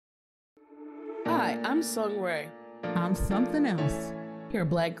Hi, I'm Sung Ray. I'm something else. Here at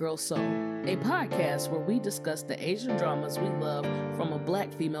Black Girl Soul, a podcast where we discuss the Asian dramas we love from a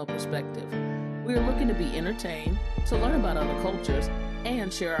Black female perspective. We are looking to be entertained, to learn about other cultures,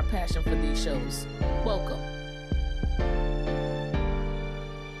 and share our passion for these shows. Welcome.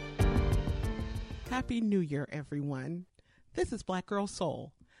 Happy New Year, everyone. This is Black Girl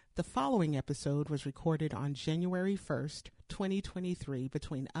Soul. The following episode was recorded on January 1st, 2023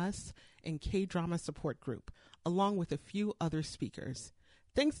 between us and K-Drama Support Group, along with a few other speakers.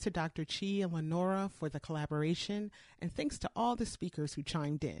 Thanks to Dr. Chi and Lenora for the collaboration, and thanks to all the speakers who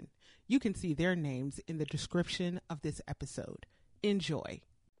chimed in. You can see their names in the description of this episode. Enjoy.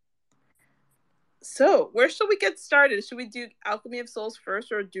 So, where should we get started? Should we do Alchemy of Souls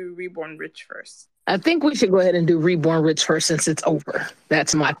first or do Reborn Rich first? I think we should go ahead and do Reborn Rich first since it's over.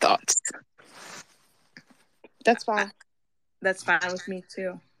 That's my thoughts. That's fine. That's fine with me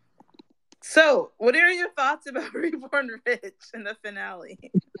too. So, what are your thoughts about Reborn Rich in the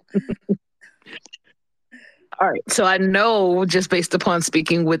finale? All right. So I know just based upon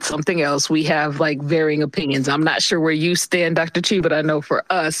speaking with something else, we have like varying opinions. I'm not sure where you stand, Dr. Chi, but I know for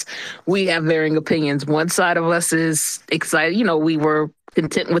us, we have varying opinions. One side of us is excited. You know, we were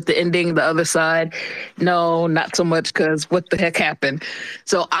content with the ending. The other side, no, not so much, because what the heck happened?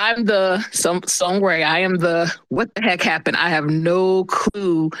 So I'm the Songray. I am the what the heck happened? I have no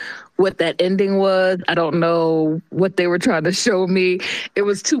clue what that ending was. I don't know what they were trying to show me. It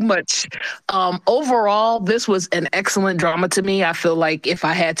was too much. Overall, this was an excellent drama to me. I feel like if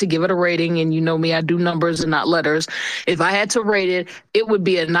I had to give it a rating, and you know me, I do numbers and not letters. If I had to rate it, it would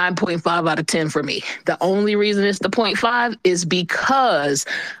be a 9.5 out of 10 for me. The only reason it's the 0.5 is because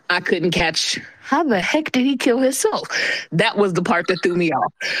I couldn't catch how the heck did he kill himself? That was the part that threw me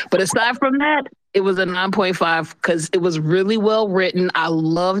off. But aside from that, it was a 9.5 because it was really well written. I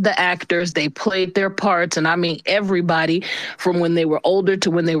love the actors. They played their parts. And I mean, everybody from when they were older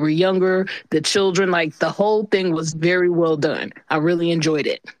to when they were younger, the children, like the whole thing was very well done. I really enjoyed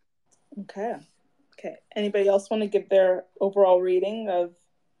it. Okay. Anybody else want to give their overall rating of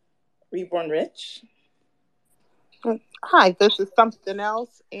Reborn Rich? Hi, this is something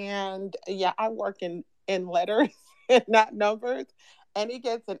else. And yeah, I work in letters and not numbers. And it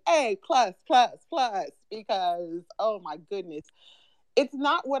gets an A plus because, oh my goodness, it's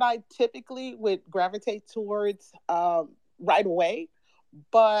not what I typically would gravitate towards right away.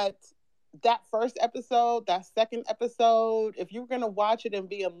 But that first episode, that second episode, if you're going to watch it and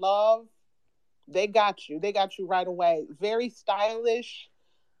be in love, they got you. They got you right away. Very stylish,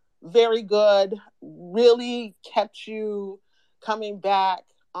 very good, really kept you coming back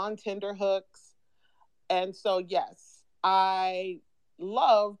on tenterhooks. And so, yes, I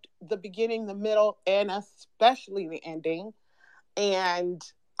loved the beginning, the middle, and especially the ending. And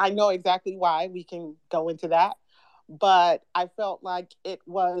I know exactly why. We can go into that. But I felt like it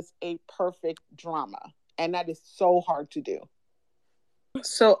was a perfect drama. And that is so hard to do.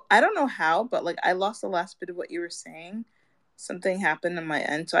 So, I don't know how, but like I lost the last bit of what you were saying. Something happened on my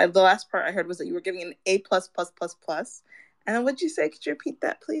end. So the last part I heard was that you were giving an A plus plus plus plus. And then what'd you say? Could you repeat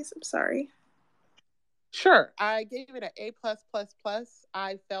that, please? I'm sorry. Sure. I gave it an A plus plus plus.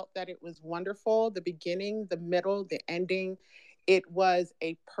 I felt that it was wonderful. The beginning, the middle, the ending. It was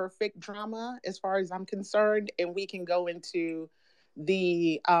a perfect drama as far as I'm concerned. And we can go into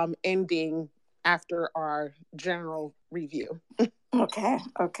the ending after our general review. Okay.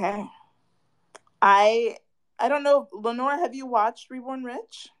 I don't know. Lenora, have you watched Reborn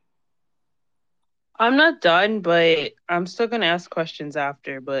Rich? I'm not done, but I'm still going to ask questions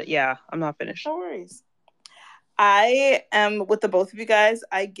after. But yeah, I'm not finished. No worries. I am with the both of you guys.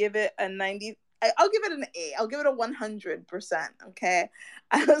 I give it a 90. I'll give it an A. I'll give it a 100%. Okay.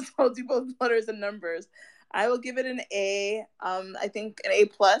 I told you both letters and numbers. I will give it an A. I think an A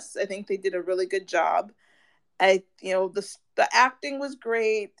plus. I think they did a really good job. The acting was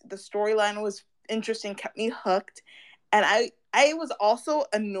great. The storyline was interesting, kept me hooked. And I was also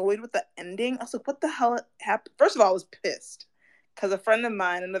annoyed with the ending. I was like, what the hell happened? First of all, I was pissed because a friend of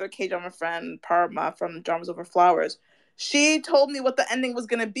mine, another K-drama friend, Parma from Dramas Over Flowers, she told me what the ending was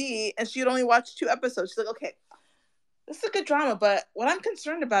going to be, and she had only watched 2 episodes. She's like, okay, this is a good drama, but what I'm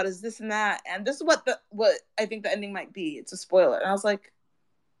concerned about is this and that, and this is what I think the ending might be. It's a spoiler. And I was like,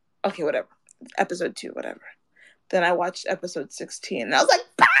 okay, whatever. Episode 2, whatever. Then I watched episode 16, and I was like,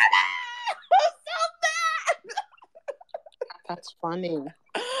 That's funny.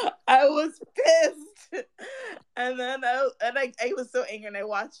 I was pissed. And then I was so angry, and I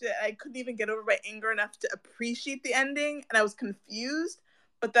watched it. I couldn't even get over my anger enough to appreciate the ending, and I was confused.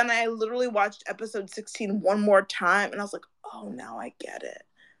 But then I literally watched episode 16 one more time, and I was like, oh, now I get it.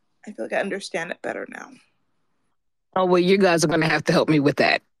 I feel like I understand it better now. Oh, well, you guys are going to have to help me with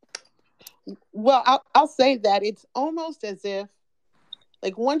that. Well, I'll say that it's almost as if,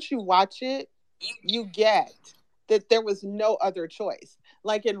 like, once you watch it, you get that there was no other choice.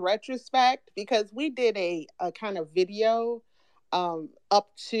 Like, in retrospect, because we did a kind of video up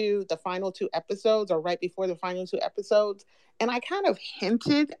to the final 2 episodes or right before the final 2 episodes. And I kind of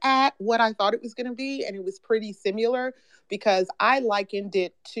hinted at what I thought it was going to be. And it was pretty similar because I likened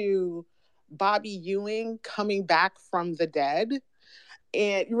it to Bobby Ewing coming back from the dead.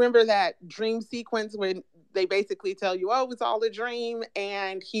 And you remember that dream sequence when they basically tell you, oh, it's all a dream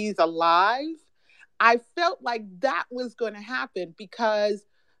and he's alive? I felt like that was going to happen because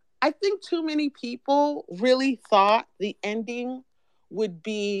I think too many people really thought the ending would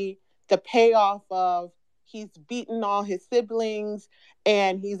be the payoff of he's beaten all his siblings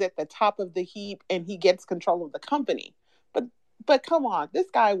and he's at the top of the heap and he gets control of the company. But come on, this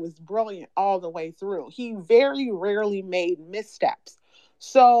guy was brilliant all the way through. He very rarely made missteps.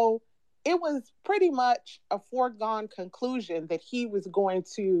 So it was pretty much a foregone conclusion that he was going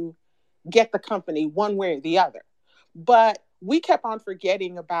to get the company one way or the other. But we kept on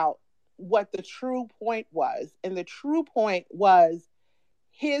forgetting about what the true point was. And the true point was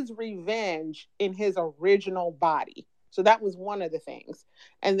his revenge in his original body. So that was one of the things.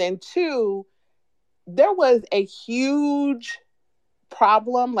 And then two, there was a huge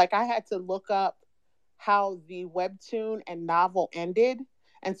problem. Like, I had to look up how the webtoon and novel ended.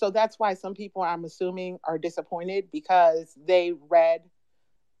 And so that's why some people, I'm assuming, are disappointed because they read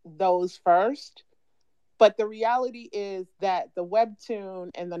those first. But the reality is that the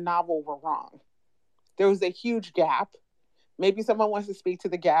webtoon and the novel were wrong. There was a huge gap. Maybe someone wants to speak to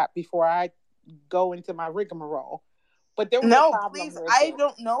the gap before I go into my rigmarole. But there was a problem. Please. I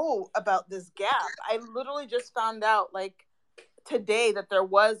don't know about this gap. I literally just found out like today that there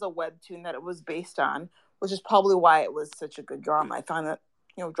was a webtoon that it was based on, which is probably why it was such a good drama. I found that,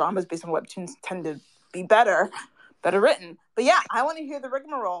 dramas based on webtoons tend to be better written. But yeah, I want to hear the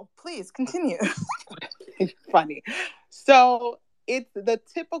rigmarole. Please continue. Funny. So it's the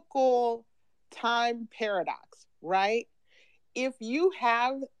typical time paradox, right? If you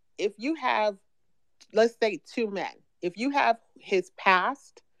have, let's say, two men, if you have his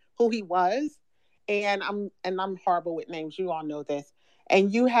past, who he was, and I'm horrible with names, you all know this,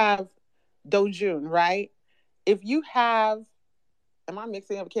 and you have Do-jun, right? If you have, am I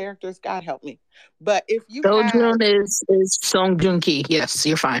mixing up characters? God help me. But if you Do-jun is Song Joong-ki. Yes,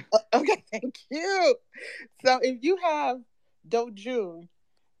 you're fine. Okay, thank you. So if you have Do-jun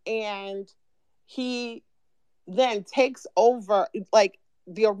and he then takes over, like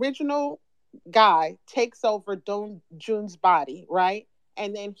the original guy takes over Do-jun's body, right?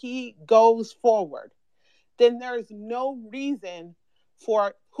 And then he goes forward. Then there's no reason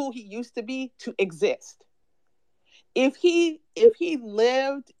for who he used to be to exist. If he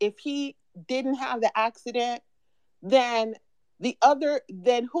lived, if he didn't have the accident, then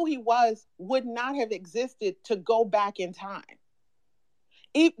then who he was would not have existed to go back in time.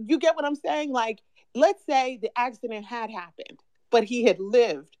 If you get what I'm saying? Like, let's say the accident had happened, but he had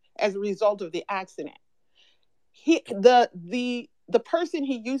lived as a result of the accident. The person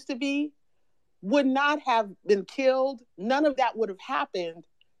he used to be would not have been killed. None of that would have happened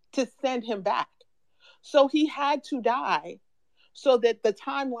to send him back. So he had to die so that the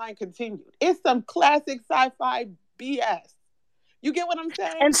timeline continued. It's some classic sci-fi BS. You get what I'm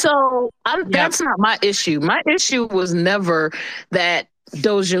saying? And so that's not my issue. My issue was never that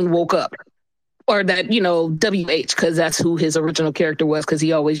Do-jun woke up or that, WH, because that's who his original character was, because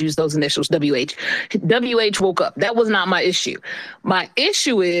he always used those initials, WH. WH woke up. That was not my issue. My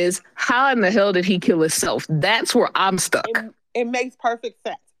issue is, how in the hell did he kill himself? That's where I'm stuck. It makes perfect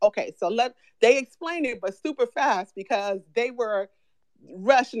sense. Okay, so they explained it, but super fast because they were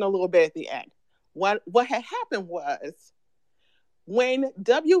rushing a little bit at the end. What had happened was, when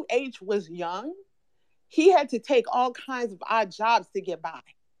WH was young, he had to take all kinds of odd jobs to get by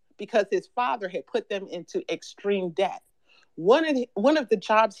because his father had put them into extreme debt. One of the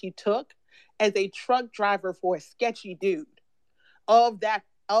jobs he took as a truck driver for a sketchy dude of the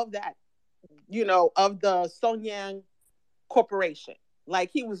Songyang Corporation.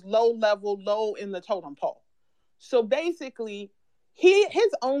 Like, he was low in the totem pole. So basically, his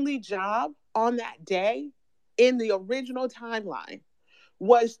only job on that day in the original timeline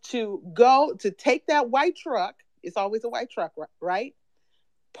was to go to take that white truck. It's always a white truck, right?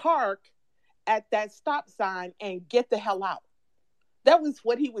 Park at that stop sign and get the hell out. That was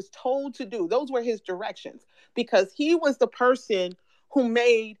what he was told to do. Those were his directions, because he was the person who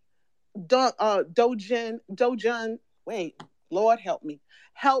made Do-jun. Wait, Lord help me,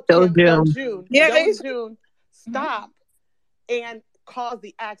 helped Do him, June. June stop and cause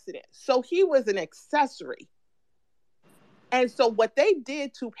the accident. So he was an accessory. And so what they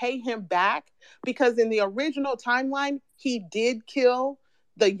did to pay him back, because in the original timeline, he did kill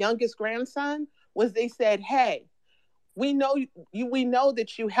the youngest grandson, was they said, hey, we know we know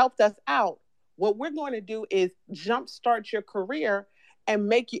that you helped us out. What we're going to do is jumpstart your career and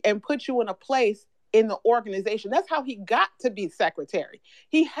make you and put you in a place in the organization. That's how he got to be secretary.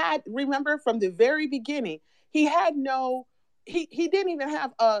 He had, remember from the very beginning, he had no, he didn't even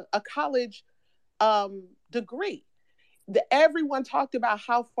have a college degree. Everyone talked about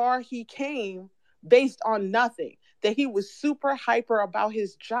how far he came based on nothing, that he was super hyper about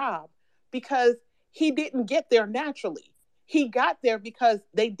his job because he didn't get there naturally. He got there because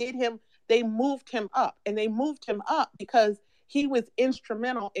they moved him up, and they moved him up because he was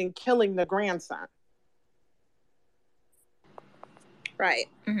instrumental in killing the grandson. Right.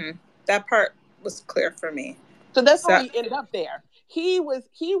 Mm-hmm. That part was clear for me. So that's how he ended up there. He was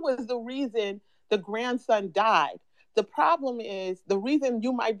the reason the grandson died. The problem is, the reason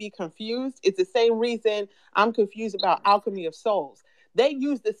you might be confused is the same reason I'm confused about Alchemy of Souls. They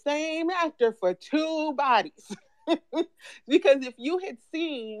used the same actor for two bodies. Because if you had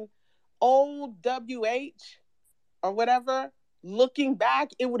seen old WH or whatever, looking back,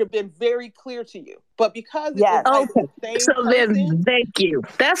 it would have been very clear to you. But because it was like the same So person, then, thank you.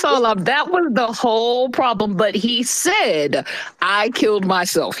 That's all. That was the whole problem. But he said, "I killed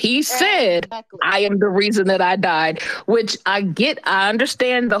myself." He said, exactly. "I am the reason that I died." Which I get. I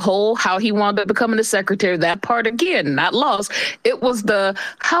understand the whole how he wound up becoming a secretary. That part again, not lost. It was the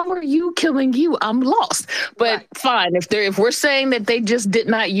how are you killing you? I'm lost. But Right. fine. If we're saying that they just did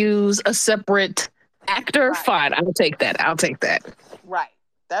not use a separate actor, Right. fine. I'll take that. Right.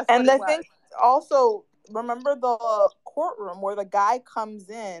 That's and what I it was. think also remember the courtroom where the guy comes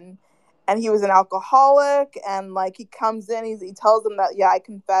in and he was an alcoholic, and like he comes in, he tells them that, yeah, I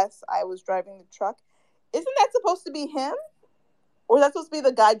confess I was driving the truck. Isn't that supposed to be him, or is that supposed to be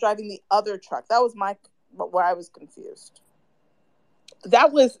the guy driving the other truck? That was where I was confused.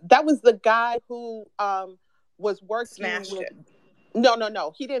 That was the guy who was working Smashed with it.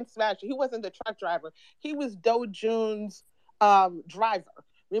 No, he didn't smash it. He wasn't the truck driver. He was Do Jun's driver.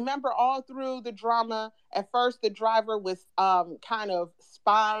 Remember, all through the drama, at first the driver was kind of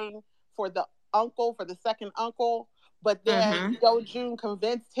spying for the second uncle, but then Do Jun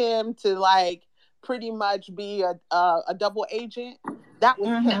convinced him to like pretty much be a double agent. That was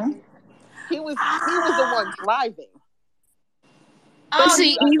him. He was the one driving. But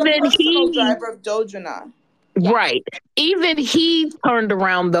see, even the personal he driver of Dojuna. Yeah. Right. Even he turned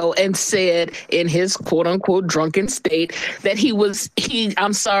around though and said in his quote unquote drunken state that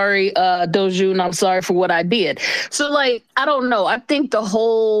I'm sorry, Dojun, I'm sorry for what I did. So like, I don't know. I think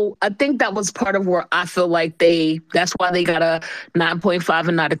that was part of where I feel like that's why they got a 9.5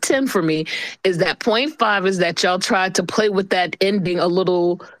 and not a 10 for me, is that 0.5 is that y'all tried to play with that ending a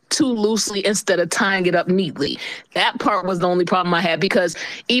little too loosely instead of tying it up neatly. That part was the only problem I had, because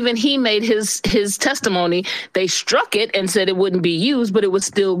even he made his testimony. They struck it and said it wouldn't be used, but it was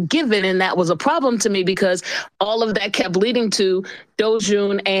still given, and that was a problem to me because all of that kept leading to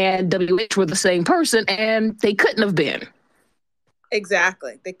Dojun and WH were the same person, and they couldn't have been.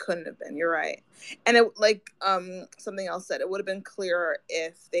 Exactly, they couldn't have been. You're right. And it something else said it would have been clearer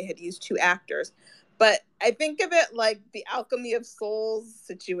if they had used two actors. But I think of it like the Alchemy of Souls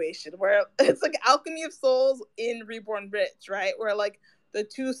situation, where it's like Alchemy of Souls in Reborn Rich, right? Where like the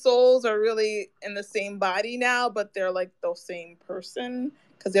two souls are really in the same body now, but they're like the same person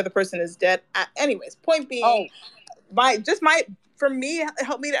because the other person is dead. Anyways, point being, for me, it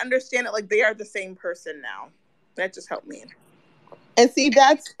helped me to understand it like they are the same person now. That just helped me. And see,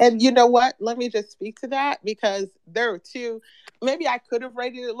 and you know what? Let me just speak to that, because there are two. Maybe I could have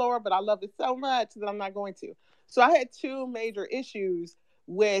rated it lower, but I love it so much that I'm not going to. So I had two major issues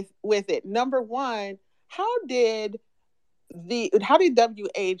with it. Number one, how did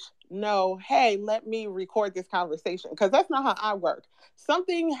WH know, hey, let me record this conversation? Because that's not how I work.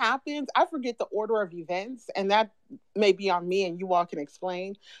 Something happens, I forget the order of events, and that may be on me and you all can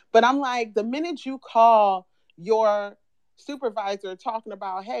explain. But I'm like, the minute you call your supervisor talking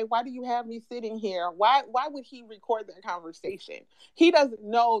about, hey, why do you have me sitting here? Why would he record that conversation? He doesn't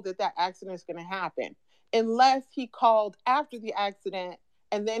know that accident is going to happen unless he called after the accident,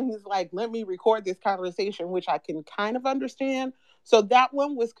 and then he's like, let me record this conversation, which I can kind of understand. So that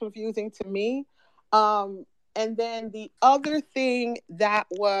one was confusing to me. And then the other thing that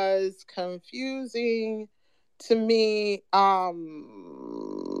was confusing to me,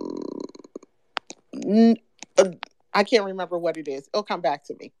 I can't remember what it is. It'll come back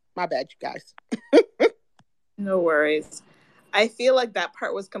to me. My bad, you guys. No worries. I feel like that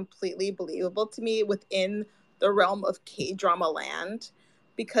part was completely believable to me within the realm of K-drama land,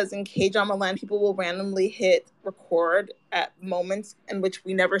 because in K-drama land, people will randomly hit record at moments in which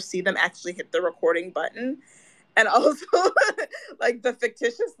we never see them actually hit the recording button. And also, like the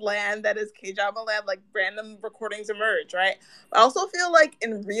fictitious land that is K-drama land, like random recordings emerge, right? I also feel like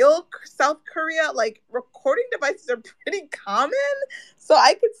in real South Korea, like recording devices are pretty common. So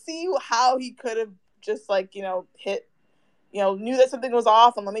I could see how he could have just like, hit, knew that something was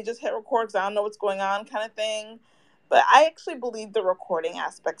off and let me just hit record because I don't know what's going on kind of thing. But I actually believe the recording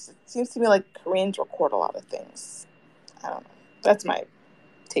aspects. It seems to me like Koreans record a lot of things. I don't know. That's my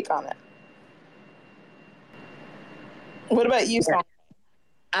take on it. What about you, Song?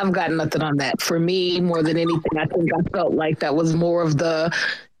 I've got nothing on that. For me, more than anything, I think I felt like that was more of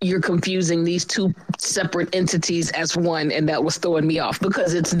you're confusing these two separate entities as one, and that was throwing me off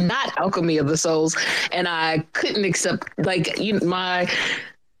because it's not Alchemy of the Souls, and I couldn't accept, my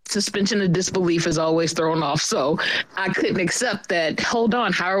suspension of disbelief is always thrown off, so I couldn't accept that. Hold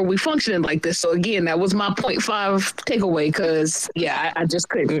on, how are we functioning like this? So again, that was my 0.5 takeaway because, I just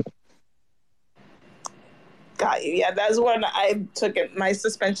couldn't. Got you. Yeah, that's when I took it. My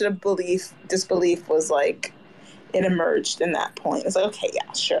suspension of disbelief was like, it emerged in that point. It's like, okay,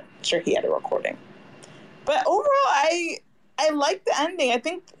 yeah, sure, he had a recording. But overall, I like the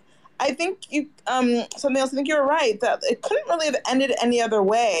ending. I think you something else. I think you're right that it couldn't really have ended any other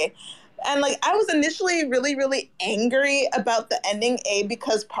way. And like I was initially really, really angry about the ending,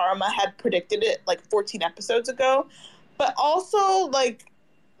 because Parma had predicted it like 14 episodes ago, but also like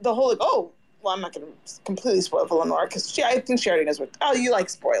the whole well, I'm not going to completely spoil for Lenore because I think she already knows you like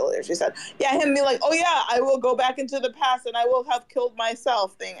spoilers. She said, him being like, oh yeah, I will go back into the past and I will have killed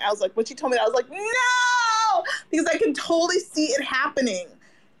myself thing. I was like, when she told me that, I was like, no, because I can totally see it happening.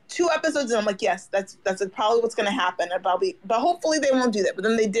 2 episodes and I'm like, yes, that's probably what's going to happen. But hopefully they won't do that. But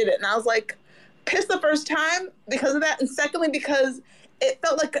then they did it. And I was like, pissed the first time because of that. And secondly, because it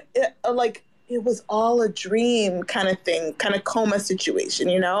felt like it was all a dream kind of thing, kind of coma situation,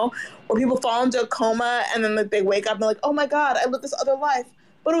 where people fall into a coma and then they wake up and they're like, oh my God, I lived this other life,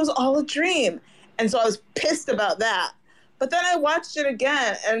 but it was all a dream. And so I was pissed about that. But then I watched it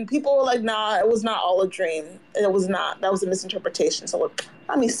again and people were like, nah, it was not all a dream. It was not. That was a misinterpretation. So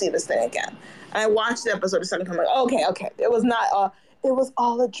let me see this thing again. And I watched the episode a second time. I'm like, okay. It was not, it was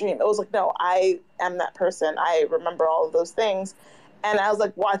all a dream. It was like, no, I am that person. I remember all of those things. And I was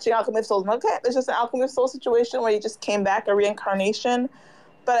like watching Alchemy of Souls. I'm like, okay, it's just an Alchemy of Souls situation where you just came back, a reincarnation.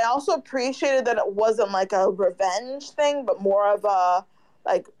 But I also appreciated that it wasn't like a revenge thing, but more of a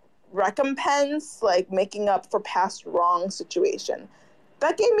like recompense, like making up for past wrong situation.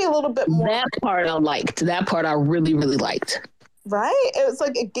 That gave me a little bit more. That part I liked. That part I really, really liked. Right? It was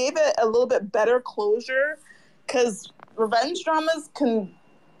like it gave it a little bit better closure because revenge dramas can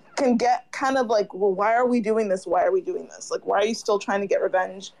get kind of like, well, why are we doing this? Why are we doing this? Like, why are you still trying to get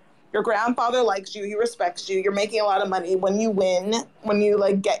revenge? Your grandfather likes you. He respects you. You're making a lot of money. When you win, when you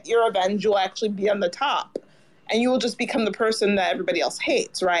like get your revenge, you'll actually be on the top and you will just become the person that everybody else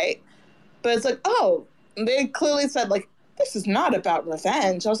hates, right? But it's like, oh, they clearly said like, this is not about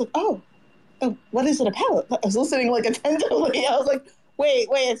revenge. I was like, oh, what is it about? I was listening like attentively. I was like, wait,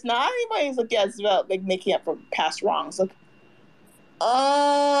 it's not anybody. He's like, yeah, it's about like making up for past wrongs. Like,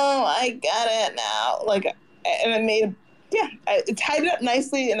 oh, I get it now. Like, and it made, it tied it up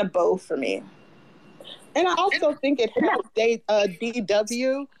nicely in a bow for me. And I also think it helped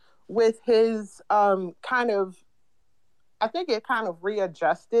DW with his kind of, I think it kind of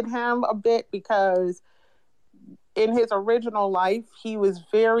readjusted him a bit because in his original life, he was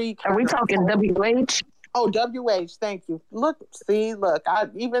very... Are we talking WH? Oh, WH, thank you. Look, I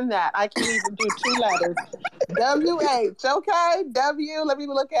can't even do 2 letters. WH, okay? Let me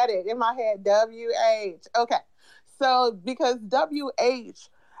look at it in my head. WH, okay. So, because WH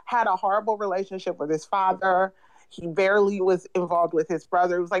had a horrible relationship with his father, he barely was involved with his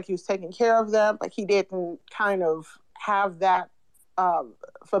brother. It was like he was taking care of them, but he didn't kind of have that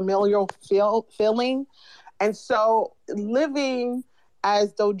familial feeling. And so, living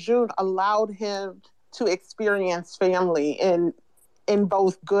as Dojun allowed him to experience family in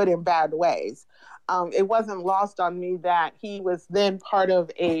both good and bad ways. It wasn't lost on me that he was then part of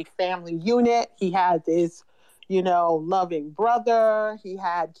a family unit. He had this, loving brother. He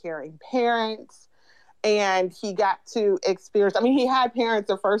had caring parents. And he got to experience, he had parents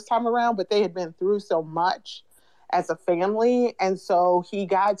the first time around, but they had been through so much as a family. And so he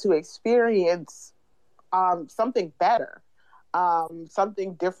got to experience something better,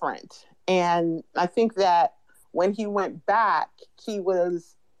 something different. And I think that when he went back, he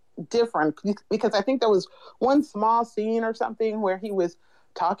was different, because I think there was one small scene or something where he was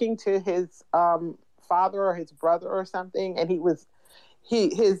talking to his father or his brother or something, and he was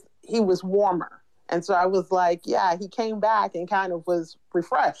warmer. And so I was like, yeah, he came back and kind of was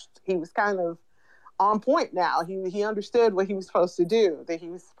refreshed. He was kind of on point now. He understood what he was supposed to do, that he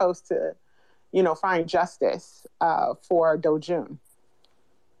was supposed to, find justice for Do-jun.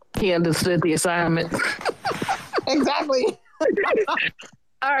 He understood the assignment. Exactly.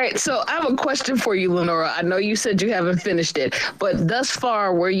 All right, so I have a question for you, Lenora. I know you said you haven't finished it, but thus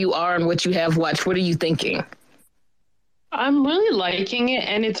far, where you are and what you have watched, what are you thinking? I'm really liking it,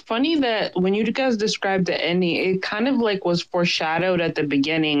 and it's funny that when you guys described the ending, it kind of like was foreshadowed at the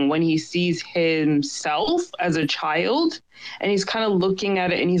beginning when he sees himself as a child, and he's kind of looking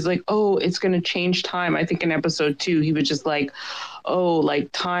at it and he's like, oh, it's going to change time. I think in episode 2, he was just like, oh,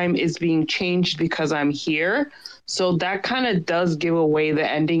 like time is being changed because I'm here. So that kind of does give away the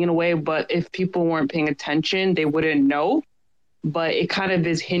ending in a way, but if people weren't paying attention, they wouldn't know. But it kind of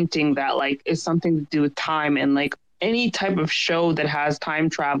is hinting that like it's something to do with time, and like any type of show that has time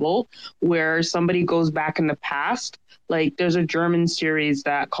travel where somebody goes back in the past. Like there's a German series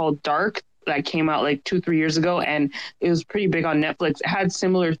that called Dark that came out like 2-3 years ago, and it was pretty big on Netflix. It had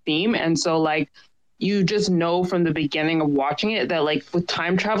similar theme, and so like you just know from the beginning of watching it that like with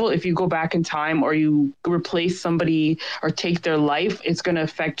time travel, if you go back in time or you replace somebody or take their life, it's going to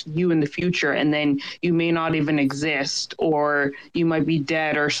affect you in the future. And then you may not even exist, or you might be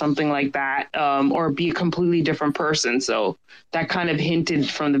dead or something like that, or be a completely different person. So that kind of hinted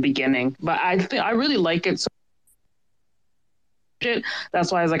from the beginning. But I really like it. So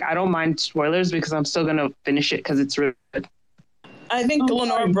that's why I was like, I don't mind spoilers because I'm still going to finish it because it's really good. I think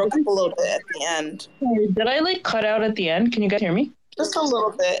Lenora broke up a little bit at the end. Did I like cut out at the end? Can you guys hear me? Just a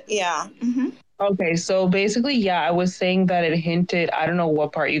little bit, yeah. Mm-hmm. Okay, so basically, yeah, I was saying that it hinted, I don't know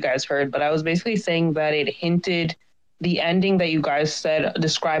what part you guys heard, but I was basically saying that it hinted the ending that you guys said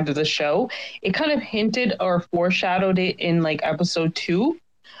described the show. It kind of hinted or foreshadowed it in like episode 2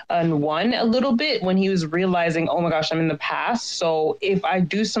 and 1 a little bit when he was realizing, oh my gosh, I'm in the past. So if I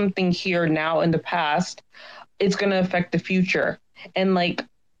do something here now in the past, it's going to affect the future. And like,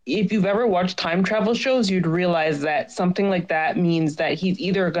 if you've ever watched time travel shows, you'd realize that something like that means that he's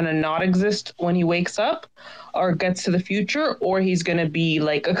either going to not exist when he wakes up or gets to the future, or he's going to be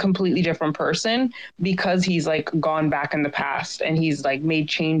like a completely different person because he's like gone back in the past and he's like made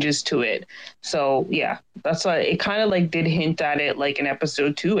changes to it. So yeah, that's why it kind of like did hint at it like in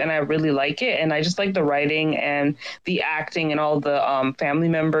episode 2, and I really like it. And I just like the writing and the acting and all the family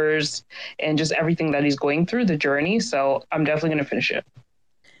members and just everything that he's going through, the journey. So I'm definitely going to finish it.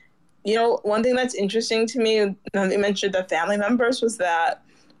 You know, one thing that's interesting to me, they mentioned the family members, was that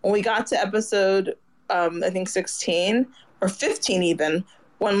when we got to episode, I think 16 or 15 even,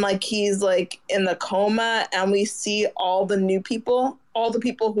 when like he's like in the coma and we see all the new people, all the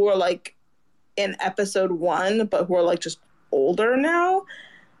people who are like in episode 1, but who are like just older now.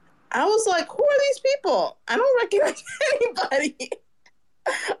 I was like, who are these people? I don't recognize anybody.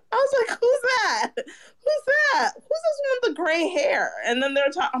 I was like, who's that? Who's that? Who's this one with the gray hair? And then they're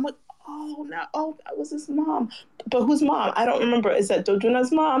talking. I'm like, oh, no. Oh, that was his mom. But whose mom? I don't remember. Is that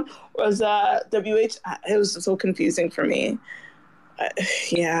Do-jun's mom? Or is that WH? It was so confusing for me.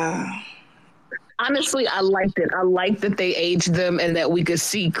 Yeah. Honestly, I liked it. I liked that they aged them and that we could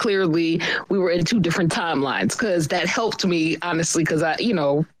see clearly we were in 2 different timelines, because that helped me, honestly, because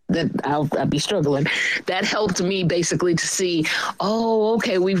I'd be struggling. That helped me basically to see, oh,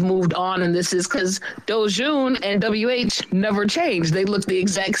 okay, we've moved on, and this is because Do-jun and WH never changed. They look the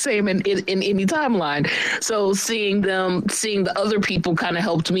exact same in any timeline. So seeing the other people kind of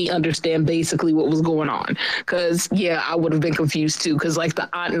helped me understand basically what was going on. Because yeah, I would have been confused too. Because like the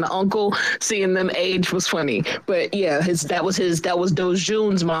aunt and the uncle, seeing them age was funny. But yeah, that was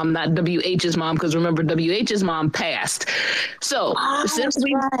Do-jun's mom, not WH's mom. Because remember, WH's mom passed. So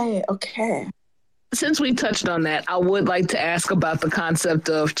Since we touched on that, I would like to ask about the concept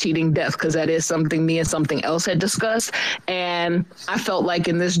of cheating death, because that is something me and something else had discussed. And I felt like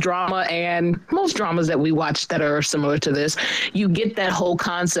in this drama and most dramas that we watch that are similar to this, you get that whole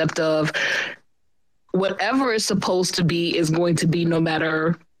concept of whatever is supposed to be is going to be no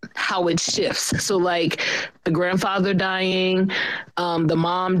matter how it shifts. So like the grandfather dying, the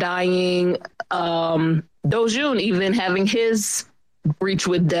mom dying, Do-jun even having his breach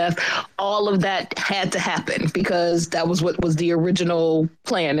with death, all of that had to happen because that was what was the original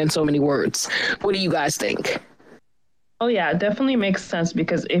plan in so many words. What do you guys think? Oh yeah, it definitely makes sense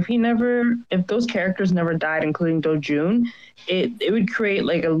because if those characters never died, including Do Jun, it would create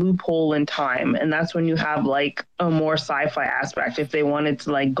like a loophole in time, and that's when you have like a more sci-fi aspect. If they wanted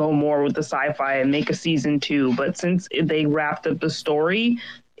to like go more with the sci-fi and make a season 2, but since they wrapped up the story,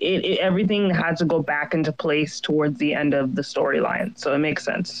 everything had to go back into place towards the end of the storyline, so it makes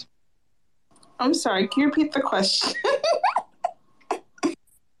sense. I'm sorry, can you repeat the question?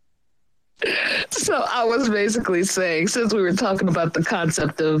 So I was basically saying, since we were talking about the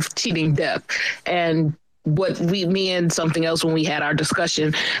concept of cheating death and what me and something else when we had our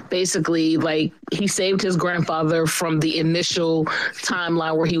discussion, basically like he saved his grandfather from the initial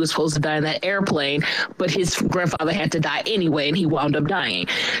timeline where he was supposed to die in that airplane, but his grandfather had to die anyway and he wound up dying.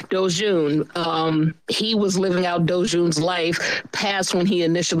 Do Jun, he was living out Do Jun's life past when he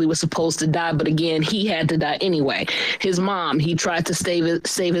initially was supposed to die, but again he had to die anyway. His mom, he tried to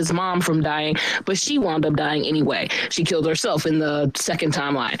save his mom from dying, but she wound up dying anyway. She killed herself in the second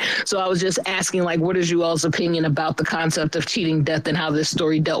timeline. So I was just asking, like, what is you all's opinion about the concept of cheating death and how this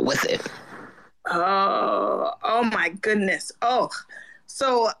story dealt with it? Oh my goodness. Oh,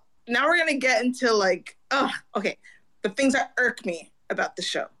 so now we're gonna get into like, okay, the things that irk me about the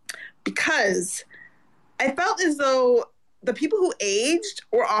show, because I felt as though the people who aged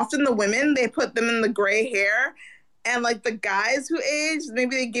were often the women. They put them in the gray hair, and like the guys who aged,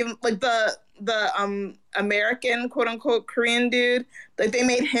 maybe they give like the American quote unquote Korean dude, like they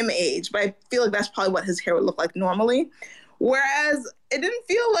made him age, but I feel like that's probably what his hair would look like normally. Whereas it didn't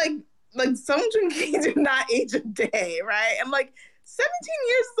feel like Song Joong Ki did not age a day, right? And like 17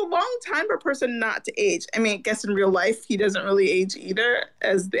 years is a long time for a person not to age. I mean, I guess in real life he doesn't really age either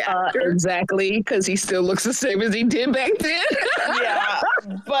as the actor. Exactly, because he still looks the same as he did back then. Yeah,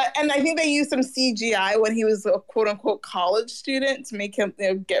 and I think they used some CGI when he was a quote unquote college student to make him,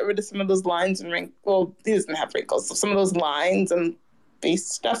 get rid of some of those lines and wrinkles. Well, he doesn't have wrinkles, so some of those lines and face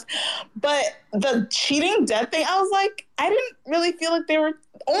stuff. But the cheating death thing, I was like, I didn't really feel like they were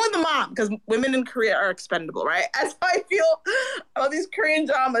only the mom, because women in Korea are expendable, right? That's how I feel all these Korean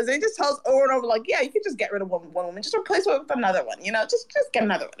dramas. They just tell us over and over, like, yeah, you can just get rid of one woman, just replace her with another one, just get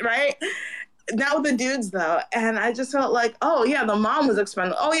another one, right? Not with the dudes though. And I just felt like, oh yeah, the mom was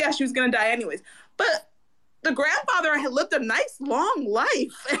expendable. Oh yeah, she was gonna die anyways. But the grandfather had lived a nice long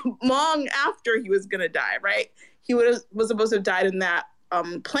life long after he was gonna die, right? He was supposed to have died in that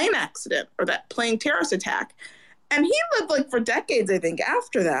plane accident or that plane terrorist attack. And he lived like for decades, I think,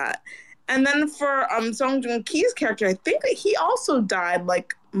 after that. And then for Song Joong Ki's character, I think that he also died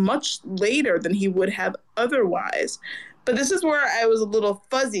like much later than he would have otherwise. But this is where I was a little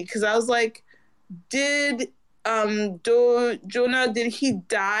fuzzy, because I was like, did Jonah, did he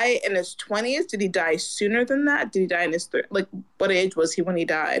die in his 20s? Did he die sooner than that? Did he die in his like what age was he when he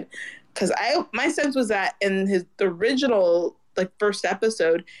died? Because my sense was that in the original like first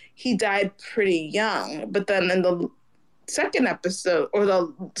episode, he died pretty young, but then in the second episode or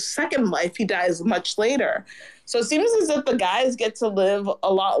the second life, he dies much later. So it seems as if the guys get to live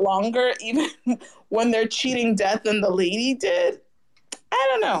a lot longer, even when they're cheating death than the lady did. I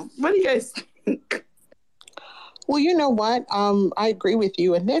don't know. What do you guys think? Well, you know what? I agree with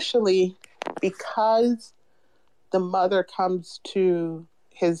you. Initially, because the mother comes to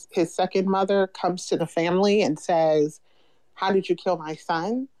his second mother comes to the family and says, "How did you kill my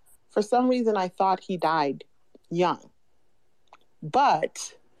son?" For some reason, I thought he died young.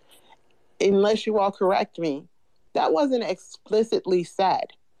 But unless you all correct me, that wasn't explicitly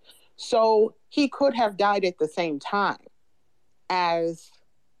said. So he could have died at the same time as,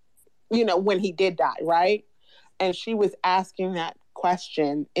 when he did die, right? And she was asking that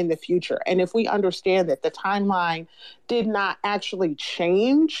question in the future. And if we understand that the timeline did not actually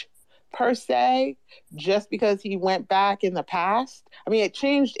change per se, just because he went back in the past. I mean, it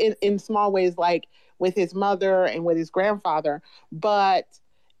changed in small ways, like with his mother and with his grandfather, but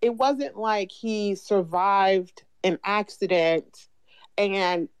it wasn't like he survived an accident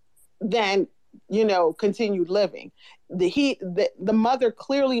and then, continued living. The mother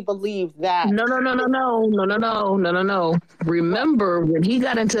clearly believed that. No. Remember when he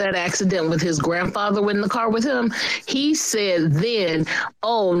got into that accident with his grandfather in the car with him, he said then,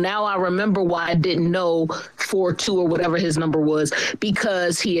 "Oh, now I remember why I didn't know 4-2 or whatever his number was,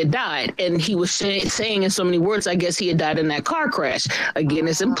 because he had died." And he was saying in so many words, I guess he had died in that car crash. Again,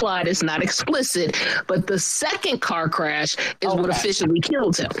 it's implied, it's not explicit, but the second car crash is what officially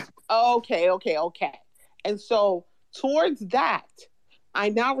killed him. Okay. And so towards that, I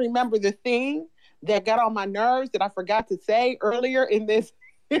now remember the thing that got on my nerves that I forgot to say earlier in this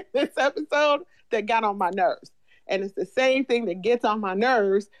episode that got on my nerves. And it's the same thing that gets on my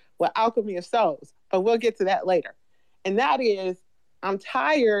nerves with Alchemy of Souls. But we'll get to that later. And that is, I'm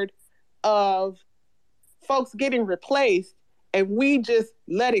tired of folks getting replaced and we just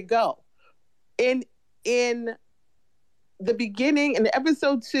let it go. In the beginning, in the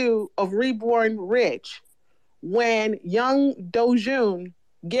episode 2 of Reborn Rich, when young Do-jun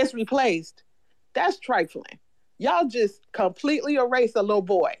gets replaced, that's trifling. Y'all just completely erase a little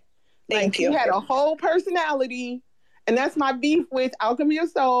boy. Thank you. He had a whole personality, and that's my beef with Alchemy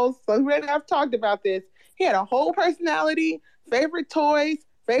of Souls. So I've talked about this. He had a whole personality, favorite toys,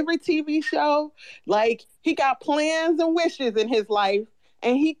 favorite TV show. Like, he got plans and wishes in his life,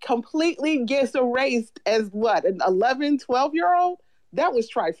 and he completely gets erased as what, an 11, 12-year-old? That was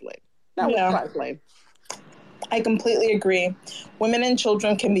trifling. That was trifling. I completely agree. Women and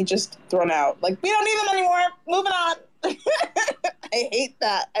children can be just thrown out. Like, we don't need them anymore. Moving on. I hate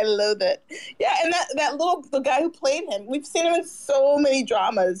that. I loathe it. Yeah, and the guy who played him, we've seen him in so many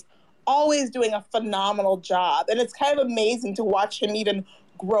dramas, always doing a phenomenal job. And it's kind of amazing to watch him even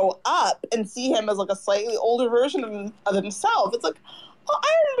grow up and see him as like a slightly older version of himself. It's like, oh,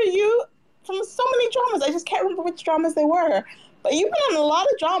 I remember you from so many dramas. I just can't remember which dramas they were. But you've been in a lot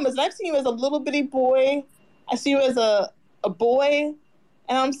of dramas, and I've seen you as a little bitty boy. I see you as a boy,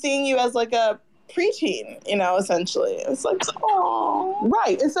 and I'm seeing you as like a preteen, essentially. It's like, oh.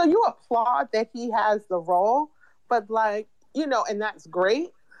 Right. And so you applaud that he has the role, but like, and that's great.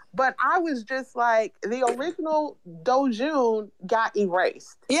 But I was just like, the original Do-jun got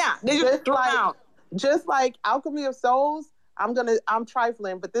erased. Yeah, they just threw out. Just like Alchemy of Souls, I'm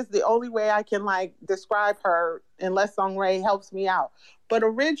trifling, but this is the only way I can like describe her unless Song Rae helps me out. But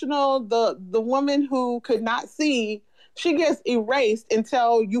original, the woman who could not see, she gets erased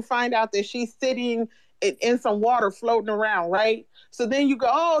until you find out that she's sitting in some water floating around, right? So then you go,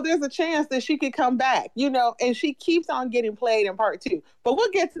 oh, there's a chance that she could come back, and she keeps on getting played in part 2. But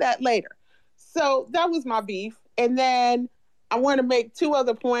we'll get to that later. So that was my beef. And then I want to make 2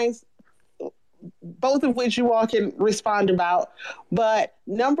 other points, both of which you all can respond about. But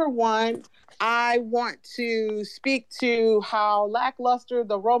number 1, I want to speak to how lackluster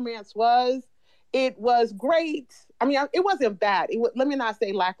the romance was. It was great. I mean, it wasn't bad. Let me not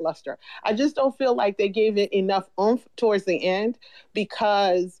say lackluster. I just don't feel like they gave it enough oomph towards the end,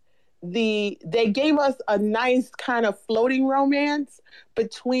 because they gave us a nice kind of floating romance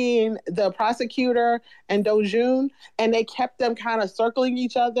between the prosecutor and Do-jun, and they kept them kind of circling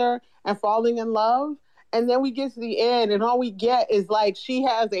each other and falling in love. And then we get to the end, and all we get is like she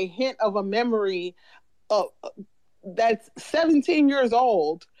has a hint of a memory of that's 17 years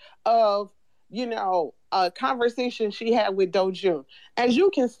old of, a conversation she had with Do-jun. As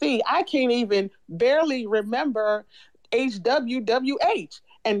you can see, I can't even barely remember HWWH.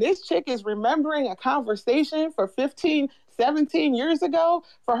 And this chick is remembering a conversation for 15, 17 years ago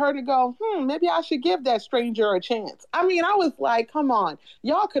for her to go, maybe I should give that stranger a chance. I mean, I was like, come on,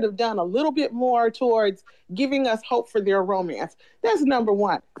 y'all could have done a little bit more towards giving us hope for their romance. That's number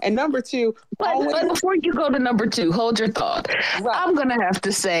 1. And number 2, but before you go to number 2, hold your thought. Right. I'm going to have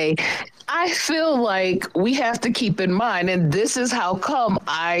to say, I feel like we have to keep in mind, and this is how come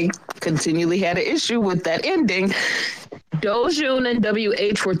I continually had an issue with that ending. Do-jun and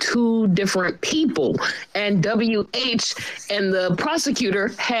WH were 2 different people, and WH and the prosecutor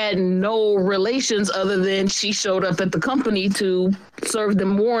had no relations other than she showed up at the company to serve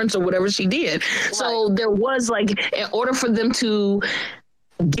them warrants or whatever she did. Right. So there was like, in order for them to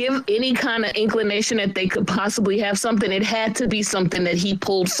give any kind of inclination that they could possibly have something, it had to be something that he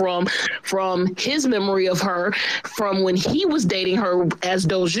pulled from his memory of her from when he was dating her as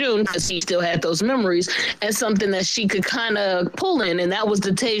Do-jun, because he still had those memories, and something that she could kind of pull in, and that was the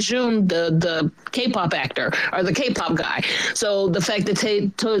Taejun, the K-pop actor, or the K-pop guy. So the fact that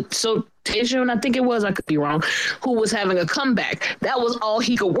Taejun, I think it was, I could be wrong, who was having a comeback, that was all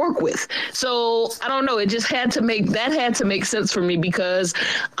he could work with. So I don't know, it just had to make sense for me, because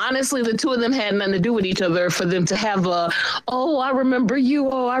honestly, the 2 of them had nothing to do with each other for them to have I remember you,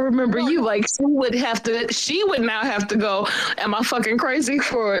 like she would now have to go, am I fucking crazy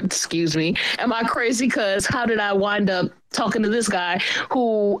am I crazy because how did I wind up talking to this guy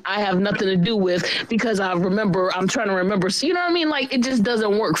who I have nothing to do with, because I'm trying to remember. So, you know what I mean? Like, it just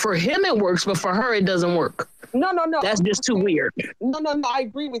doesn't work. For him, it works, but for her, it doesn't work. No. That's just too weird. No, I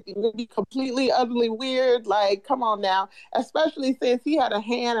agree with you. It would be completely, utterly weird. Like, come on now. Especially since he had a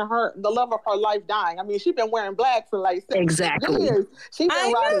hand in the love of her life dying. I mean, she's been wearing black for like 6 years. She's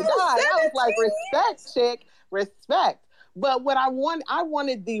been ride or die. I was like, respect, chick, respect. But what I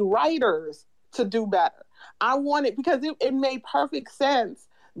wanted the writers to do better. I wanted, because it made perfect sense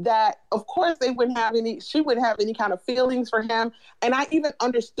that of course she wouldn't have any kind of feelings for him. And I even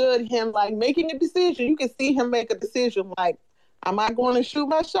understood him like making a decision. You can see him make a decision like, am I going to shoot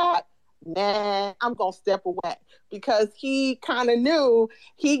my shot? Nah, I'm going to step away, because he kind of knew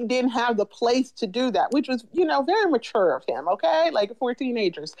he didn't have the place to do that, which was, very mature of him. Okay. Like for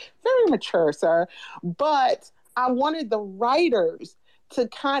teenagers, very mature, sir. But I wanted the writers to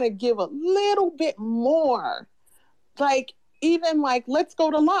kind of give a little bit more, like, even like, let's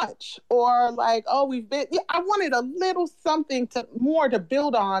go to lunch, or like, oh, I wanted a little something more to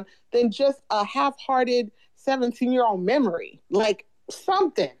build on than just a half-hearted 17-year-old memory, like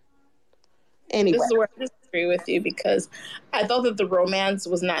something. Anyway. This is where I disagree with you, because I thought that the romance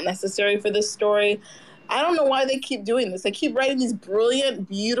was not necessary for this story. I don't know why they keep doing this. They keep writing these brilliant,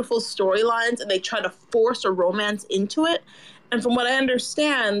 beautiful storylines, and they try to force a romance into it. And from what I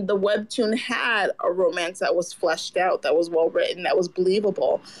understand, the webtoon had a romance that was fleshed out, that was well written, that was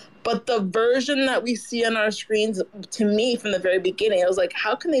believable. But the version that we see on our screens, to me, from the very beginning, I was like,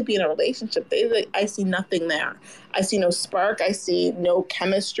 how can they be in a relationship? I see nothing there. I see no spark. I see no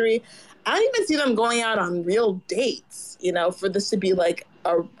chemistry. I don't even see them going out on real dates, for this to be like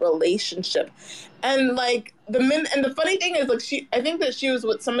a relationship. And like the funny thing is, like, I think that she was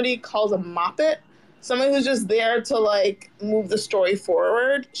what somebody calls a moppet. Somebody who's just there to like move the story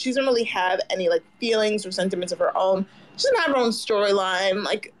forward. She doesn't really have any like feelings or sentiments of her own. She doesn't have her own storyline.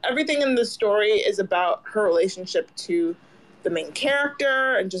 Like, everything in the story is about her relationship to the main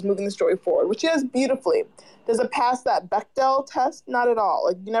character and just moving the story forward, which she does beautifully. Does it pass that Bechdel test? Not at all.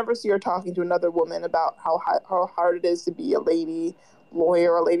 Like, you never see her talking to another woman about how hard it is to be a lady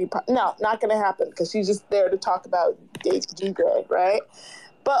lawyer or lady. No, not going to happen, because she's just there to talk about Dave G-Greg, right?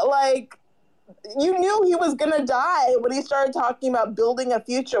 But like, you knew he was going to die when he started talking about building a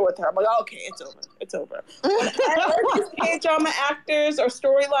future with her. I'm like, okay, it's over. It's over. When I heard these K-drama actors or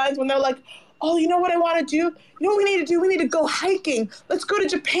storylines, when they're like, oh, you know what I want to do? You know what we need to do? We need to go hiking. Let's go to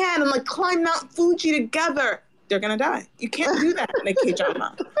Japan and like climb Mount Fuji together. They're going to die. You can't do that in a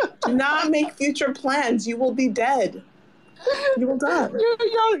K-drama. Do not make future plans. You will be dead. You will die. You're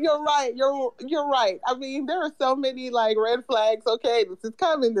right. You're right. I mean, there are so many like red flags. Okay, this is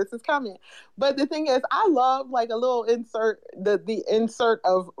coming. But the thing is, I love like a little insert, the insert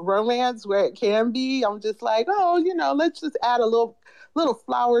of romance where it can be. I'm just like, oh, let's just add a little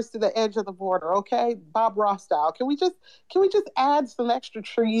flowers to the edge of the border. Okay, Bob Ross style. Can we just add some extra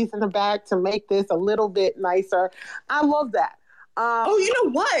trees in the back to make this a little bit nicer? I love that. You know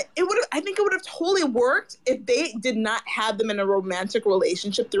what? I think it would have totally worked if they did not have them in a romantic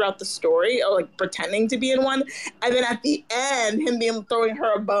relationship throughout the story, or like pretending to be in one, and then at the end, him throwing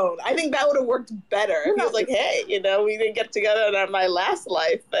her a bone. I think that would have worked better. If he was like, hey, we didn't get together in my last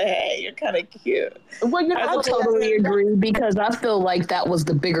life, but hey, you're kind of cute. Well, I totally agree, because I feel like that was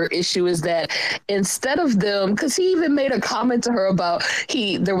the bigger issue, is that instead of them, because he even made a comment to her about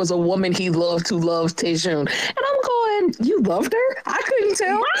there was a woman he loved who loved Taejun, and I'm going, you loved her? I couldn't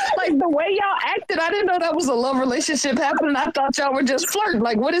tell. Like, the way y'all acted, I didn't know that was a love relationship happening. I thought y'all were just flirting.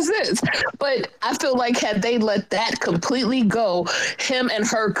 Like, what is this? But I feel like had they let that completely go, him and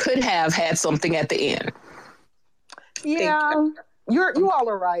her could have had something at the end. Yeah. You all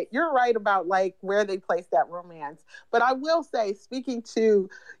are right. You're right about like where they place that romance. But I will say, speaking to,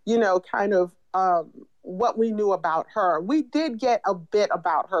 kind of what we knew about her, we did get a bit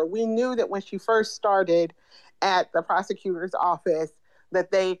about her. We knew that when she first started at the prosecutor's office,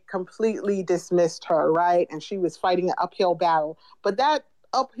 that they completely dismissed her, right? And she was fighting an uphill battle. But that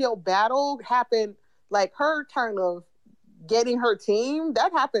uphill battle happened, like her kind of getting her team,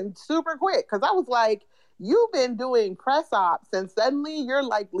 that happened super quick. Because I was like, you've been doing press ops and suddenly you're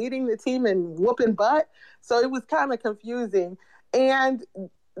like leading the team and whooping butt. So it was kind of confusing. And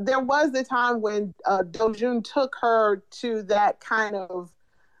there was a time when Dojun took her to that kind of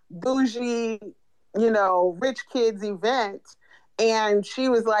bougie, rich kids event, and she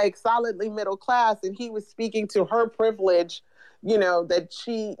was like solidly middle class, and he was speaking to her privilege, that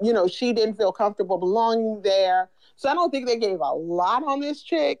she didn't feel comfortable belonging there. So I don't think they gave a lot on this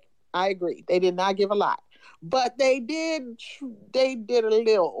chick. I agree. They did not give a lot, but they did a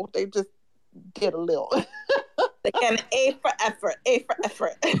little. They just did a little. They got an A for effort. Right.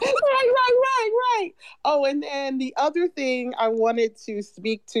 Oh, and then the other thing I wanted to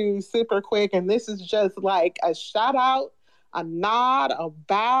speak to super quick, and this is just like a shout out, a nod, a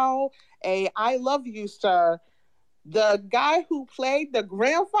bow, I love you, sir. The guy who played the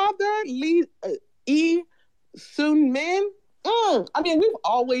grandfather, Lee Sun Min. I mean, we've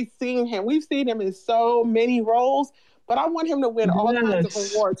always seen him. We've seen him in so many roles. But I want him to win all kinds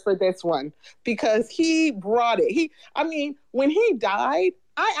of awards for this one, because he brought it. When he died,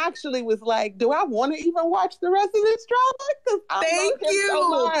 I actually was like, do I want to even watch the rest of this drama? Because I love him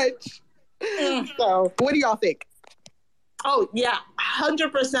so much. So, what do y'all think? Oh, yeah,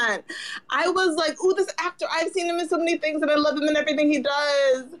 100%. I was like, ooh, this actor, I've seen him in so many things and I love him in everything he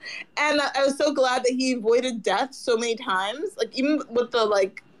does. And I was so glad that he avoided death so many times. Like, even with the,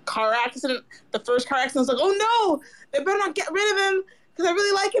 like, car accident, the first car accident, I was like, oh, no, they better not get rid of him because I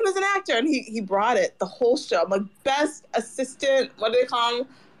really like him as an actor. And he brought it the whole show. Like, best assistant, what do they call him?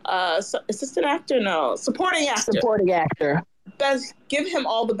 Assistant actor? No, supporting actor. Supporting actor. Best, give him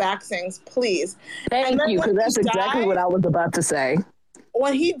all the back sings, please. Thank you, because that's exactly what I was about to say.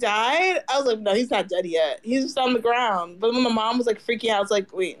 When he died, I was like, no, he's not dead yet. He's just on the ground. But when my mom was like freaking out, I was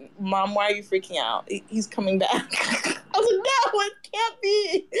like, wait, Mom, why are you freaking out? He's coming back. I was like, no, it can't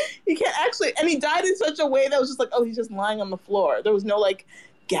be. He can't actually. And he died in such a way that was just like, oh, he's just lying on the floor. There was no like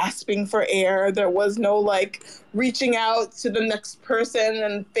gasping for air. There was no like reaching out to the next person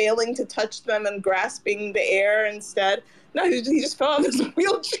and failing to touch them and grasping the air instead. No, he just fell out of his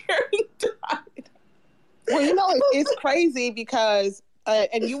wheelchair and died. Well, you know, it's crazy because,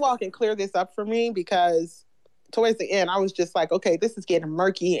 and you all can clear this up for me, because towards the end, I was just like, okay, this is getting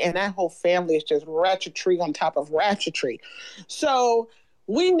murky, and that whole family is just ratchetry on top of ratchetry. So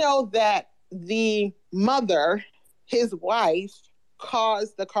we know that the mother, his wife,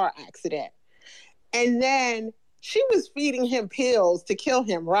 caused the car accident. And then she was feeding him pills to kill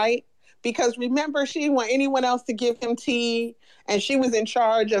him, right? Because remember, she didn't want anyone else to give him tea, and she was in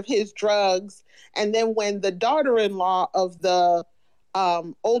charge of his drugs. And then when the daughter-in-law of the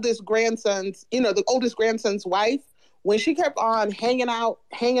oldest grandson's wife, when she kept on hanging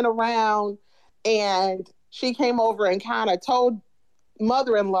around, and she came over and kind of told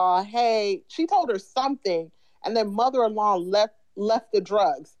mother-in-law, hey, she told her something, and then mother-in-law left the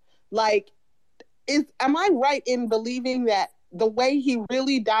drugs. Like, am I right in believing that the way he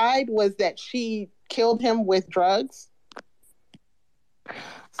really died was that she killed him with drugs?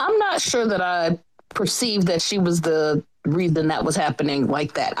 I'm not sure that I perceived that she was the reason that was happening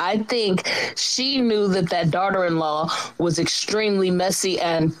like that. I think she knew that daughter-in-law was extremely messy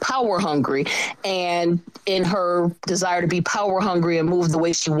and power hungry, and in her desire to be power hungry and move the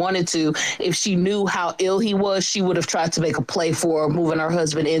way she wanted to, if she knew how ill he was, she would have tried to make a play for moving her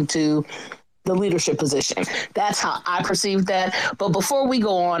husband into the leadership position. That's how I perceive that. But before we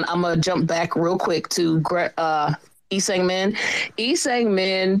go on, I'm going to jump back real quick to Lee Sang-min. Lee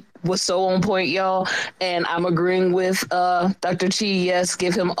Sang-min was so on point, y'all. And I'm agreeing with Dr. Chi. Yes,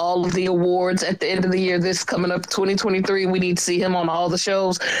 give him all of the awards at the end of the year. This coming up 2023, we need to see him on all the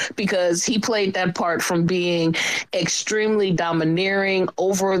shows, because he played that part from being extremely domineering,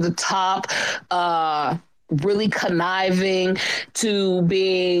 over the top, really conniving, to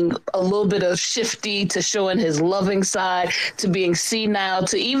being a little bit of shifty, to showing his loving side, to being senile,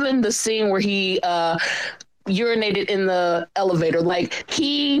 to even the scene where he urinated in the elevator. Like,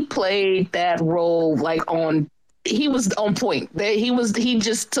 he played that role like he was on point. He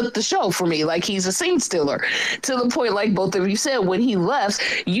just took the show for me. Like, he's a scene stealer, to the point, like both of you said, when he left,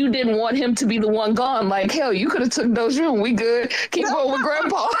 you didn't want him to be the one gone. Like, hell, you could have took those room. We good. Keep going with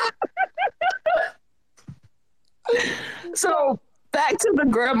Grandpa. So back to the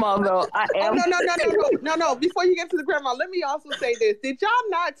grandma, though. No. Before you get to the grandma, let me also say this. Did y'all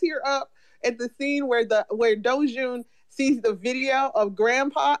not tear up at the scene where Do-jun sees the video of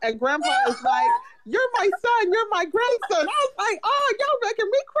Grandpa, and Grandpa is like, "You're my son, you're my grandson." I was like, "Oh, y'all making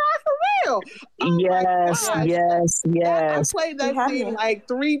me cry for real." Oh Yes. I played that scene like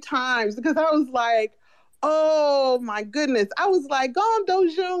 3 times because I was like, "Oh my goodness!" I was like, "Go on,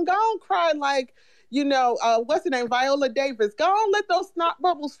 Do-jun, go on, cry like." What's her name? Viola Davis. Go on, let those snot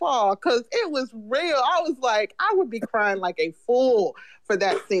bubbles fall, because it was real. I was like, I would be crying like a fool for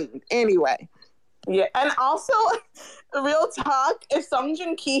that scene. Anyway. Yeah, and also, real talk, if Song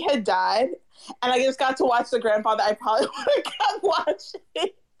Joong Ki had died, and I just got to watch The Grandfather, I probably would have kept watching.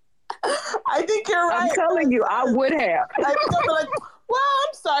 I think you're right. I'm telling you, I would have. I think I'd be like, well,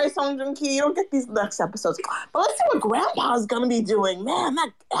 I'm sorry, Song Joong Ki, you don't get these next episodes. But let's see what Grandpa's going to be doing. Man,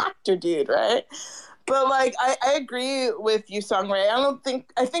 that actor dude, right? But, like, I agree with you, Sungray.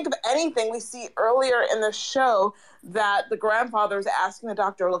 I think of anything we see earlier in the show that the grandfather is asking the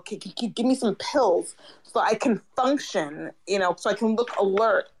doctor, look, can you give me some pills so I can function, so I can look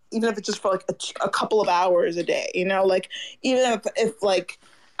alert, even if it's just for, like, a couple of hours a day, like, even if like,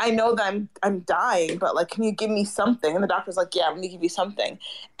 I know that I'm dying, but, like, can you give me something? And the doctor's like, yeah, I'm going to give you something.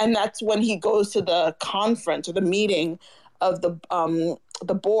 And that's when he goes to the conference or the meeting of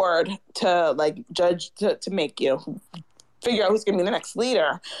the board to, like, judge, to make, figure out who's going to be the next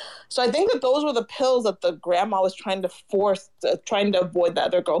leader. So I think that those were the pills that the grandma was trying to avoid the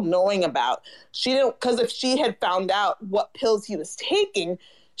other girl knowing about. She didn't, because if she had found out what pills he was taking,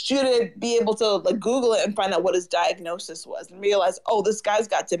 she would be able to like Google it and find out what his diagnosis was and realize, oh, this guy's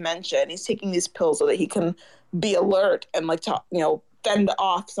got dementia and he's taking these pills so that he can be alert and like fend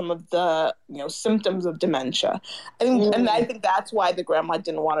off some of the symptoms of dementia. And I think that's why the grandma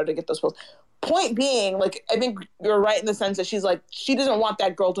didn't want her to get those pills. Point being, like, I think you're right in the sense that she's like, she doesn't want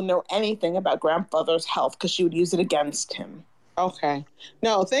that girl to know anything about grandfather's health because she would use it against him. Okay.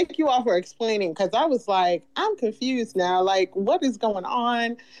 No, thank you all for explaining, because I was like, I'm confused now. Like, what is going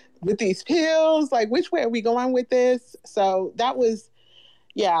on with these pills? Like, which way are we going with this? So that was,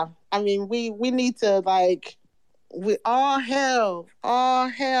 yeah. I mean, we need to, like, all hell.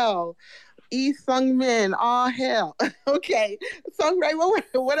 Lee Sung-min, all hell. Okay. Sungray,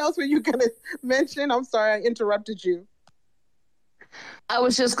 what else were you going to mention? I'm sorry, I interrupted you. I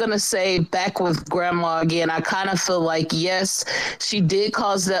was just going to say, back with grandma again, I kind of feel like, yes, she did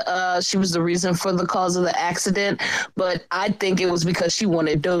she was the reason for the cause of the accident, but I think it was because she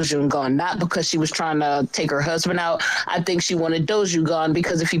wanted Dojun gone, not because she was trying to take her husband out. I think she wanted Dojun gone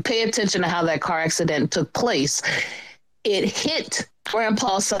because if you pay attention to how that car accident took place, it hit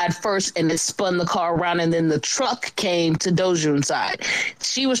Grandpa's side first and it spun the car around, and then the truck came to Dojun's side.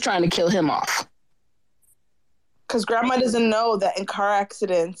 She was trying to kill him off. Because grandma doesn't know that in car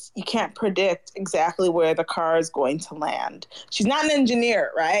accidents, you can't predict exactly where the car is going to land. She's not an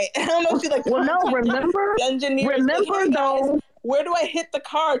engineer, right? I don't know if she's like, well, no, remember though, where do I hit the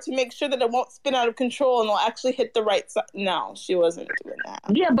car to make sure that it won't spin out of control and will actually hit the right side? No, she wasn't doing that.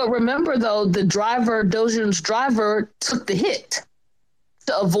 Yeah, but remember though, Dojun's driver took the hit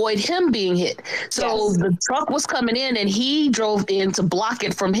to avoid him being hit. So yes. The truck was coming in and he drove in to block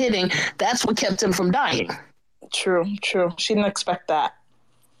it from hitting. That's what kept him from dying. True. She didn't expect that.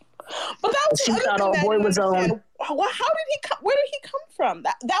 But that was she thought old boy was on. How did he come? Where did he come from?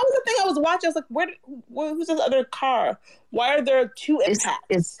 That was the thing I was watching. I was like, who's this other car? Why are there two impacts?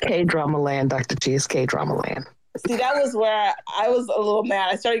 It's K-drama land, Dr. G. It's K-drama land. See, that was where I was a little mad.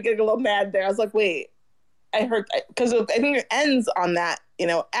 I started getting a little mad there. I was like, wait, I heard, because I think it ends on that,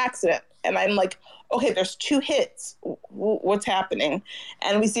 accident. And I'm like, okay, there's two hits. What's happening?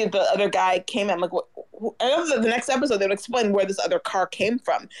 And we see the other guy came in. I'm like, I know the next episode they would explain where this other car came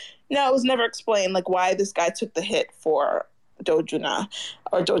from. No, it was never explained, like, why this guy took the hit for Dojun.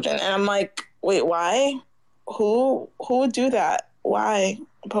 And I'm like, wait, why? Who would do that? Why?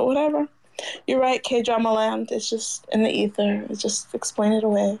 But whatever. You're right, K-drama land. It's just in the ether. It's just explain it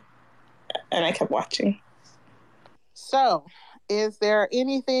away. And I kept watching. So, is there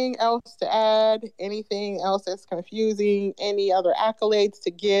anything else to add? Anything else that's confusing? Any other accolades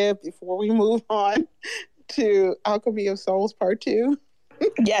to give before we move on to Alchemy of Souls Part 2?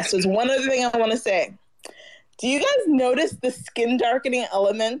 Yes, there's one other thing I want to say. Do you guys notice the skin darkening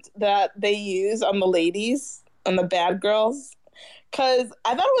element that they use on the ladies, on the bad girls? Because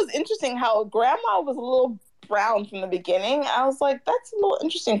I thought it was interesting how grandma was a little brown from the beginning. I was like, that's a little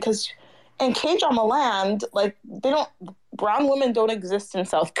interesting because in K-drama land, like, brown women don't exist in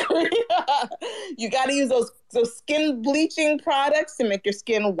South Korea. You got to use those skin bleaching products to make your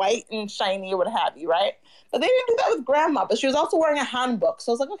skin white and shiny or what have you, right? But they didn't do that with grandma. But she was also wearing a hanbok,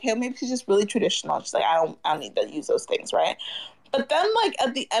 so I was like, okay, maybe she's just really traditional. She's like, I don't need to use those things, right? But then, like,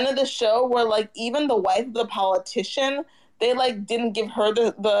 at the end of the show, where like even the wife of the politician, they like didn't give her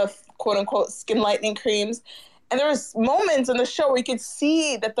the quote unquote skin lightening creams. And there was moments in the show where you could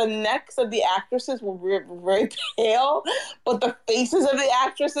see that the necks of the actresses were very, very pale, but the faces of the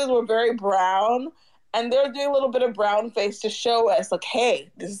actresses were very brown. And they're doing a little bit of brown face to show us, like, hey,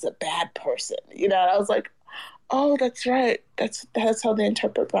 this is a bad person. And I was like, oh, that's right. That's how they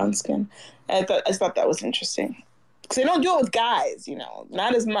interpret brown skin. And I just thought that was interesting. Because they don't do it with guys,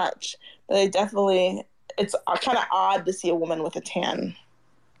 not as much. But they definitely, it's kind of odd to see a woman with a tan.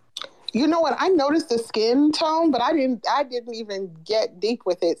 You know what? I noticed the skin tone, but I didn't even get deep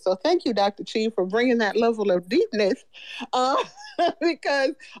with it. So thank you, Dr. Chi, for bringing that level of deepness.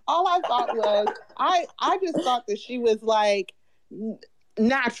 Because all I thought was, I just thought that she was like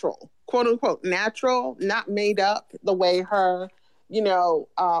natural, quote unquote, natural, not made up the way her,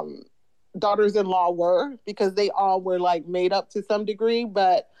 daughters-in-law were, because they all were like made up to some degree.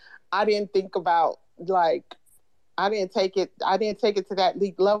 But I didn't think about like, I didn't take it to that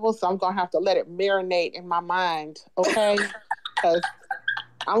deep level, so I'm going to have to let it marinate in my mind, okay? Because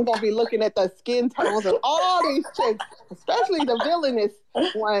I'm going to be looking at the skin tones of all these chicks, especially the villainous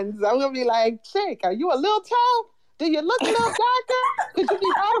ones. I'm going to be like, chick, are you a little tall? Do you look a little darker? Could you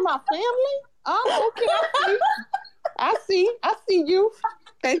be part of my family? Oh, okay, I see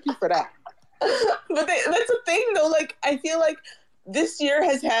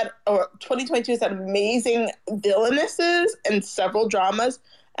has had, or 2022 has had amazing villainesses in several dramas.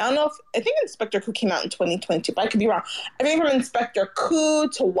 I don't know if, I think Inspector Coup came out in 2022, but I could be wrong. I think from Inspector Coup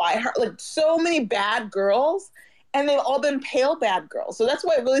to Why Heart, like so many bad girls, and they've all been pale bad girls. So that's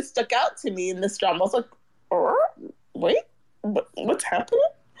why it really stuck out to me in this drama. I was like, wait, what's happening?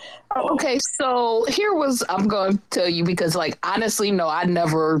 Okay, so I'm going to tell you because, like, honestly, no, I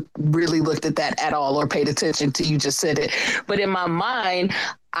never really looked at that at all or paid attention to you just said it. But in my mind,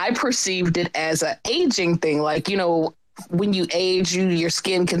 I perceived it as an aging thing. Like, you know, when you age, your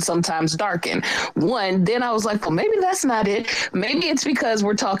skin can sometimes darken. Then I was like, well, maybe that's not it. Maybe it's because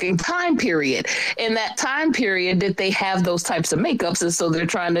we're talking time period. In that time period that they have those types of makeups, and so they're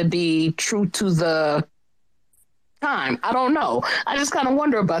trying to be true to the time. I don't know. I just kind of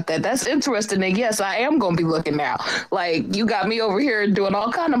wonder about that. That's interesting. And yes, I am going to be looking now. Like, you got me over here doing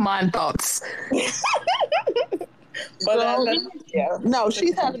all kind of mind thoughts. But yeah. No,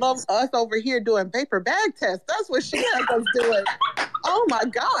 she's having us over here doing paper bag tests. That's what she has us doing. Oh my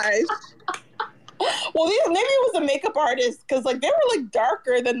gosh. Well, maybe it was a makeup artist because like they were like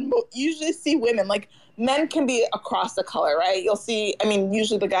darker than you usually see women. Like men can be across the color, right? You'll see, I mean,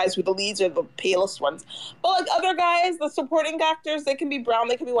 usually the guys with the leads are the palest ones. But like other guys, the supporting actors, they can be brown,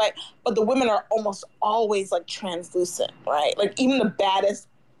 they can be white. But the women are almost always like translucent, right? Like even the baddest,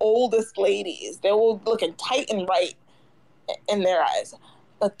 oldest ladies, they will look tight and right in their eyes.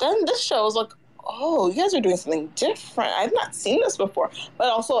 But then this show is like, oh, you guys are doing something different. I've not seen this before. But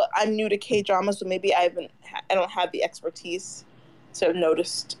also, I'm new to K-drama, so maybe I don't have the expertise to have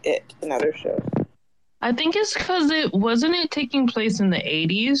noticed it in other shows. I think it's because it wasn't taking place in the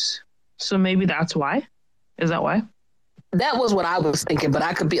 80s, so maybe that's why. Is that why? That was what I was thinking, but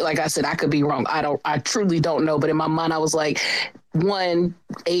I could be, like I said, I could be wrong. I truly don't know. But in my mind, I was like, one,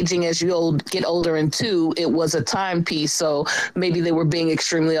 aging as you get older, and two, it was a timepiece. So maybe they were being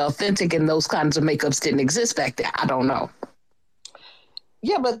extremely authentic, and those kinds of makeups didn't exist back then. I don't know.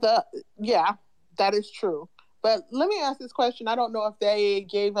 Yeah, but that is true. But let me ask this question. I don't know if they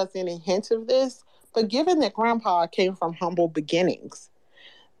gave us any hints of this, but given that Grandpa came from humble beginnings,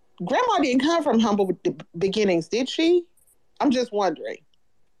 Grandma didn't come from humble beginnings, did she? I'm just wondering.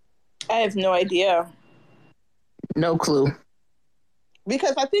 I have no idea. No clue.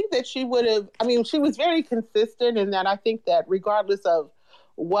 Because I think that she would have, I mean, she was very consistent in that I think that regardless of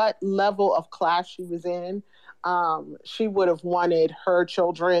what level of class she was in, she would have wanted her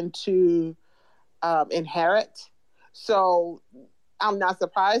children to inherit. So I'm not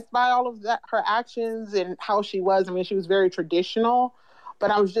surprised by all of that, her actions and how she was. I mean, she was very traditional,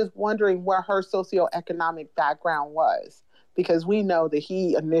 but I was just wondering where her socioeconomic background was, because we know that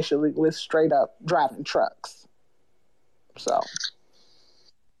he initially was straight up driving trucks. So.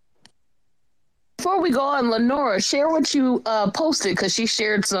 Before we go on, Lenora, share what you posted, because she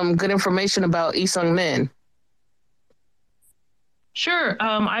shared some good information about Lee Sung-min. Sure.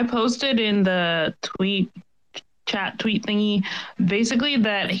 I posted in the chat tweet thingy, basically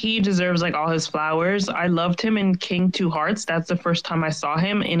that he deserves like all his flowers. I loved him in King Two Hearts. That's the first time I saw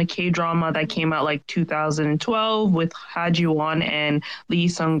him in a K-drama that came out like 2012 with Ha Ji-won and Lee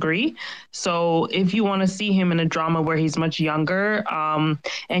Sung-gi. So if you want to see him in a drama where he's much younger,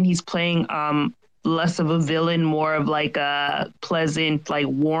 and he's playing less of a villain, more of like a pleasant, like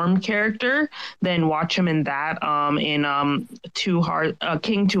warm character, then watch him in that in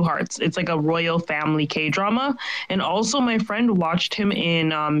King Two Hearts. It's like a royal family K-drama. And also my friend watched him in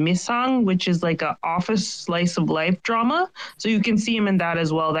Misang, which is like a office slice of life drama. So you can see him in that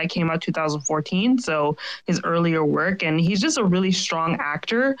as well. That came out 2014, so his earlier work. And he's just a really strong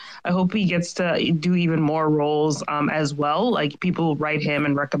actor. I hope he gets to do even more roles as well. Like people write him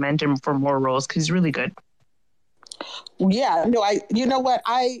and recommend him for more roles because he's really good. Yeah, no, you know what?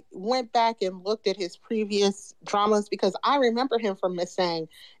 I went back and looked at his previous dramas because I remember him from Miss Sang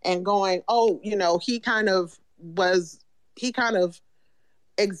and going, oh, you know, he kind of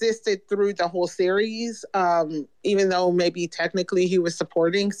existed through the whole series, even though maybe technically he was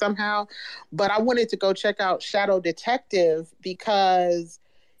supporting somehow. But I wanted to go check out Shadow Detective because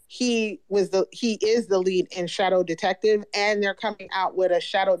he is the lead in Shadow Detective, and they're coming out with a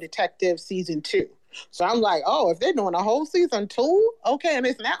Shadow Detective season 2. So I'm like, oh, if they're doing a whole season 2, okay, and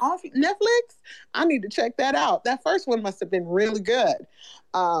it's not on Netflix, I need to check that out. That first one must have been really good.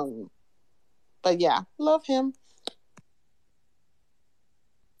 But yeah, love him.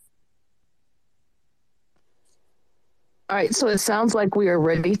 All right, so it sounds like we are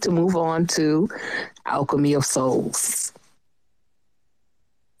ready to move on to Alchemy of Souls.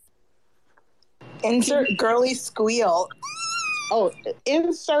 Insert girly squeal. Oh,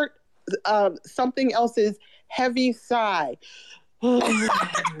 insert something else's heavy sigh. Where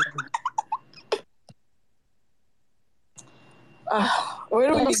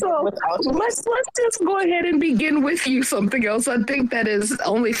do we begin So with alchemy? let's just go ahead and begin with you something else. I think that is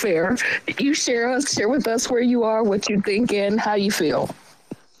only fair. You share with us where you are, what you think, and how you feel.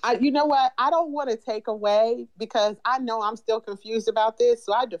 You know what? I don't want to take away because I know I'm still confused about this.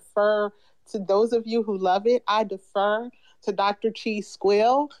 So I defer to those of you who love it. I defer to Dr. Chi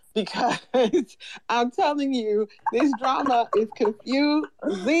Squill because I'm telling you, this drama is confusing.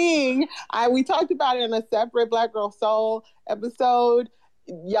 We talked about it in a separate Black Girl Soul episode.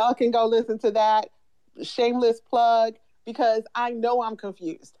 Y'all can go listen to that. Shameless plug. Because I know I'm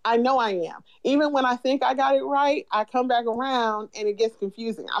confused. I know I am. Even when I think I got it right, I come back around and it gets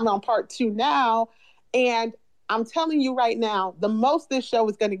confusing. I'm on part 2 now. And I'm telling you right now, the most this show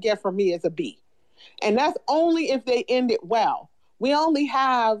is going to get from me is a B. And that's only if they end it well. We only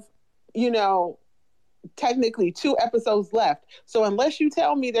have, technically 2 episodes left. So unless you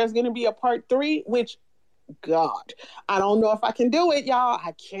tell me there's going to be a part 3, which, God, I don't know if I can do it, y'all.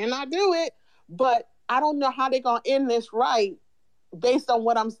 I cannot do it. But I don't know how they're going to end this right based on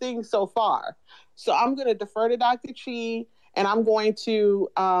what I'm seeing so far. So I'm going to defer to Dr. Chi, and I'm going to,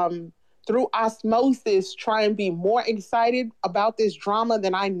 through osmosis, try and be more excited about this drama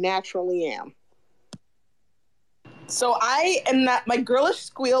than I naturally am. So I am not, my girlish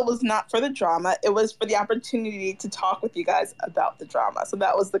squeal was not for the drama. It was for the opportunity to talk with you guys about the drama. So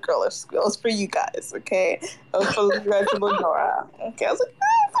that was the girlish squeal. It was for you guys, okay? It was for you guys and Lenora. Okay, I was like,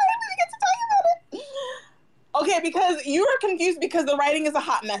 finally we get to talk about it. Okay, because you were confused because the writing is a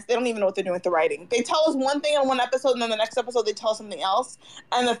hot mess. They don't even know what they're doing with the writing. They tell us one thing in one episode, and then the next episode they tell us something else.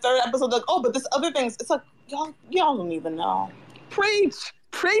 And the third episode, like, oh, but this other thing, it's like, y'all don't even know. Preach.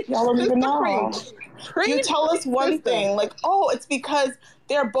 Y'all don't even know. Preach. You tell us one thing, like, oh, it's because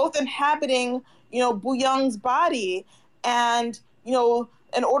they're both inhabiting, Bu Young's body. And,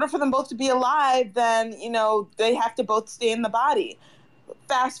 in order for them both to be alive, then, they have to both stay in the body.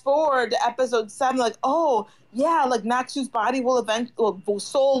 Fast forward to episode 7, like, oh, yeah, like Naksu's body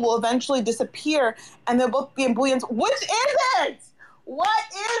soul will eventually disappear, and they'll both be in Bu Young's. Which is it? What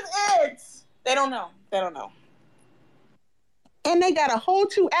is it? They don't know. And they got a whole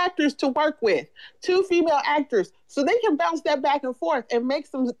 2 actors to work with, 2 female actors, so they can bounce that back and forth and make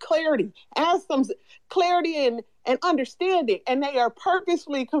some clarity, add some clarity and understanding. And they are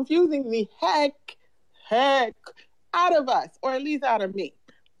purposely confusing the heck out of us, or at least out of me.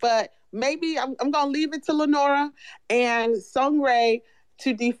 But maybe I'm going to leave it to Lenora and Sung Rae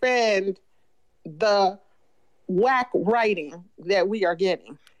to defend the whack writing that we are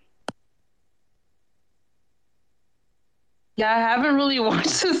getting. Yeah, I haven't really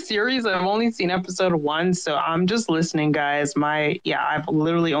watched the series. I've only seen episode 1, so I'm just listening, guys. I've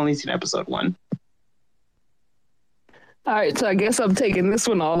literally only seen episode 1. All right, so I guess I'm taking this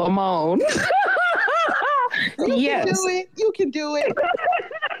one all on my own. You can do it.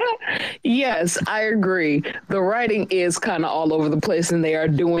 Yes, I agree. The writing is kind of all over the place and they are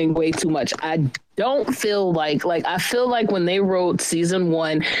doing way too much. I don't feel like I feel like when they wrote season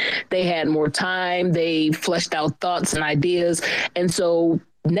 1, they had more time. They fleshed out thoughts and ideas. And so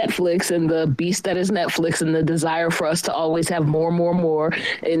Netflix and the beast that is Netflix and the desire for us to always have more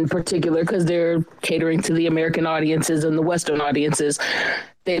in particular, because they're catering to the American audiences and the Western audiences.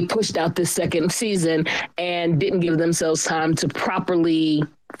 They pushed out this second season and didn't give themselves time to properly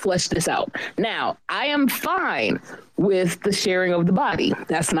flesh this out. Now, I am fine with the sharing of the body.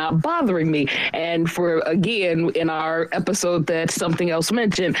 That's not bothering me. And again, in our episode that something else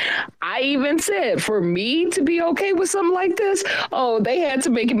mentioned, I even said for me to be okay with something like this, they had to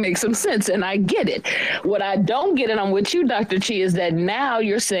make it make some sense. And I get it. What I don't get, and I'm with you, Dr. Chi, is that now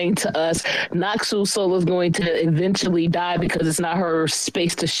you're saying to us, Naksu's soul is going to eventually die because it's not her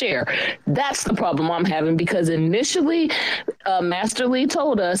space to share. That's the problem I'm having, because initially Master Lee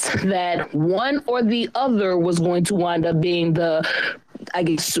told us that one or the other was going to wind up being the,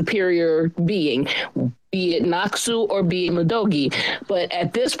 superior being, be it Naksu or be it Midogi. But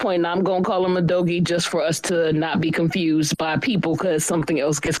at this point, I'm going to call him Midogi just for us to not be confused by people, because something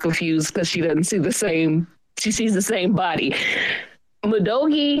else gets confused because she doesn't see the same, she sees the same body.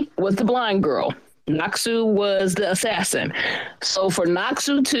 Midogi was the blind girl. Naksu was the assassin. So for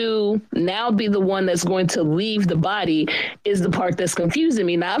Naksu to now be the one that's going to leave the body is the part that's confusing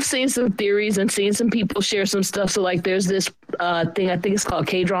me. Now, I've seen some theories and seen some people share some stuff. So like there's this thing, I think it's called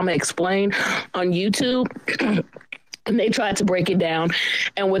K-Drama Explained on YouTube. And they tried to break it down.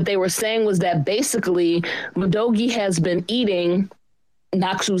 And what they were saying was that basically Midogi has been eating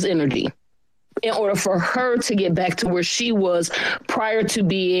Naksu's energy in order for her to get back to where she was prior to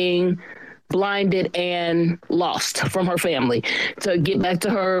being blinded and lost from her family to get back to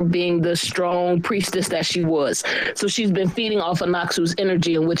her being the strong priestess that she was. So she's been feeding off of Noxu's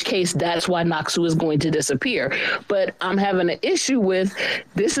energy, in which case that's why Noxu is going to disappear. But I'm having an issue with,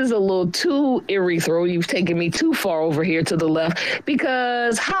 this is a little too urethral. You've taken me too far over here to the left,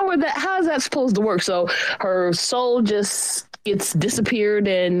 because how is that supposed to work? So her soul just gets disappeared,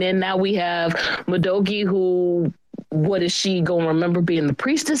 and then now we have Madogi, who, what is she going to remember being the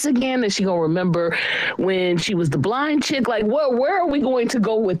priestess again? Is she going to remember when she was the blind chick? Like, where are we going to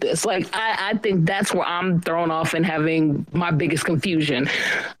go with this? Like, I think that's where I'm thrown off and having my biggest confusion.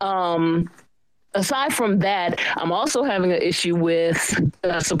 Aside from that, I'm also having an issue with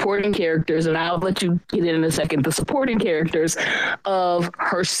supporting characters, and I'll let you get in a second. The supporting characters of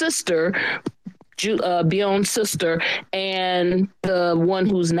her sister, Bion's sister, and the one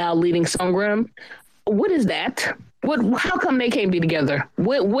who's now leading Sungrim. What is that? How come they can't be together?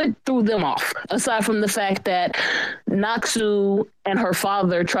 What threw them off? Aside from the fact that Noxu and her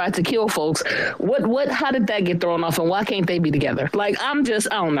father tried to kill folks, how did that get thrown off, and why can't they be together? Like, I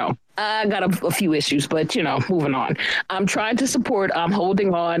don't know. I got a few issues, but moving on. I'm trying to support. I'm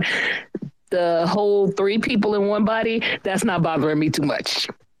holding on. The whole 3 people in one body, that's not bothering me too much.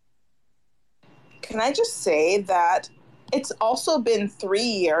 Can I just say that it's also been 3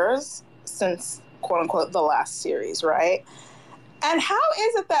 years since, quote unquote, the last series, right? And how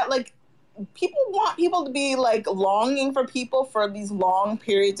is it that, like, people want people to be, like, longing for people for these long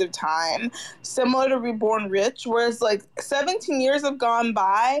periods of time, similar to Reborn Rich, whereas, like, 17 years have gone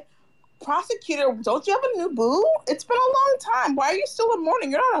by. Prosecutor, don't you have a new boo? It's been a long time. Why are you still in mourning?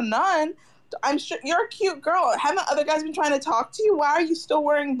 You're not a nun. I'm sure you're a cute girl. Haven't other guys been trying to talk to you? Why are you still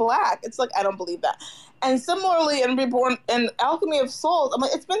wearing black? It's like, I don't believe that. And similarly, in Reborn and Alchemy of Souls, I'm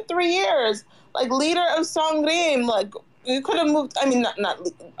like, it's been 3 years. Like, leader of Sangrim, like, you could have moved. I mean, not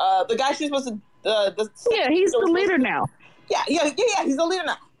the guy she's supposed to. He's the leader now. Yeah. He's the leader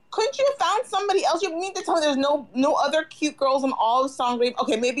now. Couldn't you have found somebody else? You mean to tell me there's no other cute girls in all of Sangrim?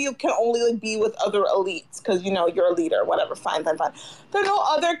 Okay, maybe you can only, like, be with other elites because, you're a leader, whatever. Fine. There are no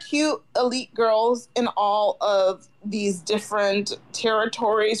other cute elite girls in all of these different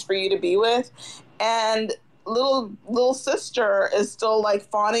territories for you to be with. And little sister is still, like,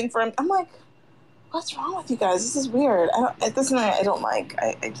 fawning for him. I'm like, what's wrong with you guys? This is weird. I don't like.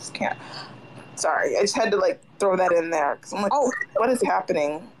 I just can't. Sorry, I just had to, like, throw that in there because I'm like, oh, what is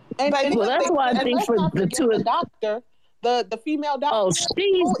happening? That's why I think for the two of doctor, the female doctor. Oh,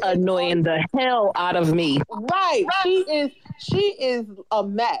 she's annoying the hell out of me. Right. She is a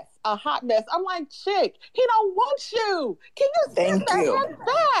mess, a hot mess. I'm like, chick, he don't want you. Can you send that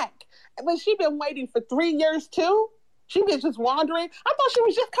back? But she been waiting for 3 years too. She was just wandering. I thought she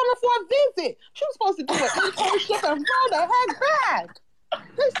was just coming for a visit. She was supposed to do an internship and run the heck back.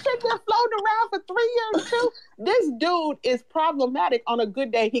 This chick been floating around for 3 years too. This dude is problematic on a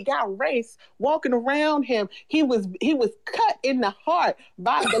good day. He got race walking around him. He was cut in the heart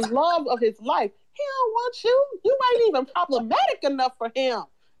by the love of his life. He don't want you. You ain't even problematic enough for him.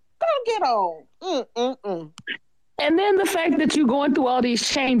 Go get on. And then the fact that you're going through all these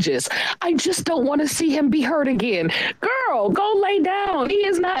changes, I just don't want to see him be hurt again. Girl, go lay down. He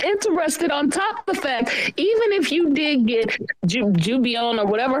is not interested. On top of the fact, even if you did get Jubion or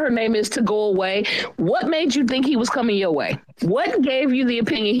whatever her name is to go away, what made you think he was coming your way? What gave you the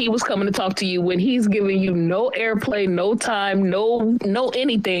opinion he was coming to talk to you when he's giving you no airplay, no time, no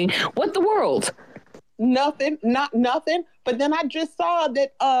anything? What the world? Nothing, not nothing. But then I just saw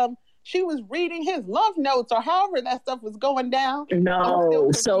that she was reading his love notes or however that stuff was going down.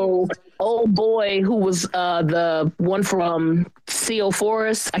 No. So old boy who was the one from Seal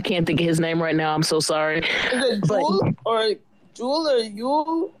Forest, I can't think of his name right now. I'm so sorry. Is it Jewel or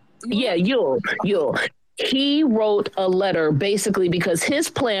Yule? Yeah, Yule. He wrote a letter basically because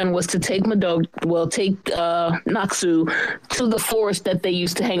his plan was to take Noxu to the forest that they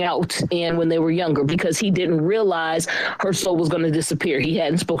used to hang out in when they were younger, because he didn't realize her soul was going to disappear. He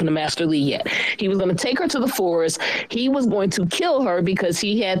hadn't spoken to Master Lee yet. He was going to take her to the forest. He was going to kill her because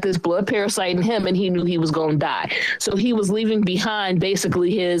he had this blood parasite in him and he knew he was going to die. So he was leaving behind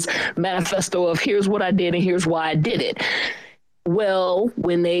basically his manifesto of here's what I did and here's why I did it. Well,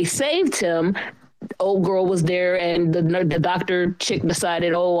 when they saved him, old girl was there and the doctor chick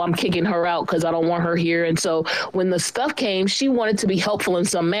decided, I'm kicking her out because I don't want her here. And so when the stuff came, she wanted to be helpful in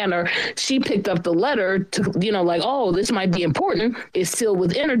some manner. She picked up the letter to, this might be important. It's sealed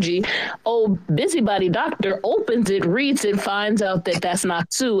with energy. Busybody doctor opens it, reads it, finds out that that's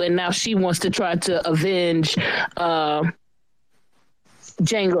Noxu. And now she wants to try to avenge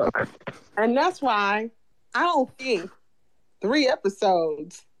Jane Look. And that's why I don't think 3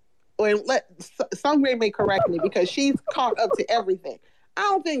 episodes Sungray may correct me because she's caught up to everything. I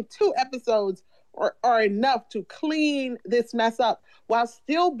don't think 2 episodes are enough to clean this mess up while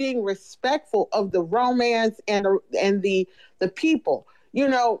still being respectful of the romance and the people. You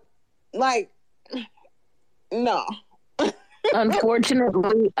know, like, no.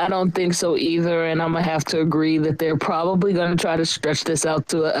 Unfortunately, I don't think so either, and I'm gonna have to agree that they're probably gonna try to stretch this out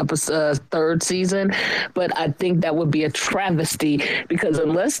to a 3rd season. But I think that would be a travesty because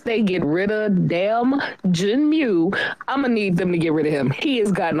unless they get rid of damn Jinmu, I'm gonna need them to get rid of him. He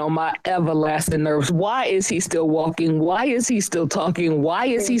has gotten on my everlasting nerves. Why is he still walking? Why is he still talking? Why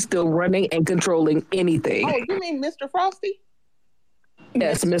is he still running and controlling anything? Oh, you mean Mr. Frosty?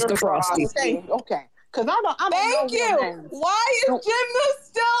 Yes, Mr. Frosty. Okay. Because I don't Thank know you. names. Why is Jinmu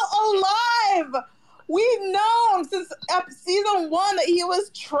still alive? We've known since season 1 that he was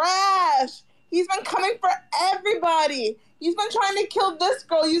trash. He's been coming for everybody. He's been trying to kill this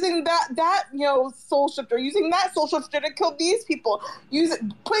girl using that soul shifter, using that soul shifter to kill these people,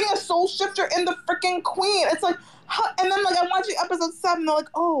 putting a soul shifter in the freaking queen. It's like, and then like I'm watching episode 7, they're like,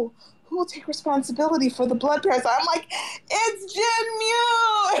 oh, who will take responsibility for the blood parasite? I'm like, it's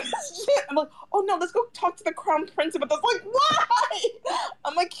Jinmu. I'm like, oh no, let's go talk to the crown prince about this. Like, why?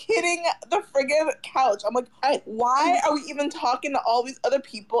 I'm like hitting the friggin' couch. I'm like, why are we even talking to all these other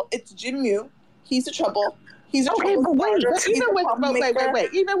people? It's Jinmu. He's the trouble. He's a Okay, but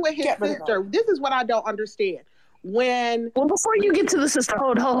wait, even with his sister, this is what I don't understand. Well, before you get to the sister,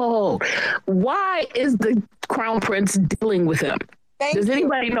 hold. Why is the crown prince dealing with him? Does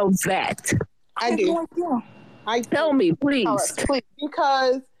anybody know that? I do. Tell me, please.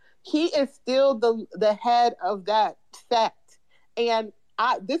 Because he is still the head of that sect, and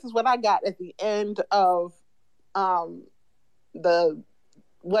this is what I got at the end of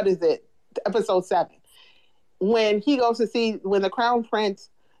episode 7, when he goes to see when the crown prince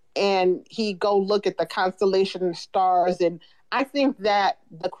and he go look at the constellation and stars, and I think that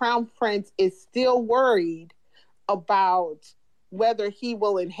the crown prince is still worried about whether he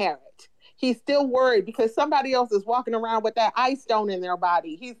will inherit. He's still worried because somebody else is walking around with that ice stone in their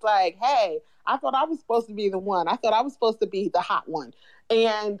body. He's like, hey, I thought I was supposed to be the one. I thought I was supposed to be the hot one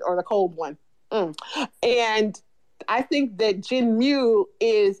or the cold one. And I think that Jinmu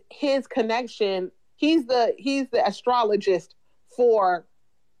is his connection. He's the astrologist for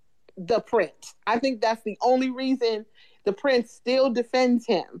the prince. I think that's the only reason the prince still defends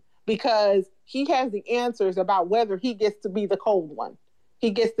him, because he has the answers about whether he gets to be the cold one. He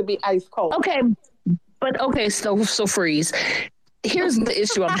gets to be ice cold. So Freeze. Here's the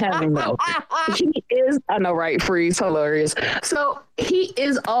issue I'm having though. I know, right? Freeze, hilarious. So he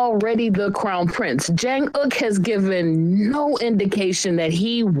is already the crown prince. Jang-uk has given no indication that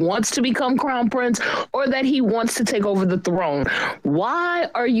he wants to become crown prince or that he wants to take over the throne. Why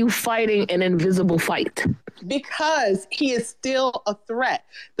are you fighting an invisible fight? Because he is still a threat.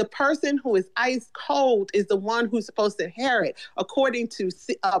 The person who is ice cold is the one who's supposed to inherit. According to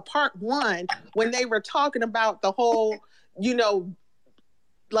part 1, when they were talking about the whole, you know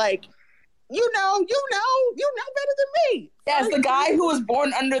better than me. Yes, the guy who was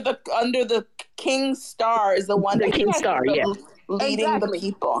born under the king's star is the one that king's star, leading the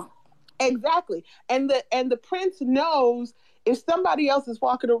people. Exactly. And the prince knows if somebody else is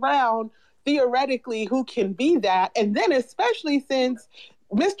walking around, theoretically, who can be that. And then especially since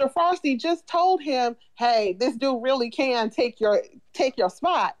Mr. Frosty just told him, hey, this dude really can take your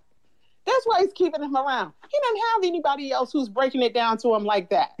spot. That's why he's keeping him around. He doesn't have anybody else who's breaking it down to him like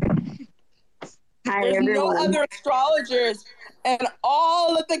that. There's no other astrologers in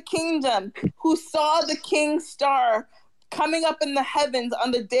all of the kingdom who saw the king's star coming up in the heavens on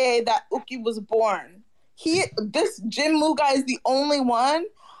the day that Uki was born. This Jinmu guy is the only one.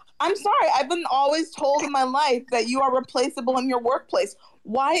 I'm sorry, I've been always told in my life that you are replaceable in your workplace.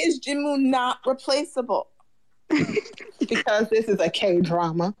 Why is Jinmu not replaceable? Because this is a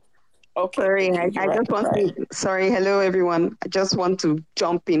K-drama. Okay. Sorry, hello everyone. I just want to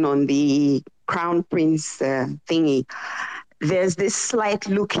jump in on the Crown Prince thingy. There's this slight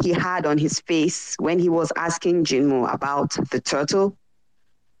look he had on his face when he was asking Jinmu about the turtle.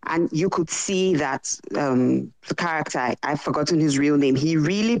 And you could see that the character, I've forgotten his real name, he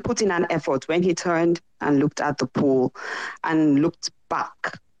really put in an effort when he turned and looked at the pool and looked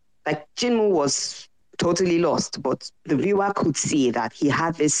back. Like Jinmu was totally lost, but the viewer could see that he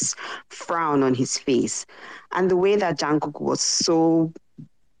had this frown on his face. And the way that Jungkook was so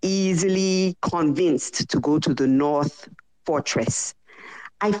easily convinced to go to the North Fortress,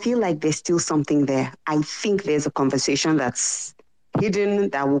 I feel like there's still something there. I think there's a conversation that's hidden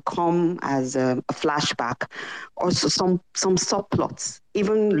that will come as a flashback, also some subplots.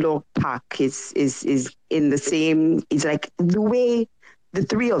 Even Lord Park is in the same. It's like the way the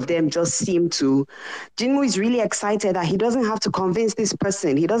three of them just seem to. Jinwoo is really excited that he doesn't have to convince this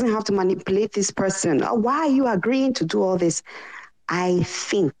person. He doesn't have to manipulate this person. Oh, why are you agreeing to do all this? I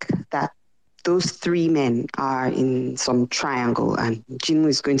think that those three men are in some triangle and Jinwoo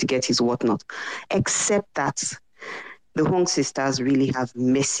is going to get his whatnot. Except that the Hong sisters really have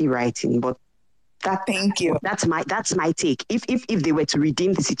messy writing, but Thank you. That's my take. If they were to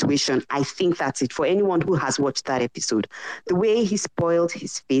redeem the situation, I think that's it. For anyone who has watched that episode, the way he spoiled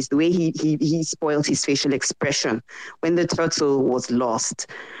his face, the way he spoiled his facial expression when the turtle was lost,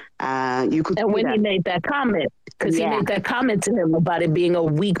 you could. And when he made that comment, because he made that comment to him about it being a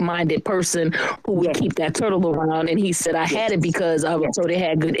weak-minded person who would keep that turtle around, and he said, "I had it because I was told it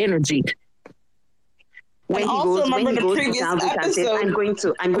had good energy." When he goes to Dalvik and says, I'm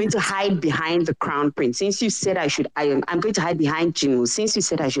going to hide behind the crown prince. Since you said I'm going to hide behind Jinwoo. Since you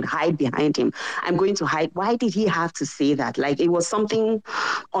said I should hide behind him, I'm going to hide. Why did he have to say that? Like it was something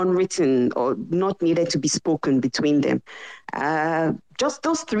unwritten or not needed to be spoken between them. Just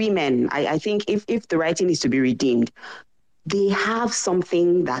those three men, I think if the writing is to be redeemed, they have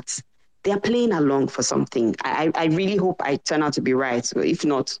something that they're playing along for something. I really hope I turn out to be right. So if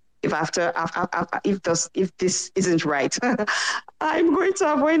not, if this isn't right, I'm going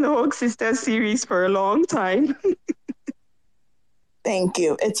to avoid the Hong Sisters series for a long time. Thank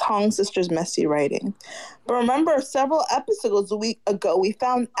you. It's Hong Sisters messy writing. But remember, several episodes ago, we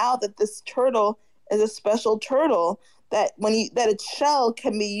found out that this turtle is a special turtle that that its shell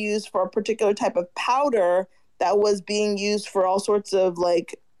can be used for a particular type of powder that was being used for all sorts of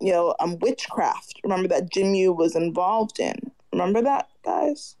witchcraft. Remember that Jinwoo was involved in. Remember that,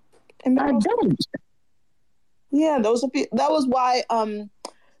 guys? I don't. Yeah, that was why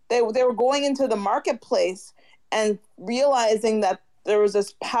they were going into the marketplace and realizing that there was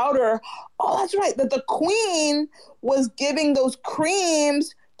this powder. Oh, that's right, that the queen was giving those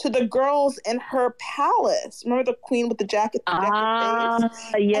creams to the girls in her palace. Remember the queen with the jacket?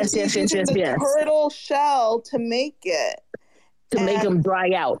 Yes. The turtle shell to make it. Make them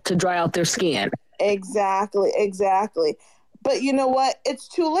dry out their skin. Exactly. But you know what? It's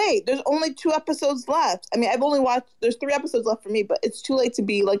too late. There's only 2 episodes left. I mean, there's 3 episodes left for me, but it's too late to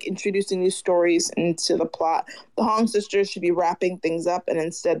be introducing new stories into the plot. The Hong sisters should be wrapping things up, and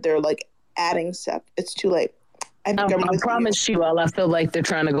instead they're adding stuff. It's too late. I promise you, I feel like they're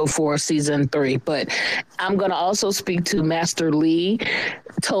trying to go for season 3, but I'm going to also speak to Master Lee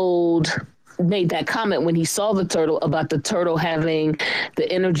made that comment when he saw the turtle about the turtle having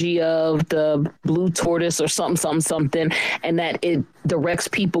the energy of the blue tortoise or something, and that it directs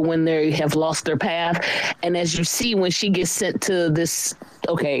people when they have lost their path. And as you see, when she gets sent to this,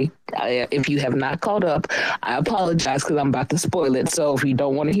 if you have not caught up, I apologize because I'm about to spoil it. So if you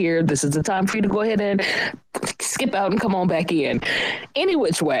don't want to hear, this is the time for you to go ahead and skip out and come on back in. Any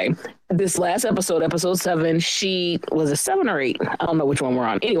which way, this last episode 7, she was a 7 or 8. I don't know which one we're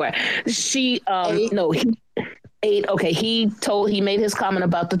on. Anyway, she 8. Okay, he made his comment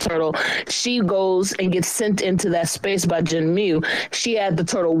about the turtle. She goes and gets sent into that space by Jinwoo. She had the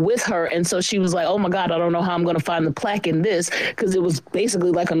turtle with her, and so she was like, "Oh my God, I don't know how I'm going to find the plaque in this," because it was basically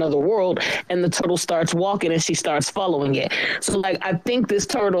like another world. And the turtle starts walking, and she starts following it. So, I think this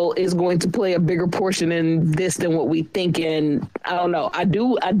turtle is going to play a bigger portion in this than what we think. And I don't know. I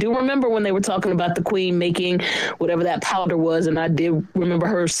do remember when they were talking about the queen making whatever that powder was, and I did remember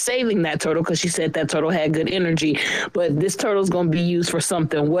her saving that turtle because she said that turtle had good energy. But this turtle's going to be used for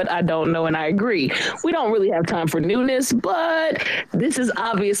something. What, I don't know, and I agree. We don't really have time for newness, but this is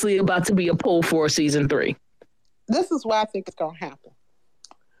obviously about to be a pull for season 3. This is why I think it's going to happen.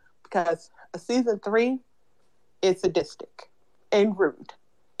 Because season 3 is sadistic and rude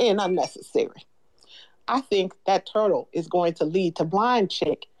and unnecessary. I think that turtle is going to lead to Blind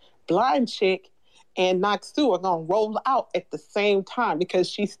Chick. Blind Chick and Naksu are going to roll out at the same time because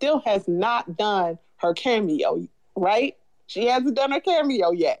she still has not done her cameo, right? She hasn't done her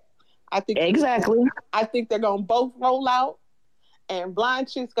cameo yet. I think exactly. I think they're gonna both roll out, and Blind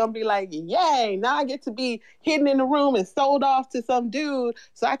Chick's gonna be like, "Yay! Now I get to be hidden in the room and sold off to some dude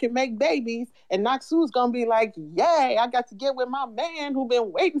so I can make babies." And Naksu's gonna be like, "Yay! I got to get with my man who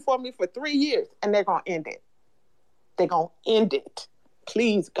been waiting for me for 3 years," and they're gonna end it. They're gonna end it.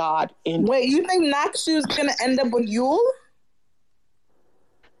 Please, God, end it. Wait, you think Naksu's gonna end up with Yul?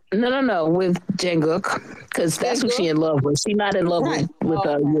 No, with Jungkook, because that's who she in love with. She's not in love with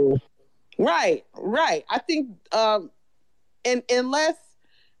Yul. Right. I think, and unless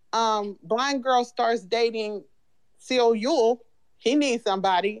Blind Girl starts dating Seo Yul, He needs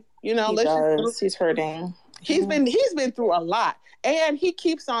somebody. You know, He's hurting. He's been through a lot, and he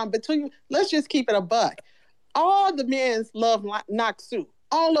keeps on let's just keep it a buck. All the men love Naksu.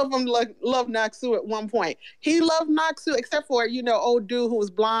 All of them love Naksu at one point. He loved Naksu, except for, old dude who was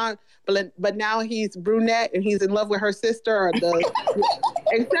blonde, but now he's brunette and he's in love with her sister.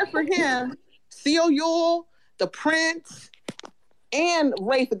 Except for him, Seo Yul, the prince, and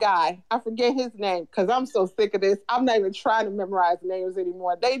Wraith guy. I forget his name because I'm so sick of this. I'm not even trying to memorize names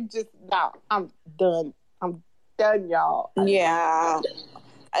anymore. I'm done. I'm done, y'all. Yeah.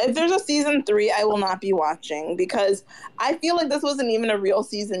 If there's a season 3, I will not be watching because I feel like this wasn't even a real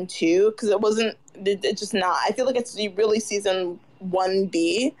season 2 because it's just not. I feel like it's really season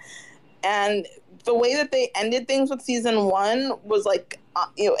 1B. And the way that they ended things with season 1 was like,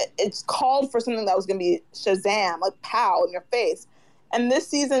 it's called for something that was going to be Shazam, like pow in your face. And this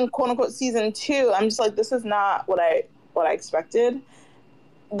season, quote unquote, season 2, I'm just like, this is not what I expected.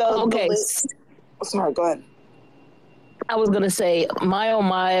 Sorry, go ahead. I was going to say, Maya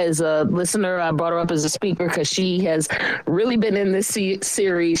Maya is a listener. I brought her up as a speaker because she has really been in this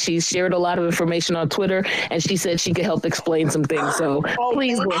series. She's shared a lot of information on Twitter, and she said she could help explain some things. So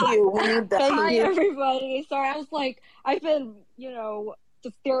please go ahead. Hi, everybody. Sorry, I was like, I've been,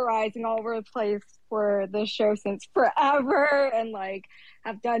 just theorizing all over the place for this show since forever and,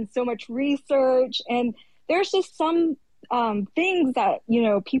 have done so much research. And there's just some things that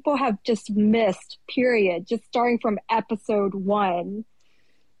people have just missed, period, just starting from episode 1.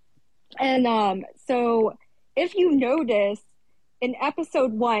 And so if you notice in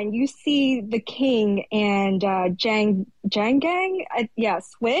episode 1 you see the king and Jang Gang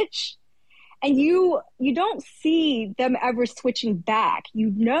switch, and you don't see them ever switching back.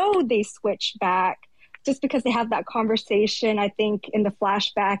 They switch back just because they have that conversation, I think, in the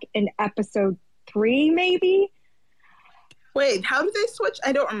flashback in episode 3 maybe. Wait, how did they switch?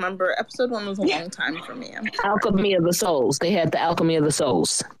 I don't remember. Episode 1 was a long time for me. Alchemy of the Souls. They had the Alchemy of the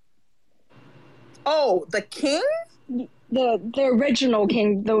Souls. Oh, the king? The original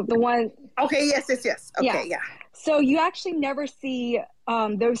king, the one. Okay, yes. Okay, yeah. So you actually never see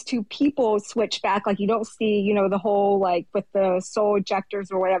those two people switch back. Like, you don't see, the whole, with the soul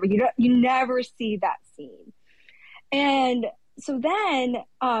ejectors or whatever. You never see that scene. And so then,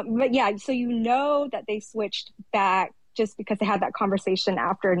 so that they switched back just because they had that conversation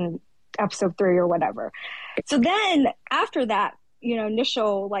after in episode 3 or whatever. So then after that,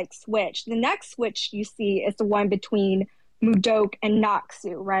 initial switch, the next switch you see is the one between Mudok and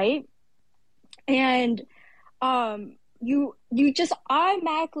Naksu, right? And you just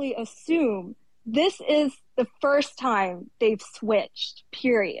automatically assume this is the first time they've switched,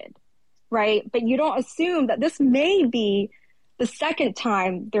 period, right? But you don't assume that this may be the second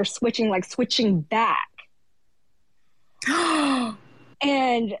time they're switching back.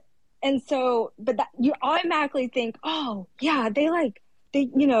 and so, but that, you automatically think, oh yeah, they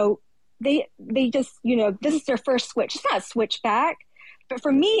just, this is their first switch. It's not switch back. But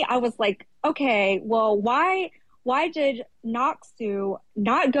for me, I was like, okay, well, why did Naksu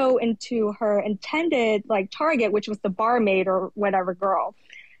not go into her intended target, which was the barmaid or whatever girl,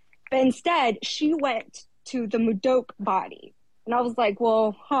 but instead she went to the Mudok body? And I was like,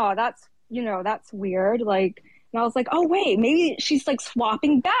 well, that's weird. And I was like, oh, wait, maybe she's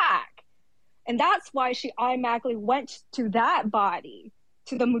swapping back. And that's why she automatically went to that body,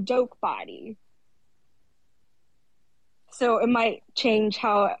 to the Mudok body. So it might change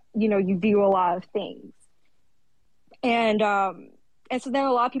how, you view a lot of things. And so then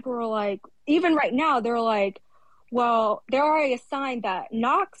a lot of people were like, even right now, they're like, well, they already assigned that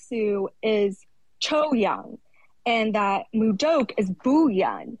Naksu is Choyoung and that Mudok is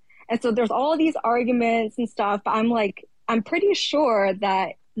Booyeon. And so there's all these arguments and stuff. I'm pretty sure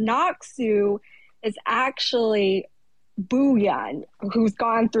that Naksu is actually Booyeon, who's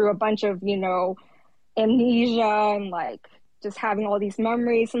gone through a bunch of, amnesia and just having all these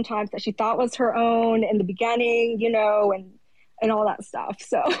memories sometimes that she thought was her own in the beginning, and all that stuff.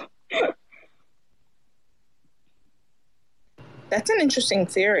 So that's an interesting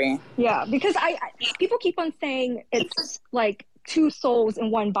theory. Yeah, because I people keep on saying it's 2 souls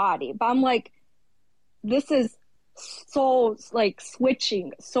in one body, but I'm like, this is souls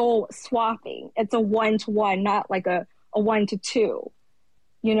switching, soul swapping. It's a 1-to-1, not a 1-to-2,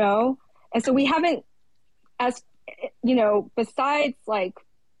 and so we haven't, as besides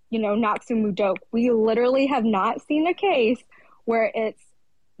Naksu Mudok, we literally have not seen a case where it's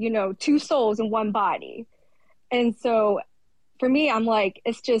 2 souls in one body. And so for me, I'm like,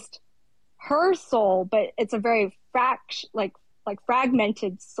 it's just her soul, but it's a very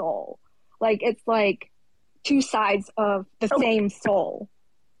fragmented soul. It's two sides of the same soul.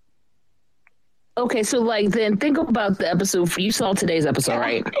 Okay, so like then think about the episode. You saw today's episode,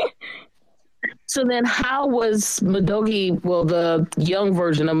 right? So then how was Madogi, well, the young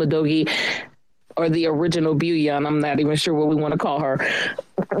version of Madogi, or the original Byoyeon, I'm not even sure what we want to call her,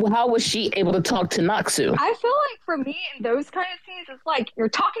 how was she able to talk to Naksu? I feel like for me, in those kind of scenes, it's like you're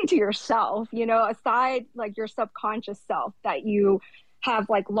talking to yourself, you know, aside like your subconscious self that you have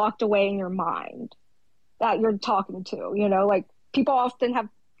like locked away in your mind that you're talking to, you know, like people often have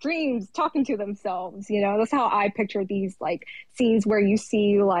dreams talking to themselves, you know. That's how I picture these like scenes where you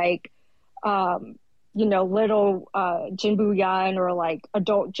see like you know, little Jinbu Yan or like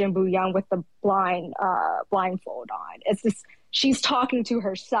adult Jinbu Yan with the blindfold on. It's just she's talking to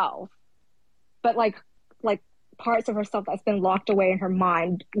herself, but like parts of herself that's been locked away in her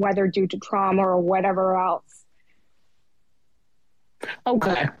mind, whether due to trauma or whatever else.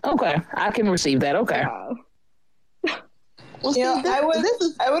 Okay, I can receive that. Okay. Yeah. Well, Yeah,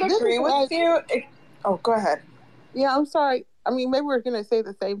 I would agree with you. Oh, go ahead. Yeah, I'm sorry. I mean, maybe we're gonna say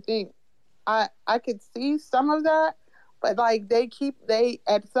the same thing. I could see some of that, but like they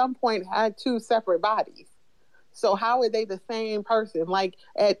at some point had two separate bodies. So how are they the same person? Like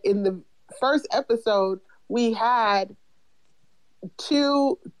in the first episode, we had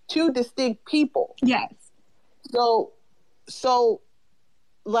two distinct people. Yes. So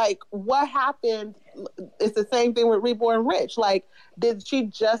like what happened? It's the same thing with Reborn Rich. Like, did she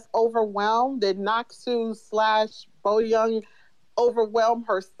just overwhelm? Did Naksu / Boyoung overwhelm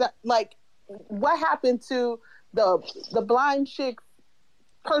herself? Like, what happened to the blind chick's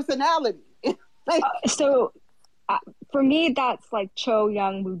personality? Like, so for me, that's like Cho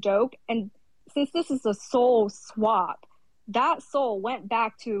Young Mudok. And since this is a soul swap, that soul went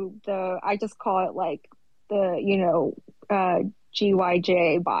back to I just call it like the, you know,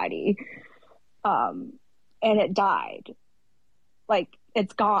 GYJ body. And it died. Like,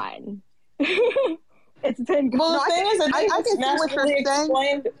 it's gone. It's been gone. Well, the thing is, I think can see what you're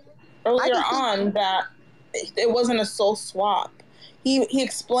explained earlier on that it wasn't a soul swap. He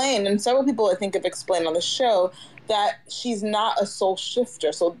explained, and several people I think have explained on the show, that she's not a soul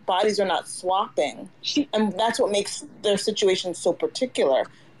shifter, so bodies are not swapping. And that's what makes their situation so particular,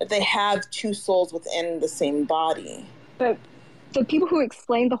 that they have two souls within the same body. But the people who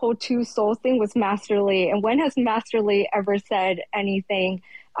explained the whole two souls thing was Master Lee. And when has Master Lee ever said anything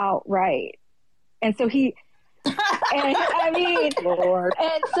outright? And so and I mean, Lord.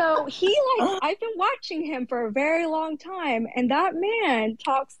 And so I've been watching him for a very long time, and that man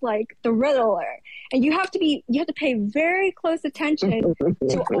talks like the Riddler. And you have to pay very close attention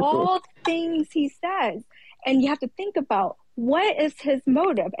to all the things he says. And you have to think about what is his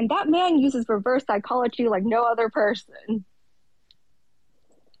motive. And that man uses reverse psychology like no other person.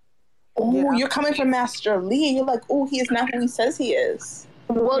 Oh, yeah. You're coming from Master Lee. You're like, oh, he is not who he says he is.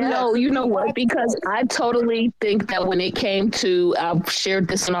 Well, no, you know what? Because I totally think that when it came to, I've shared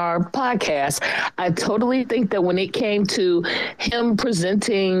this in our podcast, I totally think that when it came to him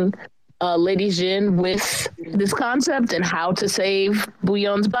presenting Lady Jin with this concept and how to save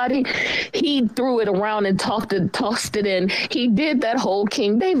Bouillon's body, he threw it around and tossed it in. He did that whole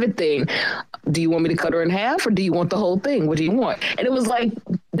King David thing. Do you want me to cut her in half, or do you want the whole thing? What do you want? And it was like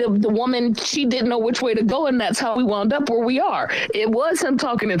the woman, she didn't know which way to go, and that's how we wound up where we are. It was him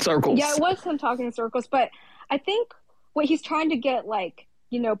talking in circles. Yeah, it was him talking in circles. But I think what he's trying to get, like,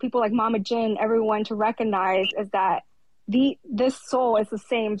 you know, people like Mama Jin, everyone to recognize is that this soul is the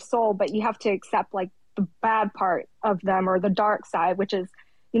same soul, but you have to accept like the bad part of them, or the dark side, which is,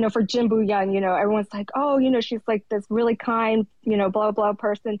 you know, for Jinbu Young, you know, everyone's like, oh, you know, she's like this really kind, you know, blah, blah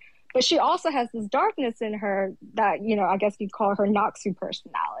person. But she also has this darkness in her that, you know, I guess you'd call her Naksu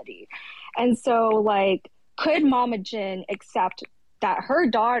personality. And so, like, could Mama Jin accept that her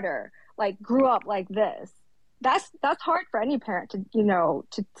daughter, like, grew up like this? That's hard for any parent to, you know,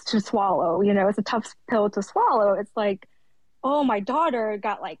 to swallow. You know, it's a tough pill to swallow. It's like, oh, my daughter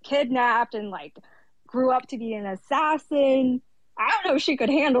got, like, kidnapped and, like, grew up to be an assassin. I don't know if she could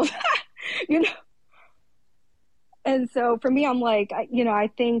handle that, you know? And so for me, I'm like, you know, I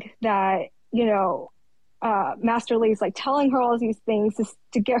think that, you know, Master Lee's like telling her all these things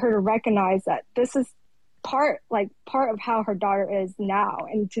to get her to recognize that this is part of how her daughter is now,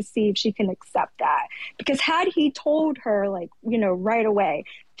 and to see if she can accept that. Because had he told her, like, you know, right away,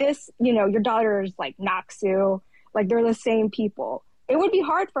 this, you know, your daughter is like Naksu, like they're the same people, it would be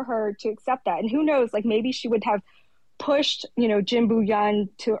hard for her to accept that. And who knows, like maybe she would have pushed, you know, Jinbu Yan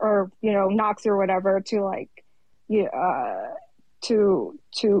to, or, you know, Naksu or whatever, to like, to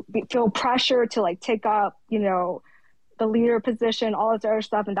feel pressure to like take up, you know, the leader position, all this other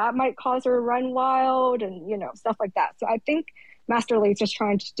stuff, and that might cause her to run wild and, you know, stuff like that. So I think Master Lee's just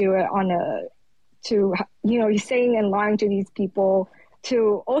trying to do it he's saying and lying to these people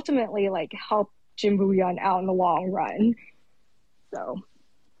to ultimately like help Jin Boo-yeon out in the long run. So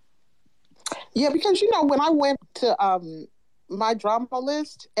yeah, because when I went to my drama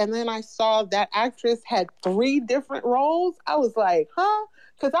list and then I saw that actress had 3 different roles, I was like, huh?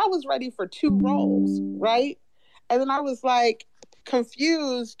 Because I was ready for 2 roles, right? And then I was like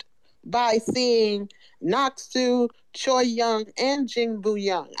confused by seeing Naksu, Choi Young, and Jin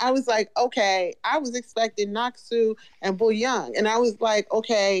Boo-young. I was like, okay, I was expecting Naksu and Boo-young. And I was like,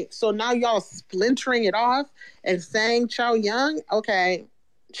 okay, so now y'all splintering it off and saying Cho Young? Okay,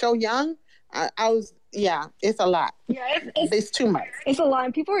 Cho Young? It's a lot. Yeah, it's too much. It's a lot.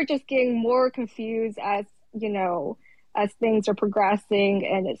 And people are just getting more confused as, as things are progressing.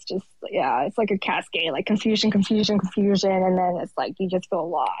 And it's just, it's like a cascade, like confusion. And then it's like, you just feel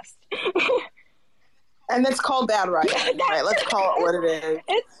lost. And it's called bad writing, right? Let's call it what it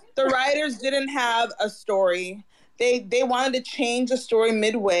is. The writers didn't have a story. They wanted to change the story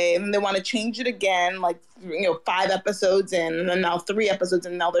midway, and they want to change it again, like 5 episodes in, and then now 3 episodes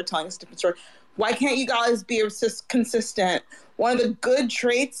in, and now they're telling us a different story. Why can't you guys be consistent? One of the good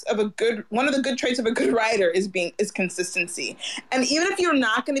traits of a good writer is consistency. And even if you're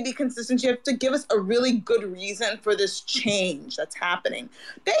not going to be consistent, you have to give us a really good reason for this change that's happening.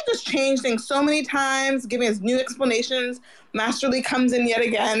 They just change things so many times, giving us new explanations. Master Lee comes in yet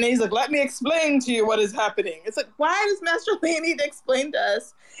again, and he's like, let me explain to you what is happening. It's like, why does Master Lee need to explain to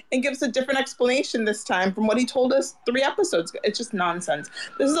us and give us a different explanation this time from what he told us 3 episodes ago? It's just nonsense.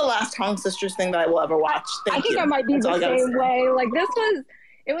 This is the last Hong Sisters thing that I will ever watch. I think I might be the same way. Like,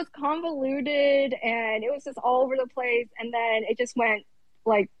 it was convoluted, and it was just all over the place, and then it just went,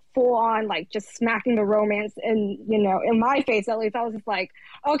 like, full on, like, just smacking the romance in my face, at least. I was just like,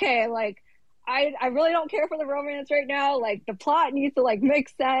 okay, like, I really don't care for the romance right now. Like, the plot needs to, like, make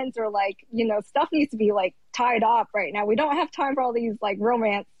sense, or, like, stuff needs to be, like, tied up right now. We don't have time for all these, like,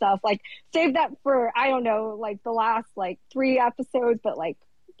 romance stuff. Like, save that for, I don't know, like, the last, like, 3 episodes. But, like,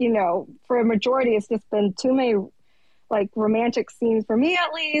 for a majority, it's just been too many, like, romantic scenes for me,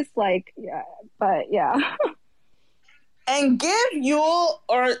 at least. Like, yeah, but, yeah. And give Yul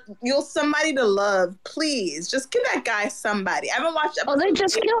somebody to love, please. Just give that guy somebody. I haven't watched. They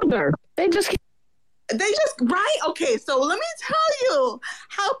just killed her. Right? Okay, so let me tell you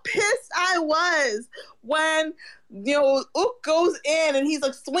how pissed I was when Ook goes in and he's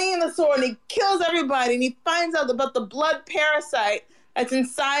like swinging the sword and he kills everybody and he finds out about the blood parasite that's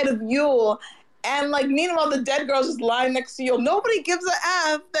inside of Yul. And like, meanwhile, the dead girl's just lying next to Yul. Nobody gives a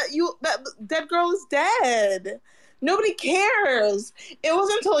F that dead girl is dead. Nobody cares. It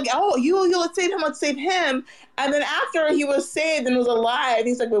wasn't until like, let's save him. And then after he was saved and was alive,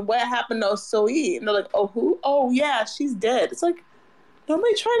 he's like, well, what happened to Soi? And they're like, oh, who? Oh, yeah, she's dead. It's like,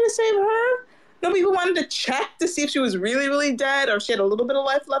 nobody tried to save her? Nobody even wanted to check to see if she was really, really dead or if she had a little bit of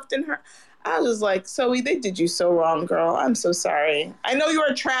life left in her? I was just like, Soi, they did you so wrong, girl. I'm so sorry. I know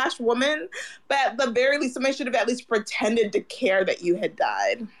you're a trash woman, but at the very least, somebody should have at least pretended to care that you had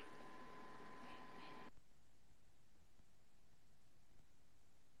died.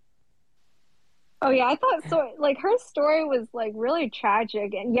 Oh, yeah, I thought so. Like, her story was, like, really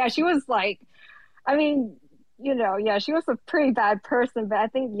tragic. And, yeah, she was, like, I mean, she was a pretty bad person. But I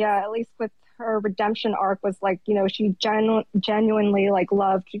think, at least with her redemption arc was, like, she genuinely, like,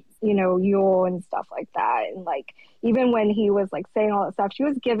 loved, Yul and stuff like that. And, like, even when he was, like, saying all that stuff, she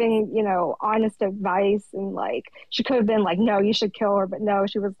was giving, honest advice. And, like, she could have been like, no, you should kill her. But no,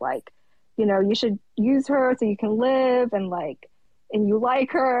 she was like, you should use her so you can live. And, like, and you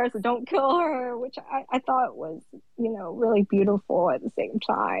like her, so don't kill her, which I thought was, really beautiful at the same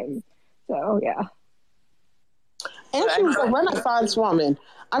time. So, yeah. And she was a Renaissance woman.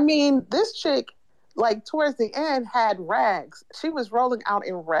 I mean, this chick, like, towards the end, had rags. She was rolling out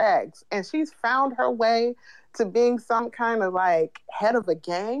in rags, and she's found her way to being some kind of, like, head of a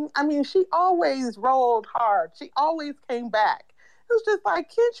gang. I mean, she always rolled hard. She always came back. It was just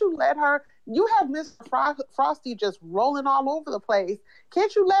like, can't you let her... You have Miss Frosty just rolling all over the place.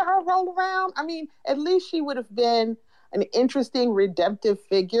 Can't you let her roll around? I mean, at least she would have been an interesting redemptive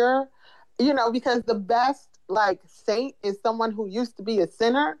figure, because the best, like, saint is someone who used to be a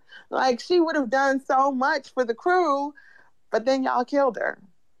sinner. Like, she would have done so much for the crew, but then y'all killed her.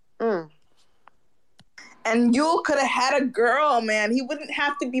 And Yul could have had a girl, man. He wouldn't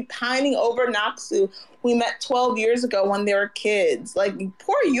have to be pining over Naksu, who we met 12 years ago when they were kids. Like,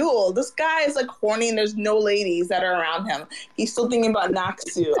 poor Yul. This guy is like horny and there's no ladies that are around him. He's still thinking about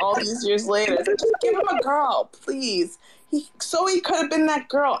Naksu all these years later. It's like, just give him a girl, please. He could have been that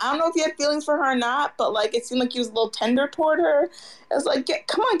girl. I don't know if he had feelings for her or not, but like it seemed like he was a little tender toward her. It was like,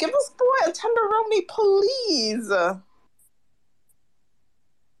 come on, give this boy a tenderoni, please.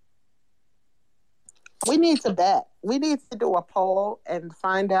 We need to bet. We need to do a poll and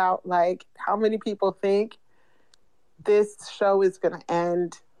find out like how many people think this show is going to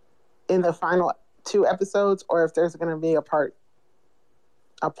end in the final 2 episodes, or if there's going to be a part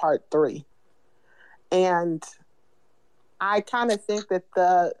 3. And I kind of think that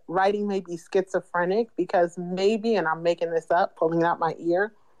the writing may be schizophrenic because maybe, and I'm making this up, pulling out my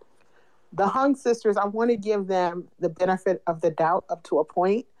ear, the Hung sisters, I want to give them the benefit of the doubt up to a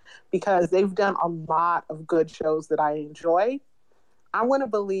point because they've done a lot of good shows that I enjoy. I want to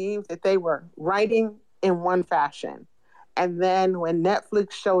believe that they were writing in one fashion. And then when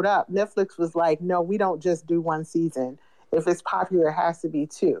Netflix showed up, Netflix was like, no, we don't just do 1 season. If it's popular, it has to be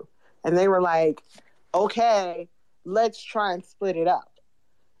 2. And they were like, okay, let's try and split it up.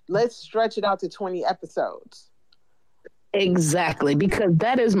 Let's stretch it out to 20 episodes. Exactly, because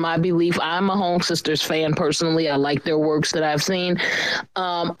that is my belief. I'm a Home Sisters fan personally. I like their works that I've seen.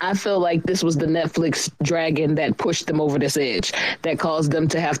 I feel like this was the Netflix dragon that pushed them over this edge, that caused them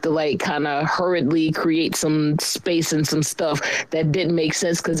to have to like kind of hurriedly create some space and some stuff that didn't make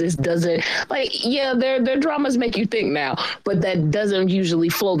sense because this doesn't their dramas make you think now, but that doesn't usually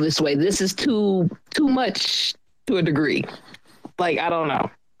flow this way. This is too much to a degree. Like, I don't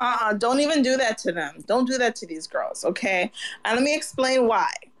know. Don't even do that to them. Don't do that to these girls, okay? And let me explain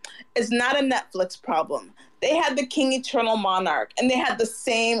why. It's not a Netflix problem. They had the King Eternal Monarch, and they had the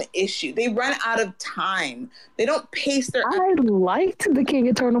same issue. They run out of time. They don't pace their... I liked the King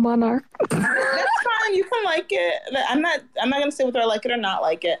Eternal Monarch. That's fine. You can like it. I'm not going to say whether I like it or not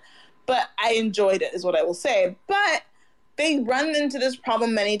like it, but I enjoyed it is what I will say. But they run into this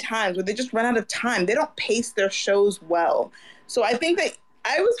problem many times where they just run out of time. They don't pace their shows well. So I think that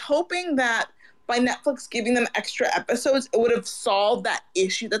I was hoping that by Netflix giving them extra episodes, it would have solved that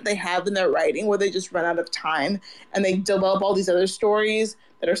issue that they have in their writing where they just run out of time and they develop all these other stories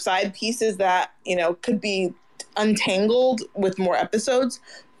that are side pieces that, could be untangled with more episodes.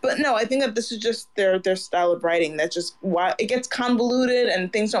 But no, I think that this is just their style of writing. That's just why it gets convoluted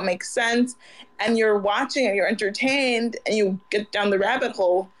and things don't make sense. And you're watching and you're entertained and you get down the rabbit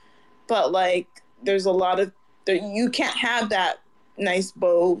hole. But like, there's a lot of, you can't have that nice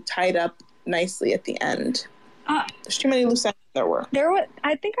bow tied up nicely at the end. There's too many loose ends in their work.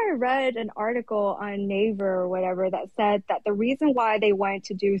 I think I read an article on Naver or whatever that said that the reason why they wanted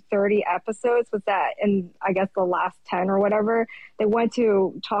to do 30 episodes was that in, I guess, the last 10 or whatever, they wanted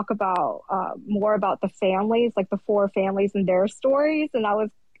to talk about more about the families, like the 4 families and their stories.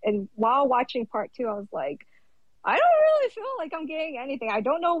 And while watching part 2, I was like, I don't really feel like I'm getting anything. I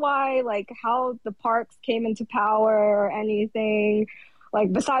don't know why, like how the Parks came into power or anything.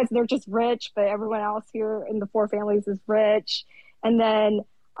 Like besides they're just rich, but everyone else here in the 4 families is rich. And then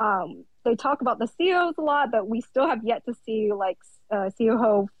they talk about the Seos a lot, but we still have yet to see like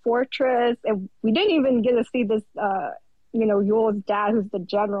Seoho Fortress. And we didn't even get to see this, Yul's dad, who's the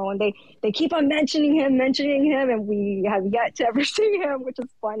general. And they keep on mentioning him, and we have yet to ever see him, which is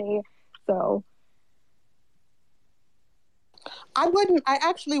funny. So... I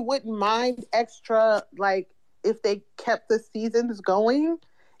actually wouldn't mind extra, like, if they kept the seasons going,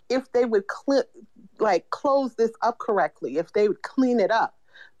 if they would close this up correctly, if they would clean it up.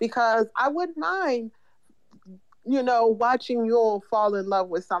 Because I wouldn't mind, watching Yul fall in love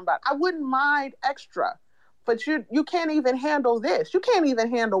with somebody. I wouldn't mind extra. But you can't even handle this. You can't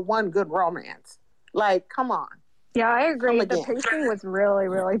even handle one good romance. Like, come on. Yeah, I agree. The pacing was really,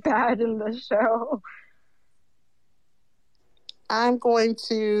 really bad in the show. I'm going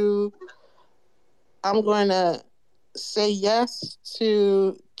to say yes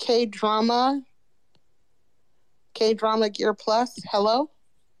to K-Drama Gear Plus. Hello?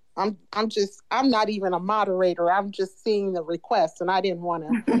 I'm not even a moderator. I'm just seeing the request and I didn't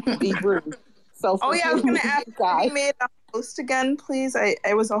want to be rude. So I was going to ask, can you made a host again, please? I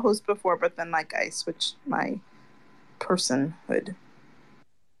was a host before, but then I switched my personhood.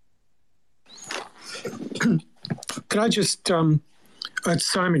 Could I just, it's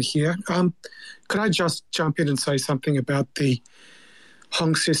Simon here. Could I just jump in and say something about the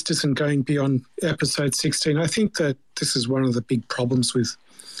Hong sisters and going beyond episode 16? I think that this is one of the big problems with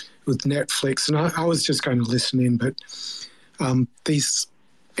Netflix, and I was just going to listen in, but these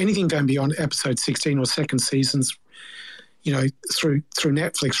anything going beyond episode 16 or second seasons, through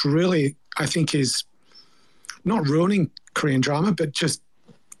Netflix really, I think, is not ruining Korean drama, but just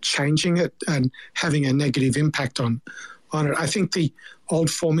changing it and having a negative impact on it. I think the old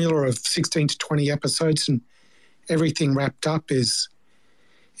formula of 16 to 20 episodes and everything wrapped up is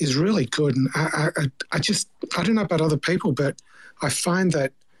really good. And I don't know about other people, but I find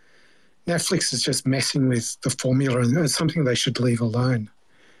that Netflix is just messing with the formula, and it's something they should leave alone.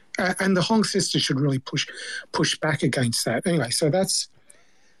 And the Hong sisters should really push back against that. Anyway, so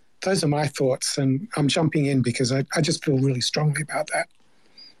those are my thoughts, and I'm jumping in because I just feel really strongly about that.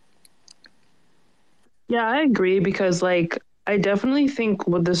 Yeah, I agree because I definitely think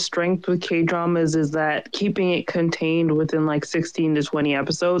what the strength with K-dramas is that keeping it contained within 16 to 20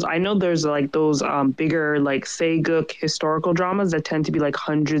 episodes. I know there's those bigger Saeguk historical dramas that tend to be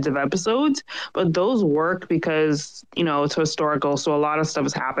hundreds of episodes, but those work because, it's historical. So a lot of stuff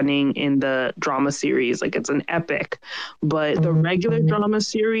is happening in the drama series. It's an epic, but the regular drama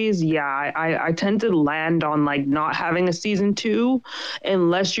series, I tend to land on not having a season 2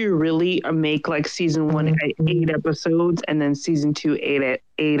 unless you really make season 1 8 episodes and then season 2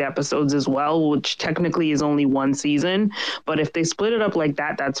 eight episodes as well, which technically is only one season. But if they split it up like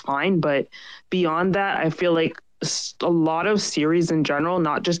that, that's fine. But beyond that, I feel like a lot of series in general,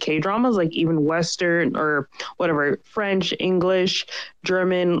 not just K-dramas, even Western or whatever, French, English,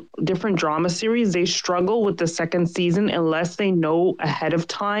 German, different drama series, they struggle with the second season unless they know ahead of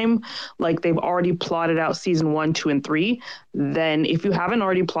time, they've already plotted out season 1, 2, and 3. Then if you haven't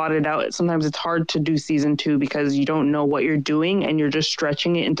already plotted out, sometimes it's hard to do season 2 because you don't know what you're doing and you're just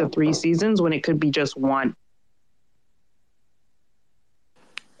stretching it into 3 seasons when it could be just 1.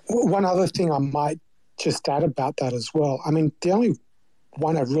 One other thing I might just add about that as well. I mean, the only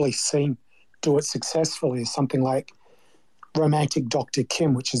one I've really seen do it successfully is something like Romantic Dr.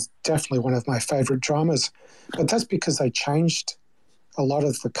 Kim, which is definitely one of my favorite dramas. But that's because they changed a lot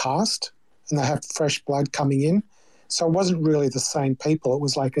of the cast and they have fresh blood coming in. So it wasn't really the same people. It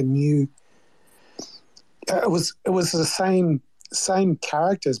was like a new. It was the same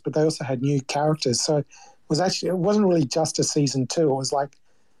characters, but they also had new characters. So it wasn't really just a season 2. It was like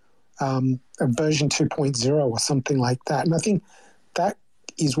a version 2.0 or something like that. And I think that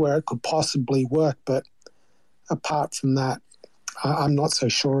is where it could possibly work. But apart from that, I'm not so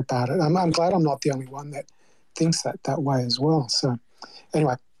sure about it. I'm glad I'm not the only one that thinks that way as well. So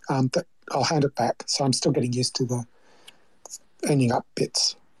anyway, I'll hand it back. So I'm still getting used to the ending up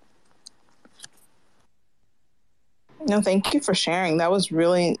bits. No, thank you for sharing. That was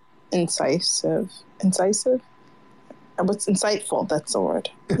really incisive? What's insightful? That's the word.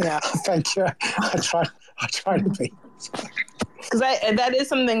 Yeah. Thank you. I try to be. Because that is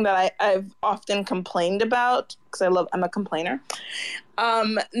something that I've often complained about because I'm a complainer.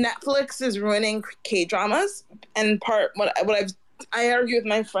 Netflix is ruining K-dramas, and I argue with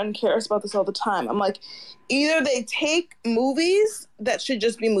my friend Karis about this all the time. I'm like, either they take movies that should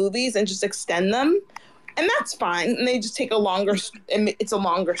just be movies and just extend them, and that's fine, and they just take it's a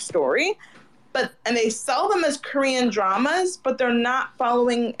longer story. And they sell them as Korean dramas, but they're not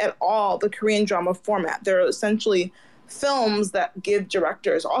following at all the Korean drama format. They're essentially films that give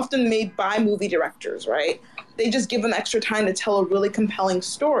directors, often made by movie directors, right? They just give them extra time to tell a really compelling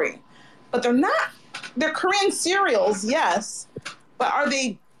story. But they're Korean serials, yes, but are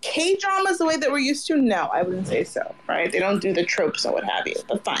they K-dramas the way that we're used to? No, I wouldn't say so, right? They don't do the tropes and what have you,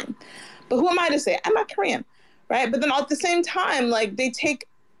 but fine. But who am I to say? I'm not Korean, right? But then at the same time, they take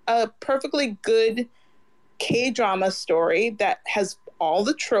a perfectly good K-drama story that has all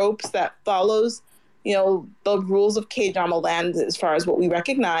the tropes, that follows, the rules of K-drama land as far as what we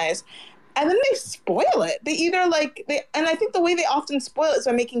recognize, and then they spoil it. They either and I think the way they often spoil it is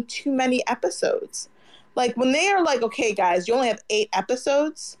by making too many episodes. When they are okay, guys, you only have 8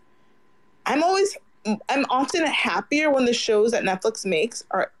 episodes. I'm often happier when the shows that Netflix makes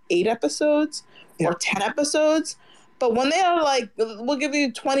are 8 episodes or 10 episodes. But when they are we'll give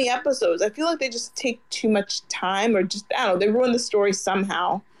you 20 episodes, I feel like they just take too much time, or just, I don't know, they ruin the story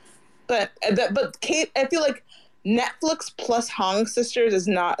somehow. But Kate, I feel like Netflix plus Hong Sisters is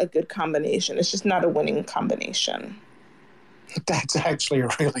not a good combination. It's just not a winning combination. That's actually a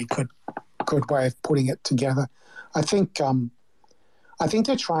really good way of putting it together. I think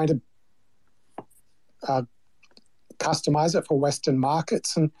they're trying to customize it for Western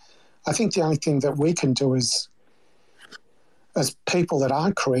markets, and I think the only thing that we can do is, as people that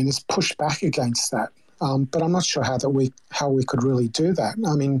aren't Korean, is push back against that. But I'm not sure how we could really do that.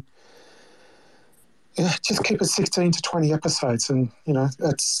 I mean, just keep it 16 to 20 episodes, and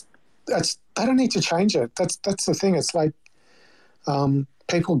that's they don't need to change it. That's the thing. It's like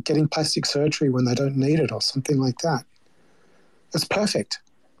people getting plastic surgery when they don't need it or something like that. It's perfect.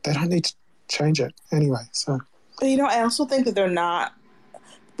 They don't need to change it anyway. So, but I also think that they're not.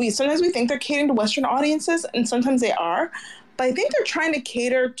 Sometimes we think they're catering to Western audiences, and sometimes they are. But I think they're trying to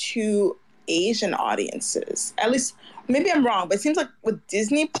cater to Asian audiences. At least, maybe I'm wrong, but it seems like with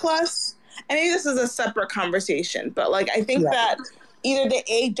Disney Plus, and maybe this is a separate conversation, but like I think that either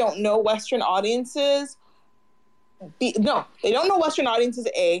they don't know Western audiences. They don't know Western audiences,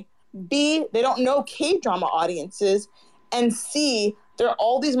 A. B, they don't know K-drama audiences. And C, there are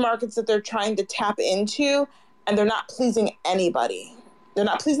all these markets that they're trying to tap into, and they're not pleasing anybody. They're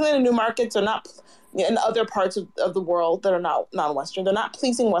not pleasing the new markets. They're not in other parts of the world that are not non-Western. They're not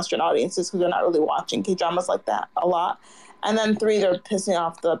pleasing Western audiences because they're not really watching K-dramas like that a lot. And then 3, they're pissing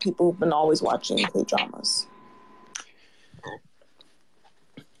off the people who've been always watching K-dramas.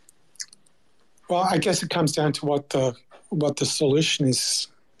 Well, I guess it comes down to what the solution is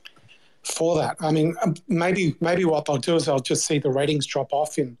for that. I mean, maybe what they'll do is they'll just see the ratings drop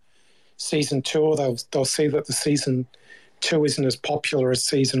off in season 2, or they'll see that the season 2 isn't as popular as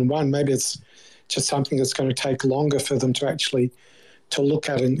season 1. Maybe it's just something that's going to take longer for them to actually to look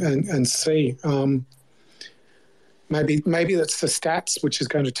at and see. Maybe that's the stats which is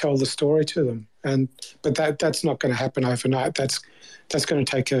going to tell the story to them. But that's not going to happen overnight. That's going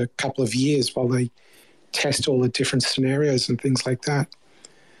to take a couple of years while they test all the different scenarios and things like that.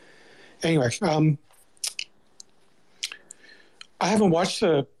 Anyway, I haven't watched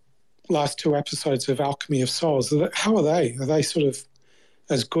the last 2 episodes of Alchemy of Souls. How are they? Are they sort of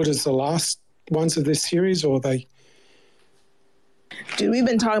as good as the last ones of this series, or are they? Dude, we've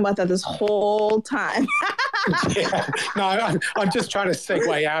been talking about that this whole time. Yeah. No, I'm just trying to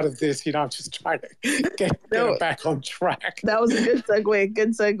segue out of this. I'm just trying to get it back on track. That was a good segue.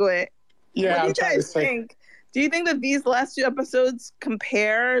 Good segue. Yeah. What do you guys think? Do you think that these last 2 episodes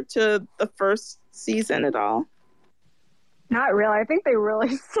compare to the first season at all? Not really. I think they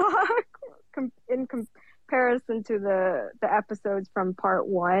really suck in comparison to the episodes from part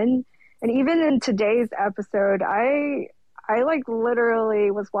 1. And even in today's episode, I like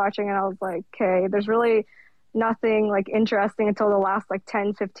literally was watching and I was like, okay, there's really nothing like interesting until the last like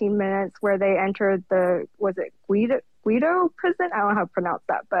 10, 15 minutes where they entered was it Guido prison? I don't know how to pronounce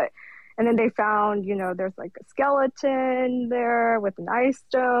that, and then they found, there's like a skeleton there with an ice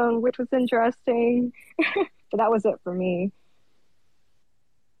stone, which was interesting. But that was it for me.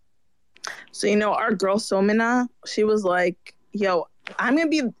 So, our girl Somina, she was like, yo, I'm going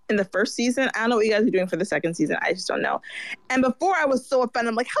to be in the first season. I don't know what you guys are doing for the second season. I just don't know. And before I was so offended.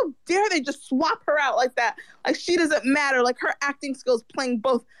 I'm like, how dare they just swap her out like that? Like, she doesn't matter. Like, her acting skills playing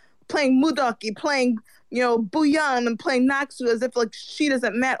Mudaki, playing, Buyan, and playing Naksu as if, like, she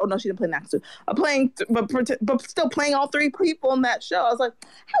doesn't matter. Oh, no, she didn't play Naksu. But still playing all 3 people in that show. I was like,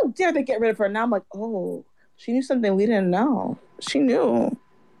 how dare they get rid of her? Now I'm like, oh, she knew something we didn't know. She knew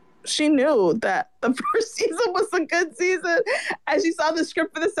that the first season was a good season. As she saw the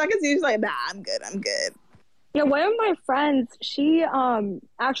script for the second season, she's like, nah, I'm good. Yeah, one of my friends, she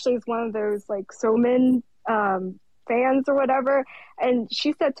actually is one of those like Somin fans or whatever, and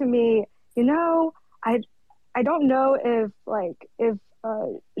she said to me, I don't know if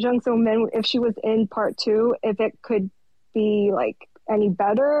Jung So-min, if she was in part 2, if it could be like any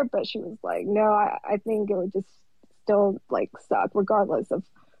better, but she was like, no, I think it would just still like suck regardless of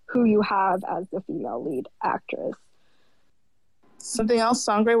who you have as the female lead actress. Something else,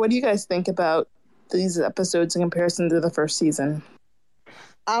 Sangre, what do you guys think about these episodes in comparison to the first season?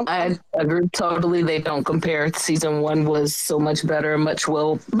 I agree totally. They don't compare. Season 1 was so much better, much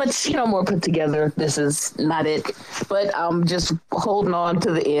more put together. This is not it. But I'm just holding on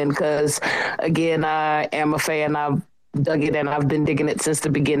to the end because, again, I am a fan. I've dug it and I've been digging it since the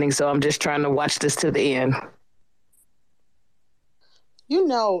beginning. So I'm just trying to watch this to the end.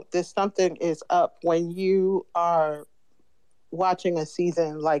 That something is up when you are watching a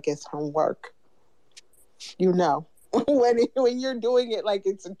season like it's homework. When you're doing it like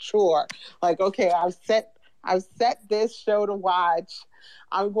it's a chore. Like, okay, I've set this show to watch.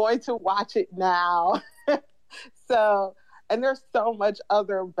 I'm going to watch it now. And there's so much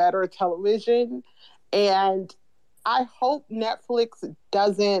other better television. And I hope Netflix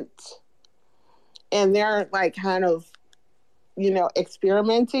doesn't, and they're like kind of,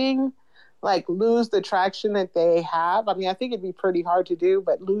 experimenting, like lose the traction that they have. I mean, I think it'd be pretty hard to do,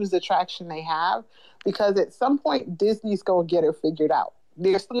 but lose the traction they have, because at some point Disney's going to get it figured out.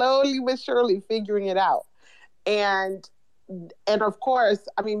 They're slowly but surely figuring it out. And of course,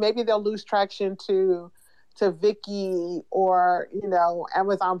 I mean, maybe they'll lose traction to to Viki or,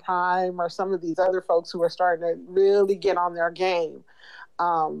 Amazon Prime or some of these other folks who are starting to really get on their game.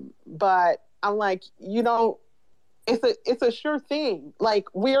 But I'm like, it's a sure thing. Like,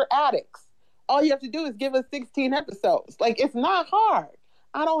 we're addicts. All you have to do is give us 16 episodes. Like, it's not hard.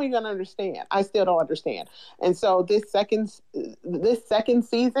 I don't even understand. I still don't understand. And so this second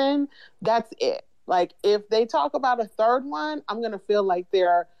season, that's it. Like, if they talk about a third one, I'm going to feel like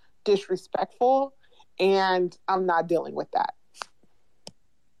they're disrespectful, and I'm not dealing with that.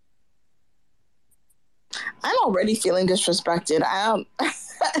 I'm already feeling disrespected.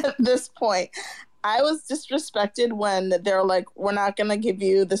 At this point. I was disrespected when they're like, we're not going to give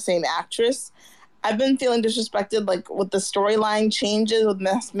you the same actress. I've been feeling disrespected, like, with the storyline changes with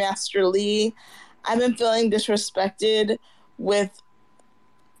Master Lee. I've been feeling disrespected with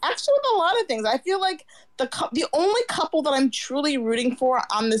a lot of things. I feel like the only couple that I'm truly rooting for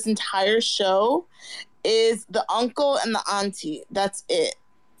on this entire show is the uncle and the auntie. That's it.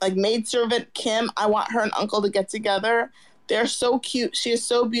 Like, maidservant Kim, I want her and uncle to get together. They're so cute. She is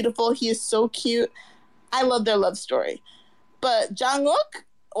so beautiful. He is so cute. I love their love story. But Jang-uk,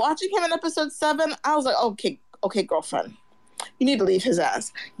 watching him in episode 7, I was like, okay, girlfriend. You need to leave his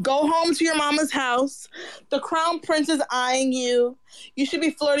ass. Go home to your mama's house. The crown prince is eyeing you. You should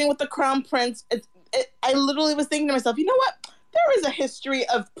be flirting with the crown prince. I literally was thinking to myself, you know what? There is a history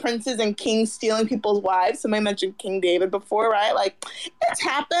of princes and kings stealing people's wives. Somebody mentioned King David before, right? Like, it's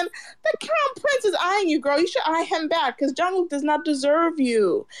happened. The crown prince is eyeing you, girl. You should eye him back because Jung-wook does not deserve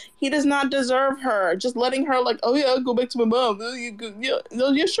you. He does not deserve her. Just letting her, like, oh, yeah, go back to my mom.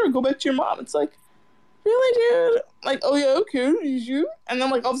 Yeah, sure, go back to your mom. It's like, really, dude? Like, oh, yeah, okay, I need you. And then,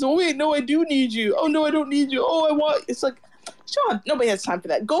 like, oh, wait, no, I do need you. Oh, no, I don't need you. Oh, I want... It's like, Sean, nobody has time for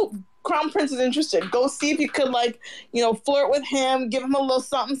that. Go... Crown Prince is interested. Go see if you could, like, flirt with him, give him a little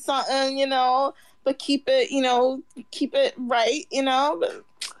something, but keep it right, But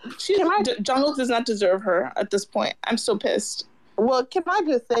Jung-wook does not deserve her at this point. I'm so pissed. Well, can I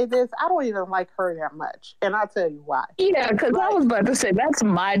just say this? I don't even like her that much, and I'll tell you why. Yeah, because I was about to say, that's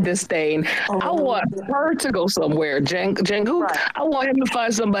my disdain. I want her to go somewhere. Jung-wook, right. I want him to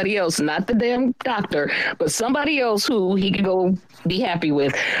find somebody else, not the damn doctor, but somebody else who he can go be happy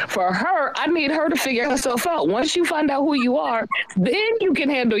with. For her, I need her to figure herself out. Once you find out who you are, then you can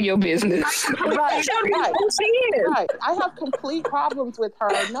handle your business. Right. I have complete problems with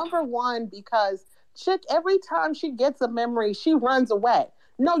her. Number one, because chick, every time she gets a memory, she runs away.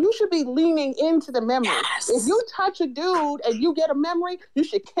 No, you should be leaning into the memory. Yes. If you touch a dude and you get a memory, you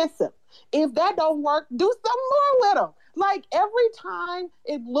should kiss him. If that don't work, do something more with him. Like, every time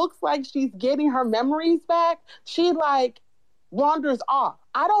it looks like she's getting her memories back, she, like, wanders off.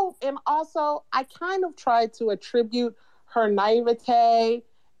 And also, I kind of try to attribute her naivete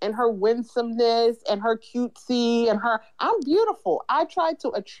and her winsomeness and her cutesy and I'm beautiful. I try to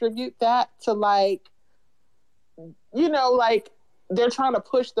attribute that to, like, like, they're trying to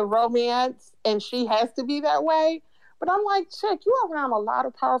push the romance and she has to be that way. But I'm like, chick, you are around a lot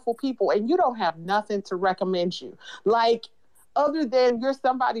of powerful people and you don't have nothing to recommend you. Like, other than you're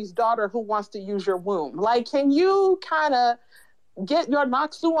somebody's daughter who wants to use your womb. Like, can you kind of get your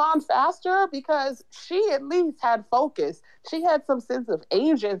Naksu on faster? Because she at least had focus. She had some sense of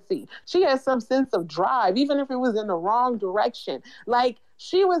agency. She had some sense of drive, even if it was in the wrong direction. Like,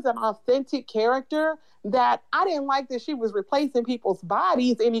 she was an authentic character that I didn't like that she was replacing people's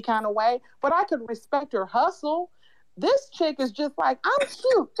bodies any kind of way, but I could respect her hustle. This chick is just like, I'm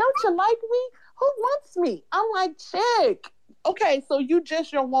cute. Don't you like me? Who wants me? I'm like, chick, okay, so you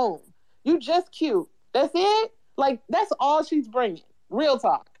just your womb. You just cute. That's it? Like, that's all she's bringing. Real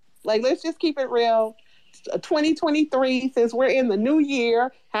talk. Like, let's just keep it real. 2023, since we're in the new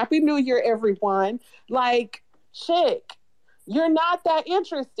year. Happy New Year, everyone. Like, chick, you're not that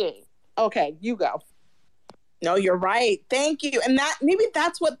interesting. Okay, you go. No, you're right. Thank you. And maybe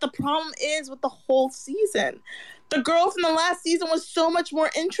that's what the problem is with the whole season. The girl from the last season was so much more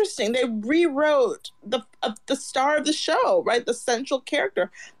interesting. They rewrote the star of the show, right? The central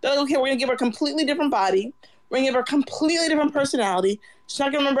character. They're like, okay, we're going to give her a completely different body. We're going to give her a completely different personality. She's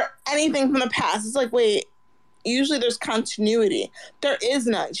not going to remember anything from the past. It's like, wait, usually there's continuity. There is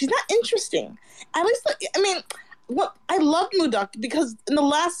none. She's not interesting. At least, I love Moonduk because in the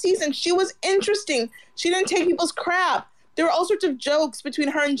last season, she was interesting. She didn't take people's crap. There were all sorts of jokes between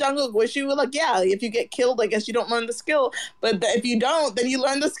her and Jungkook where she was like, yeah, if you get killed, I guess you don't learn the skill. But if you don't, then you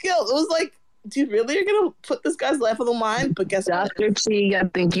learn the skill. It was like, dude, really? You're going to put this guy's life on the line? But guess what? Dr. Chi, I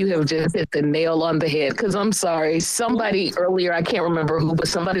think you have just hit the nail on the head. Because I'm sorry, somebody earlier, I can't remember who, but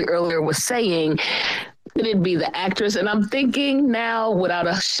somebody earlier was saying Could it be the actress? And I'm thinking now, without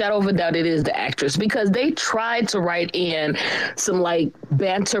a shadow of a doubt, it is the actress, because they tried to write in some like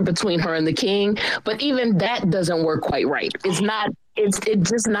banter between her and the king, but even that doesn't work quite right. It's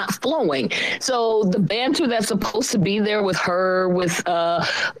just not flowing. So the banter that's supposed to be there with her, with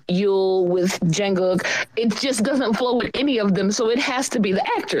Yul, with Jungkook, it just doesn't flow with any of them. So it has to be the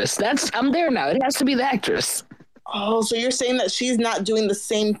actress. I'm there now. It has to be the actress. Oh, so you're saying that she's not doing the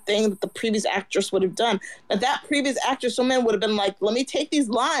same thing that the previous actress would have done. That previous actress, woman, would have been like, let me take these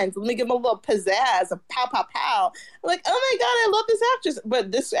lines. Let me give them a little pizzazz, a pow, pow, pow. I'm like, oh my God, I love this actress.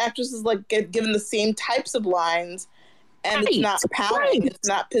 But this actress is like given the same types of lines. And it's not pouting, it's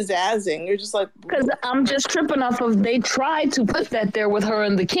not pizzazzing. You're just like... Because I'm just tripping off of, they tried to put that there with her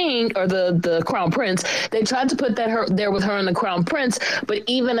and the king, or the crown prince. They tried to put that there with her and the crown prince, but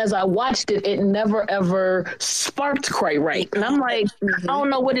even as I watched it, it never ever sparked quite right. And I'm like, I don't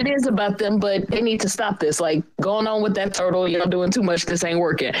know what it is about them, but they need to stop this. Like, going on with that turtle, you're doing too much, this ain't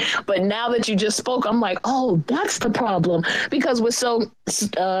working. But now that you just spoke, I'm like, oh, that's the problem. Because with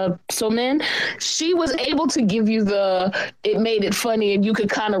So-min, she was able to give you it made it funny, and you could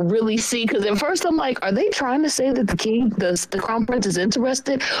kind of really see, because at first I'm like, are they trying to say that the king, the crown prince, is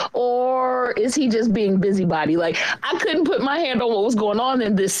interested, or is he just being busybody? Like, I couldn't put my hand on what was going on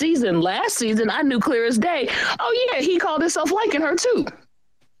in this season. Last season, I knew clear as day, oh yeah, he called himself liking her too.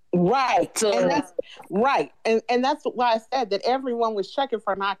 Right. So, and that's right. And that's why I said that everyone was checking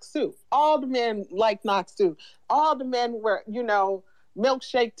for Naksu. All the men liked Naksu. All the men were,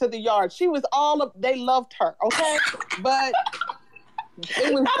 milkshake to the yard. She was they loved her, okay? But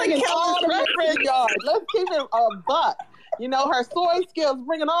it was bringing all the men to the yard. Let's keep it a buck. Her soy skills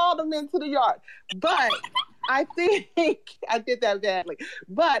bringing all the men to the yard. But I think I did that badly.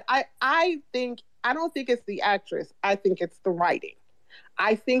 But I don't think it's the actress. I think it's the writing.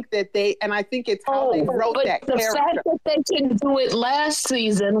 I think that I think it's how they wrote that character. The fact that they can do it last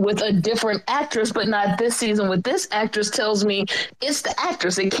season with a different actress, but not this season with this actress, tells me it's the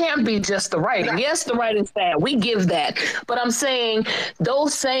actress. It can't be just the writing. Yes, the writing's bad. We give that. But I'm saying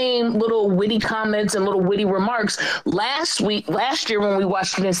those same little witty comments and little witty remarks last year when we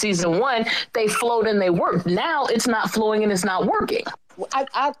watched it in season 1, they flowed and they worked. Now it's not flowing and it's not working. But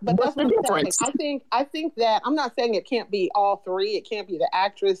that's the difference. I think that I'm not saying it can't be all three. It can't be the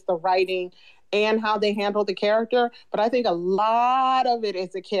actress, the writing, and how they handle the character. But I think a lot of it is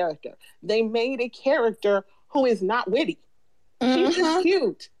the character. They made a character who is not witty. She's just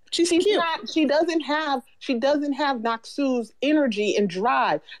cute. She's cute. She doesn't have Naksu's energy and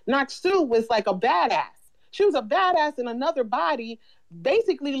drive. Naksu was like a badass. She was a badass in another body,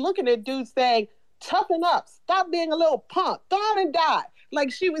 basically looking at dudes saying, toughen up. Stop being a little punk. Go on and die.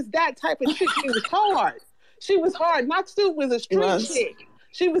 Like, she was that type of chick. She was hard. She was hard. Naksu was a street chick.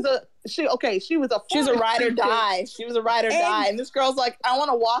 She was a ride or die. She was a ride or die. And this girl's like, I want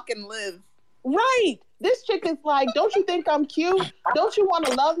to walk and live. Right. This chick is like, don't you think I'm cute? Don't you want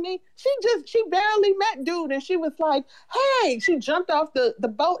to love me? She barely met dude, and she was like, hey, she jumped off the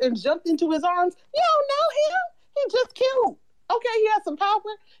boat and jumped into his arms. You don't know him. He's just cute. Okay, he has some power.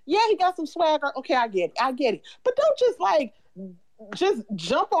 Yeah, he got some swagger. Okay, I get it. But don't just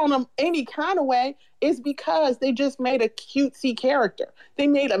jump on him any kind of way. It's because they just made a cutesy character. They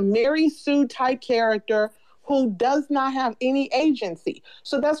made a Mary Sue type character who does not have any agency.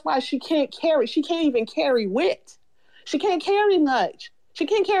 So that's why she can't even carry wit. She can't carry much. She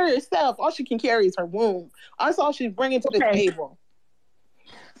can't carry herself. All she can carry is her womb. That's all she's bringing to the table.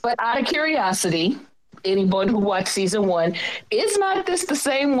 But out of curiosity, anyone who watched season 1, is not this the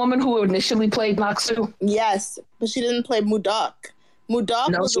same woman who initially played Naksu? Yes, but she didn't play Mudok.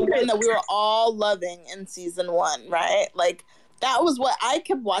 Mudok was the one that we were all loving in season 1, right? Like, that was what I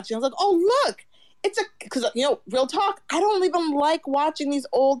kept watching. I was like, oh, look, because, real talk, I don't even like watching these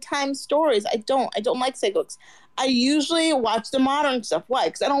old time stories. I don't like Segoks. I usually watch the modern stuff. Why?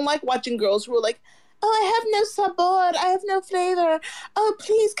 Because I don't like watching girls who are like, oh, I have no sabor. I have no flavor. Oh,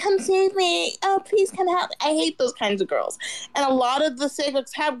 please come save me. Oh, please come help. I hate those kinds of girls. And a lot of the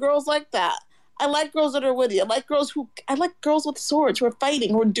Segoks have girls like that. I like girls that are witty. I like girls with swords, who are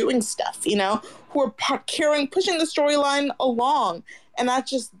fighting, who are doing stuff, who are pushing the storyline along, and not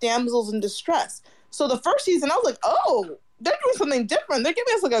just damsels in distress. So the first season, I was like, oh, they're doing something different. They're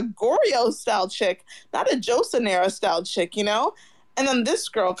giving us like a Goryo style chick, not a Joseon style chick, And then this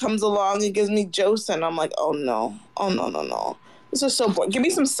girl comes along and gives me Joseon. I'm like, oh no. This is so boring. Give me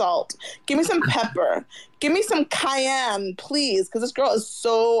some salt. Give me some pepper. Give me some cayenne, please. Because this girl is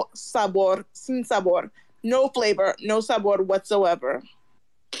so sin sabor. No flavor, no sabor whatsoever.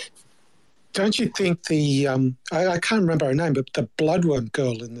 Don't you think I can't remember her name, but the Bloodworm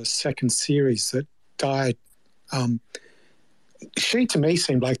girl in the second series that died, she to me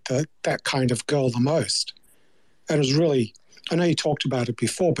seemed like that kind of girl the most. And it was really, I know you talked about it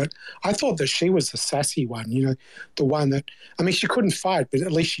before, but I thought that she was the sassy one, the one that, I mean, she couldn't fight, but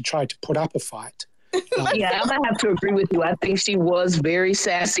at least she tried to put up a fight. Yeah, I'm gonna have to agree with you. I think she was very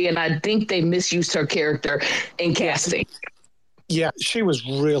sassy, and I think they misused her character in casting. Yeah, she was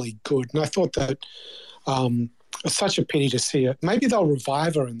really good, and I thought that it's such a pity to see her. Maybe they'll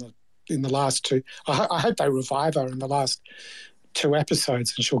revive her in the last two. I hope they revive her in the last 2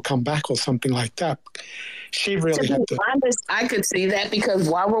 episodes, and she'll come back or something like that. She really had to. I could see that, because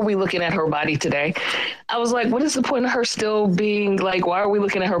why were we looking at her body today? I was like, what is the point of her still being like, why are we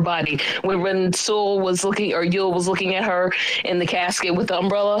looking at her body? When Sul was looking, or Yul was looking at her in the casket with the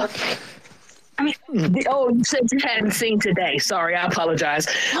umbrella? I mean, you said you hadn't seen today. Sorry, I apologize.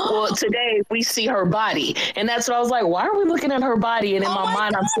 Well, today we see her body. And that's what I was like, why are we looking at her body? And in my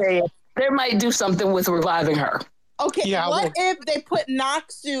mind, I'm saying, they might do something with reviving her. Okay, what if they put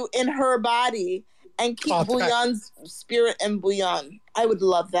Naksu in her body and keep Bouillon's spirit in Bouillon? I would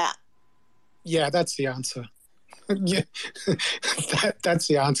love that. Yeah, that's the answer. Yeah, that's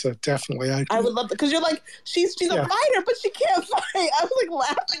the answer, definitely. I would love that, because you're like, she's a fighter, but she can't fight. I was like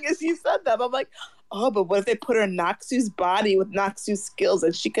laughing as you said that. I'm like, oh, but what if they put her in Naksu's body with Naksu's skills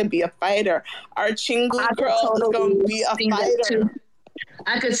and she can be a fighter? Our Chingu girl is going to be a fighter.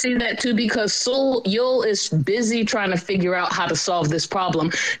 I could see that too, because Yul is busy trying to figure out how to solve this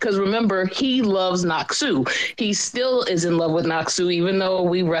problem. Because remember, he loves Naksu. He still is in love with Naksu, even though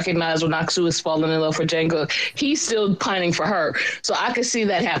we recognize when Naksu is falling in love for Janguk. He's still pining for her. So I could see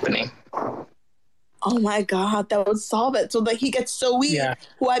that happening. Oh my God, that would solve it. So that he gets Zoe,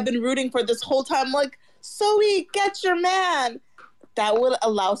 who I've been rooting for this whole time. Like, Zoe, get your man. That would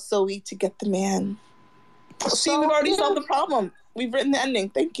allow Zoe to get the man. See, we've already solved the problem. We've written the ending.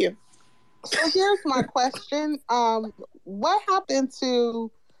 Thank you. So here's my question. What happened to,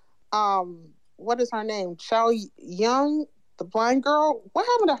 what is her name? Chao Young, the blind girl? What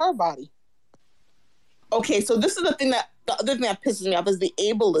happened to her body? Okay, so this is the other thing that pisses me off is the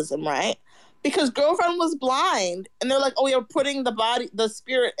ableism, right? Because girlfriend was blind, and they're like, oh, you're putting the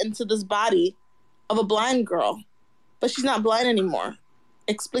spirit into this body of a blind girl. But she's not blind anymore.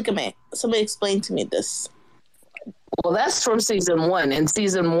 Explícame. Somebody explain to me this. Well, that's from season 1. In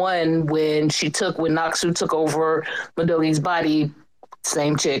season 1, when Naksu took over Madogi's body,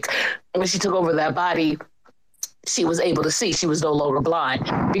 same chick, when she took over that body, she was able to see. She was no longer blind.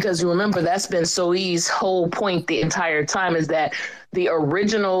 Because you remember, that's been Soi's whole point the entire time, is that the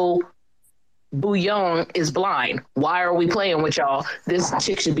original Bouillon is blind. Why are we playing with y'all? This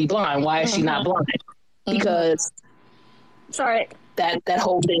chick should be blind. Why is she not blind? Because sorry, that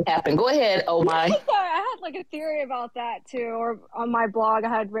whole thing happened. Go ahead, oh my. I had like a theory about that too, or on my blog I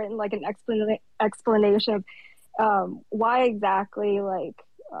had written like an explanation of why exactly the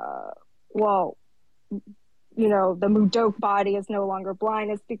Mudok body is no longer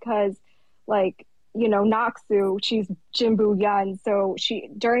blind. Is because Naksu, she's Jinbu Yun, so she,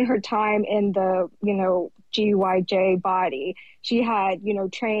 during her time in the GYJ body, she had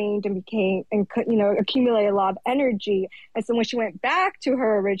trained and became and accumulated a lot of energy, and so when she went back to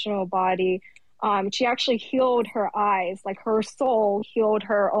her original body, she actually healed her eyes, like her soul healed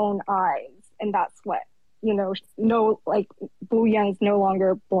her own eyes, and that's what Bouillon's no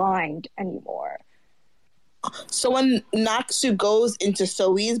longer blind anymore. So when Naksu goes into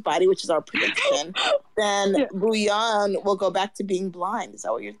Soi's body, which is our prediction, then Bouillon will go back to being blind. Is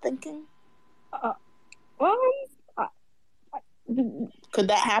that what you're thinking? Could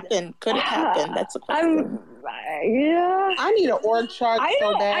that happen? Could it happen? That's a question. I need an org chart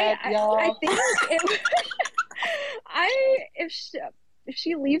so bad, y'all. I think if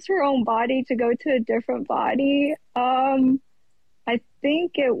she leaves her own body to go to a different body, I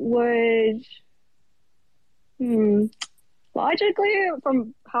think it would. Logically,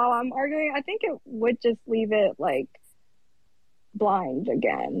 from how I'm arguing, I think it would just leave it like blind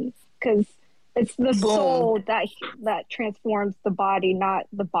again, because it's the soul that transforms the body, not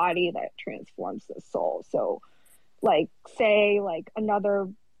the body that transforms the soul. So, like, say, like another,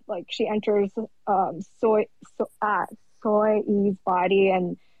 like she enters Soi's body,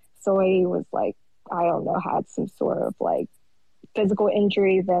 and Soi was like, I don't know, had some sort of like physical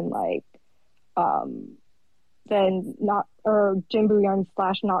injury, then like then Jinbu Yun /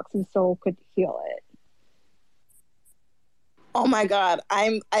 Naksu's soul could heal it. Oh my God.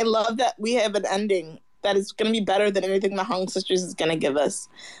 I love that we have an ending that is going to be better than anything the Hong Sisters is going to give us.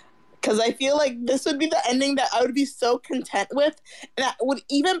 Because I feel like this would be the ending that I would be so content with, and that would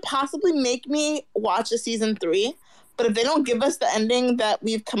even possibly make me watch a season 3. But if they don't give us the ending that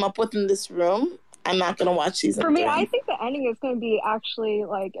we've come up with in this room, I'm not gonna watch season For me, 3. I think the ending is going to be actually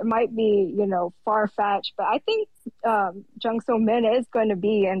like, it might be, you know, far fetched, but I think Jung So Min is going to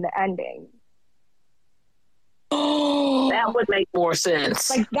be in the ending. That would make more sense.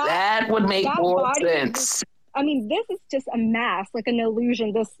 Like that would make more sense. I mean, this is just a mask, like an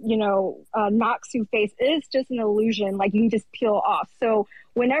illusion. This, you know, Naksu face is just an illusion. Like, you can just peel off. So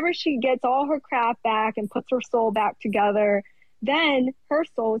whenever she gets all her crap back and puts her soul back together, then her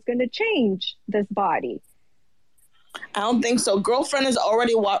soul is going to change this body. I don't think so. Girlfriend is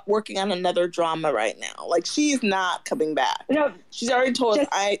already working on another drama right now. Like, she's not coming back. No, she's already told us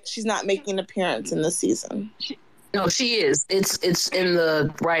she's not making an appearance in this season. No, she is. It's in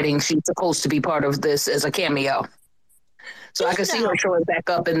the writing. She's supposed to be part of this as a cameo. So I can see her showing back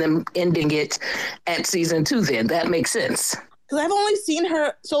up and then ending it at season 2 then. That makes sense. Because I've only seen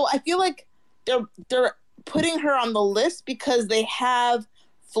her... So I feel like they're putting her on the list because they have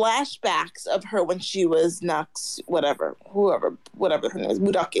flashbacks of her when she was Nux, whatever her name is,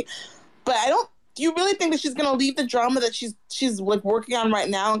 Mudaki. But I don't... Do you really think that she's going to leave the drama that she's like working on right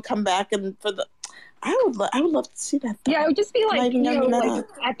now and come back and for the... I would love to see that. Though. Yeah, it would just be like, you know, like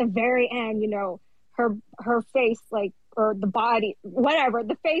at the very end, you know, her face, like, or the body, whatever,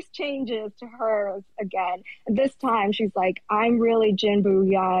 the face changes to hers again. And this time she's like, I'm really Jin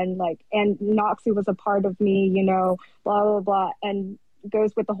Boo-yeon, like, and Noxie was a part of me, you know, blah, blah, blah. And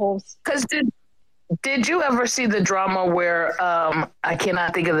goes with the whole... Because did you ever see the drama where, I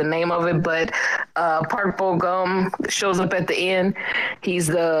cannot think of the name of it, but Park Bo-gum shows up at the end? He's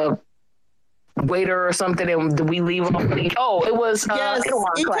the waiter or something, and we leave off. It was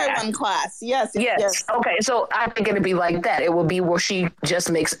Itaewon Class. Yes. Okay, so I think it'd be like that. It will be where she just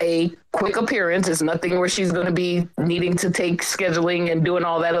makes a quick appearance. It's nothing where she's going to be needing to take scheduling and doing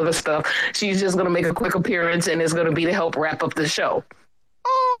all that other stuff. She's just going to make a quick appearance, and it's going to be to help wrap up the show.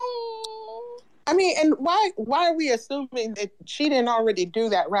 I mean, and why are we assuming that she didn't already do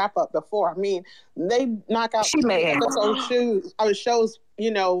that wrap up before? I mean, they knock out shows,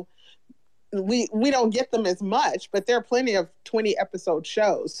 you know. We don't get them as much, but there are plenty of 20 episode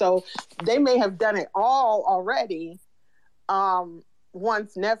shows. So they may have done it all already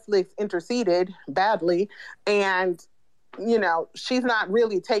once Netflix interceded badly. And, you know, she's not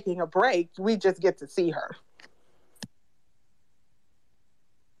really taking a break. We just get to see her.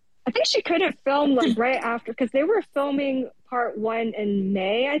 I think she could have filmed like right after, because they were filming part 1 in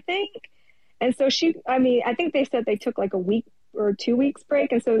May, I think. And so I think they said they took like a week or 2 weeks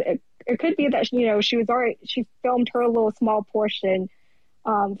break. And so it could be that, you know, she filmed her little small portion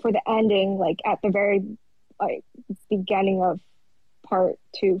for the ending, like at the very like beginning of part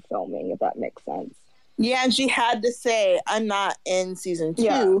 2 filming, if that makes sense. Yeah, and she had to say, I'm not in season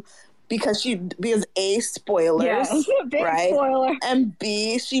 2 because A, spoilers, big right? Spoiler. And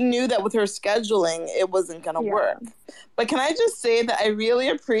B, she knew that with her scheduling, it wasn't going to work. But can I just say that I really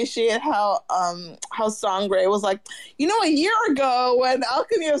appreciate how Sangre was like, you know, a year ago when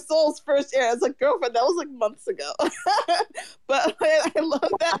Alchemy of Souls first aired, I was like, girlfriend, that was like months ago. But I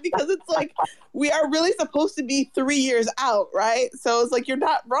love that because it's like, we are really supposed to be 3 years out, right? So it's like, you're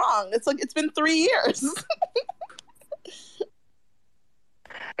not wrong. It's like, it's been 3 years.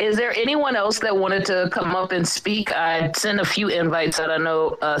 Is there anyone else that wanted to come up and speak? I sent a few invites out. I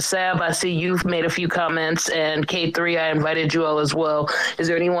know, Sab, I see you've made a few comments, and K3, I invited you all as well. Is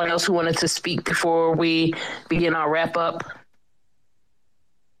there anyone else who wanted to speak before we begin our wrap up?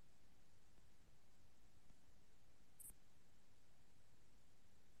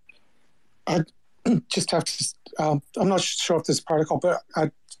 I just have to, I'm not sure if this is protocol, but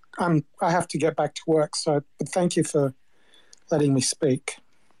I have to get back to work. So, but thank you for letting me speak.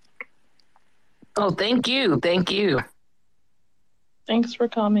 Oh, thank you. Thank you. Thanks for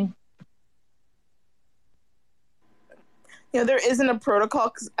coming. You know, there isn't a protocol,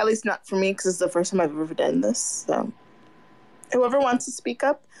 cause, at least not for me, because it's the first time I've ever done this. So whoever wants to speak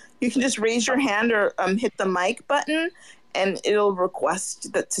up, you can just raise your hand or hit the mic button, and it'll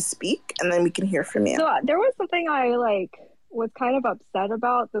request that to speak, and then we can hear from you. So there was something I was kind of upset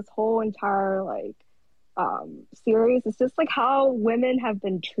about this whole entire series. It's just like how women have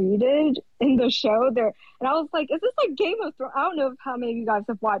been treated in the show there, and I was like, is this like Game of Thrones? I don't know how many of you guys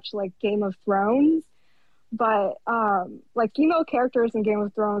have watched like Game of Thrones, but like female characters in Game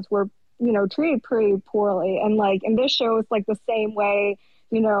of Thrones were, you know, treated pretty poorly, and like in this show it's like the same way.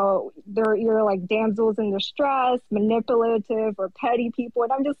 You know, you're like damsels in distress, manipulative or petty people,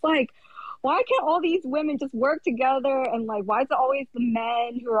 and I'm just like, why can't all these women just work together? And like, why is it always the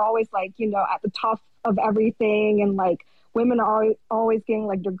men who are always like, you know, at the top of everything, and like women are always getting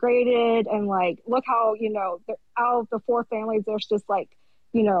like degraded? And like, look how, you know, out of the 4 families, there's just like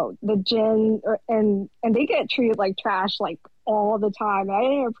the Jin and they get treated like trash like all the time. And I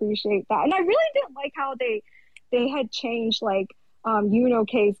didn't appreciate that. And I really didn't like how they had changed like Yuno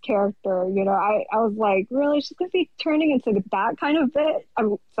K's character. I was like, really? She's gonna be turning into that kind of bit?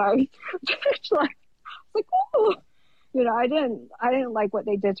 I'm sorry. like, oh, I didn't like what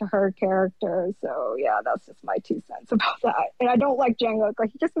they did to her character. So yeah, that's just my 2 cents about that. And I don't like Jungkook.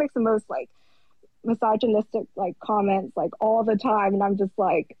 Like, he just makes the most like misogynistic like comments like all the time, and I'm just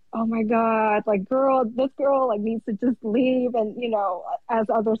like, oh my god, like this girl like needs to just leave, and as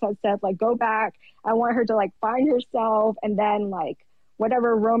others have said, like go back. I want her to like find herself, and then like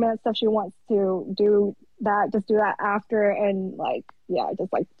whatever romance stuff she wants to do, just do that after, and like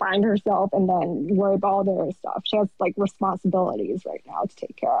just like find herself and then worry about all the other stuff. She has like responsibilities right now to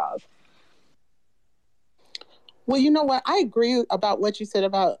take care of. Well, you know what? I agree about what you said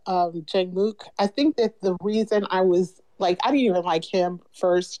about Jungkook. I think that the reason I was like, I didn't even like him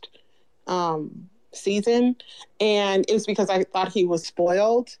first season, and it was because I thought he was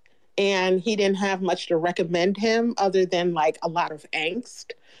spoiled, and he didn't have much to recommend him other than like a lot of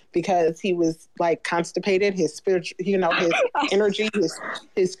angst, because he was like constipated. His spiritual, his energy,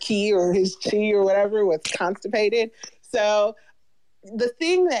 his ki or his chi or whatever was constipated. So the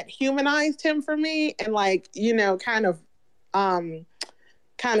thing that humanized him for me and like, kind of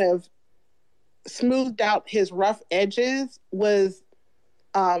smoothed out his rough edges was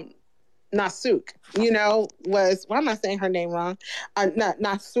Nasuk, why am I saying her name wrong?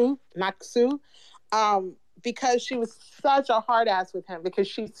 Naksu, because she was such a hard ass with him, because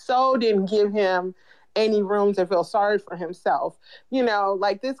she so didn't give him any room to feel sorry for himself.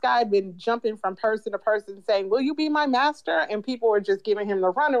 Like this guy had been jumping from person to person saying, will you be my master? And people were just giving him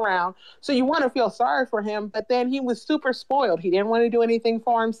the runaround. So you want to feel sorry for him, but then he was super spoiled. He didn't want to do anything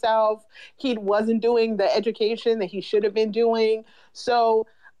for himself. He wasn't doing the education that he should have been doing. So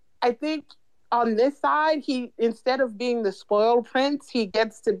I think on this side, he, instead of being the spoiled prince, he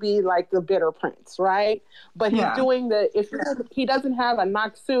gets to be like the bitter prince, right? But he's doing he doesn't have a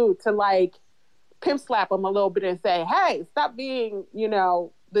Naksu to like pimp slap him a little bit and say, hey, stop being,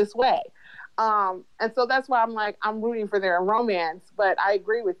 this way. And so that's why I'm like, I'm rooting for their romance, but I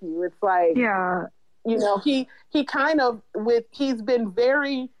agree with you. It's like, he kind of he's been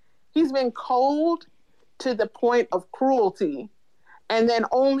cold to the point of cruelty. And then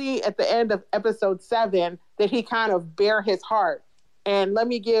only at the end of episode 7 did he kind of bare his heart. And let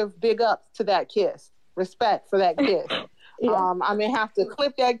me give big ups to that kiss. Respect for that kiss. I may have to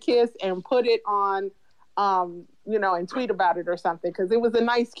clip that kiss and put it on, and tweet about it or something, because it was a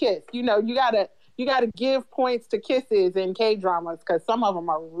nice kiss. You gotta give points to kisses in K-dramas, because some of them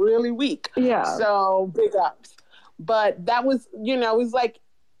are really weak. Yeah. So big ups. But that was, it was like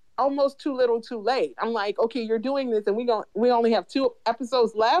almost too little too late. I'm like, okay, you're doing this and we only have 2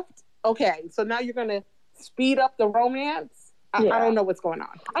 episodes left. Okay, so now you're gonna speed up the romance. I don't know what's going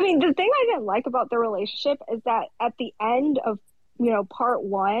on. I mean, the thing I didn't like about their relationship is that at the end of part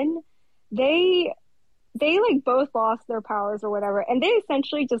 1, they like both lost their powers or whatever, and they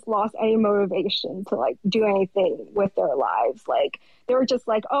essentially just lost any motivation to like do anything with their lives. Like they were just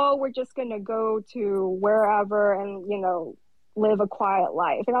like, oh, we're just gonna go to wherever and live a quiet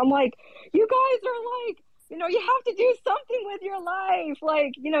life. And I'm like, you guys are like, you have to do something with your life.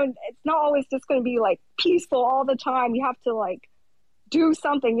 Like, it's not always just going to be like peaceful all the time. You have to like do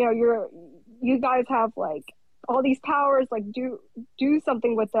something. You guys have like all these powers, like do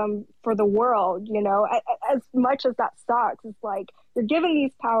something with them for the world. As much as that sucks, it's like you're given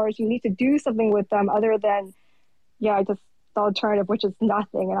these powers, you need to do something with them other than just the alternative, which is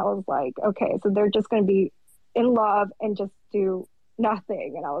nothing. And I was like, okay, so they're just going to be in love and just do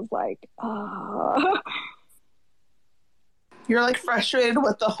nothing. And I was like, oh. You're like frustrated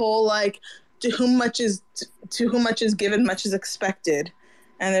with the whole like to whom much is given, much is expected,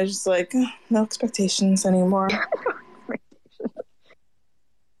 and they're just like, no expectations anymore.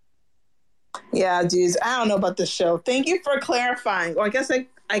 Yeah, dudes, I don't know about this show. Thank you for clarifying. Or I guess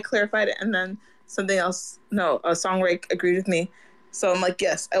I clarified it, and then something else. No, a songwriter agreed with me, so I'm like,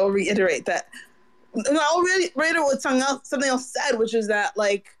 yes, I will reiterate that. I'll reiterate what something else said, which is that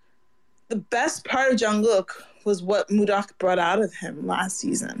like the best part of Jungkook was what Mudok brought out of him last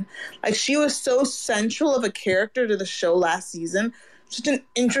season. Like, she was so central of a character to the show last season. Such an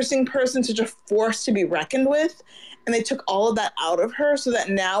interesting person, such a force to be reckoned with. And they took all of that out of her, so that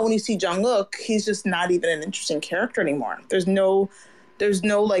now when you see Jungkook, he's just not even an interesting character anymore. There's no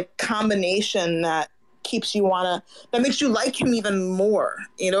like combination that keeps you that makes you like him even more,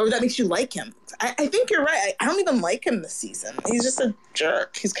 that makes you like him. I think you're right. I don't even like him this season. He's just a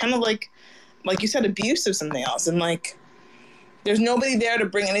jerk. He's kind of like you said, abusive something else. And like, There's nobody there to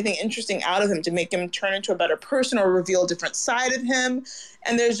bring anything interesting out of him, to make him turn into a better person or reveal a different side of him.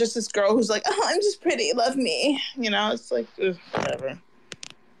 And there's just this girl who's like, oh, I'm just pretty, love me. You know, it's like, ugh, whatever.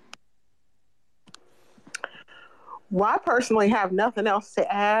 Well, I personally have nothing else to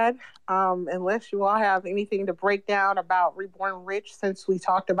add, unless you all have anything to break down about Reborn Rich, since we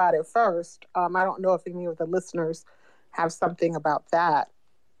talked about it first. I don't know if any of the listeners have something about that.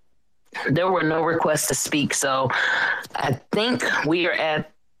 There were no requests to speak, so I think we are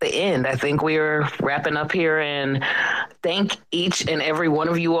at the end. I think we are wrapping up here, and thank each and every one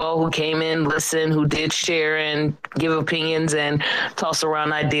of you all who came in, listened, who did share and give opinions and toss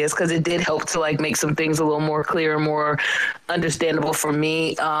around ideas, because it did help to like make some things a little more clear and more understandable for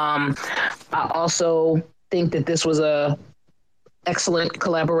me. I also think that this was a excellent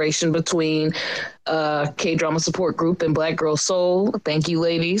collaboration between K-Drama Support Group and Black Girl Soul. Thank you,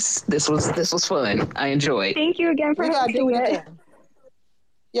 ladies. This was fun. I enjoyed. Thank you again for hosting it. Again.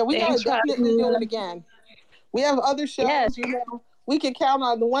 Yeah, we gotta definitely do it again. We have other shows, Yes. you know, we can count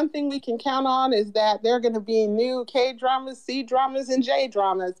on. The one thing we can count on is that there are going to be new K-dramas, C-dramas, and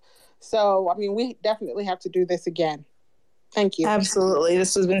J-dramas. So, I mean, we definitely have to do this again. Thank you. Absolutely.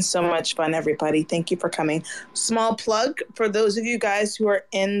 This has been so much fun, everybody. Thank you for coming. Small plug for those of you guys who are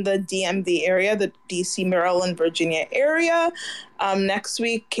in the DMV area, the DC, Maryland, Virginia area. Next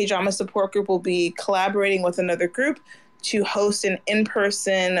week, K-Drama Support Group will be collaborating with another group to host an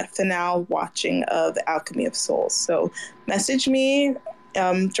in-person finale watching of The Alchemy of Souls. So message me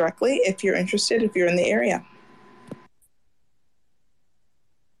directly if you're interested, if you're in the area.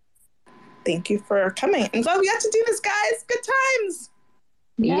 Thank you for coming. I'm glad we got to do this, guys. Good times.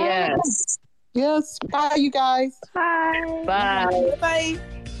 Yes. Yes. Bye, you guys. Bye. Bye. Bye.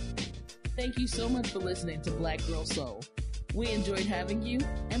 Thank you so much for listening to Black Girl Soul. We enjoyed having you,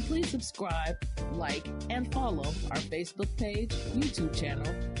 and please subscribe, like, and follow our Facebook page, YouTube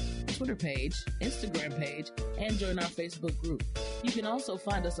channel, Twitter page, Instagram page, and join our Facebook group. You can also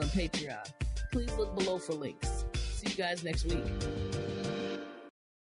find us on Patreon. Please look below for links. See you guys next week.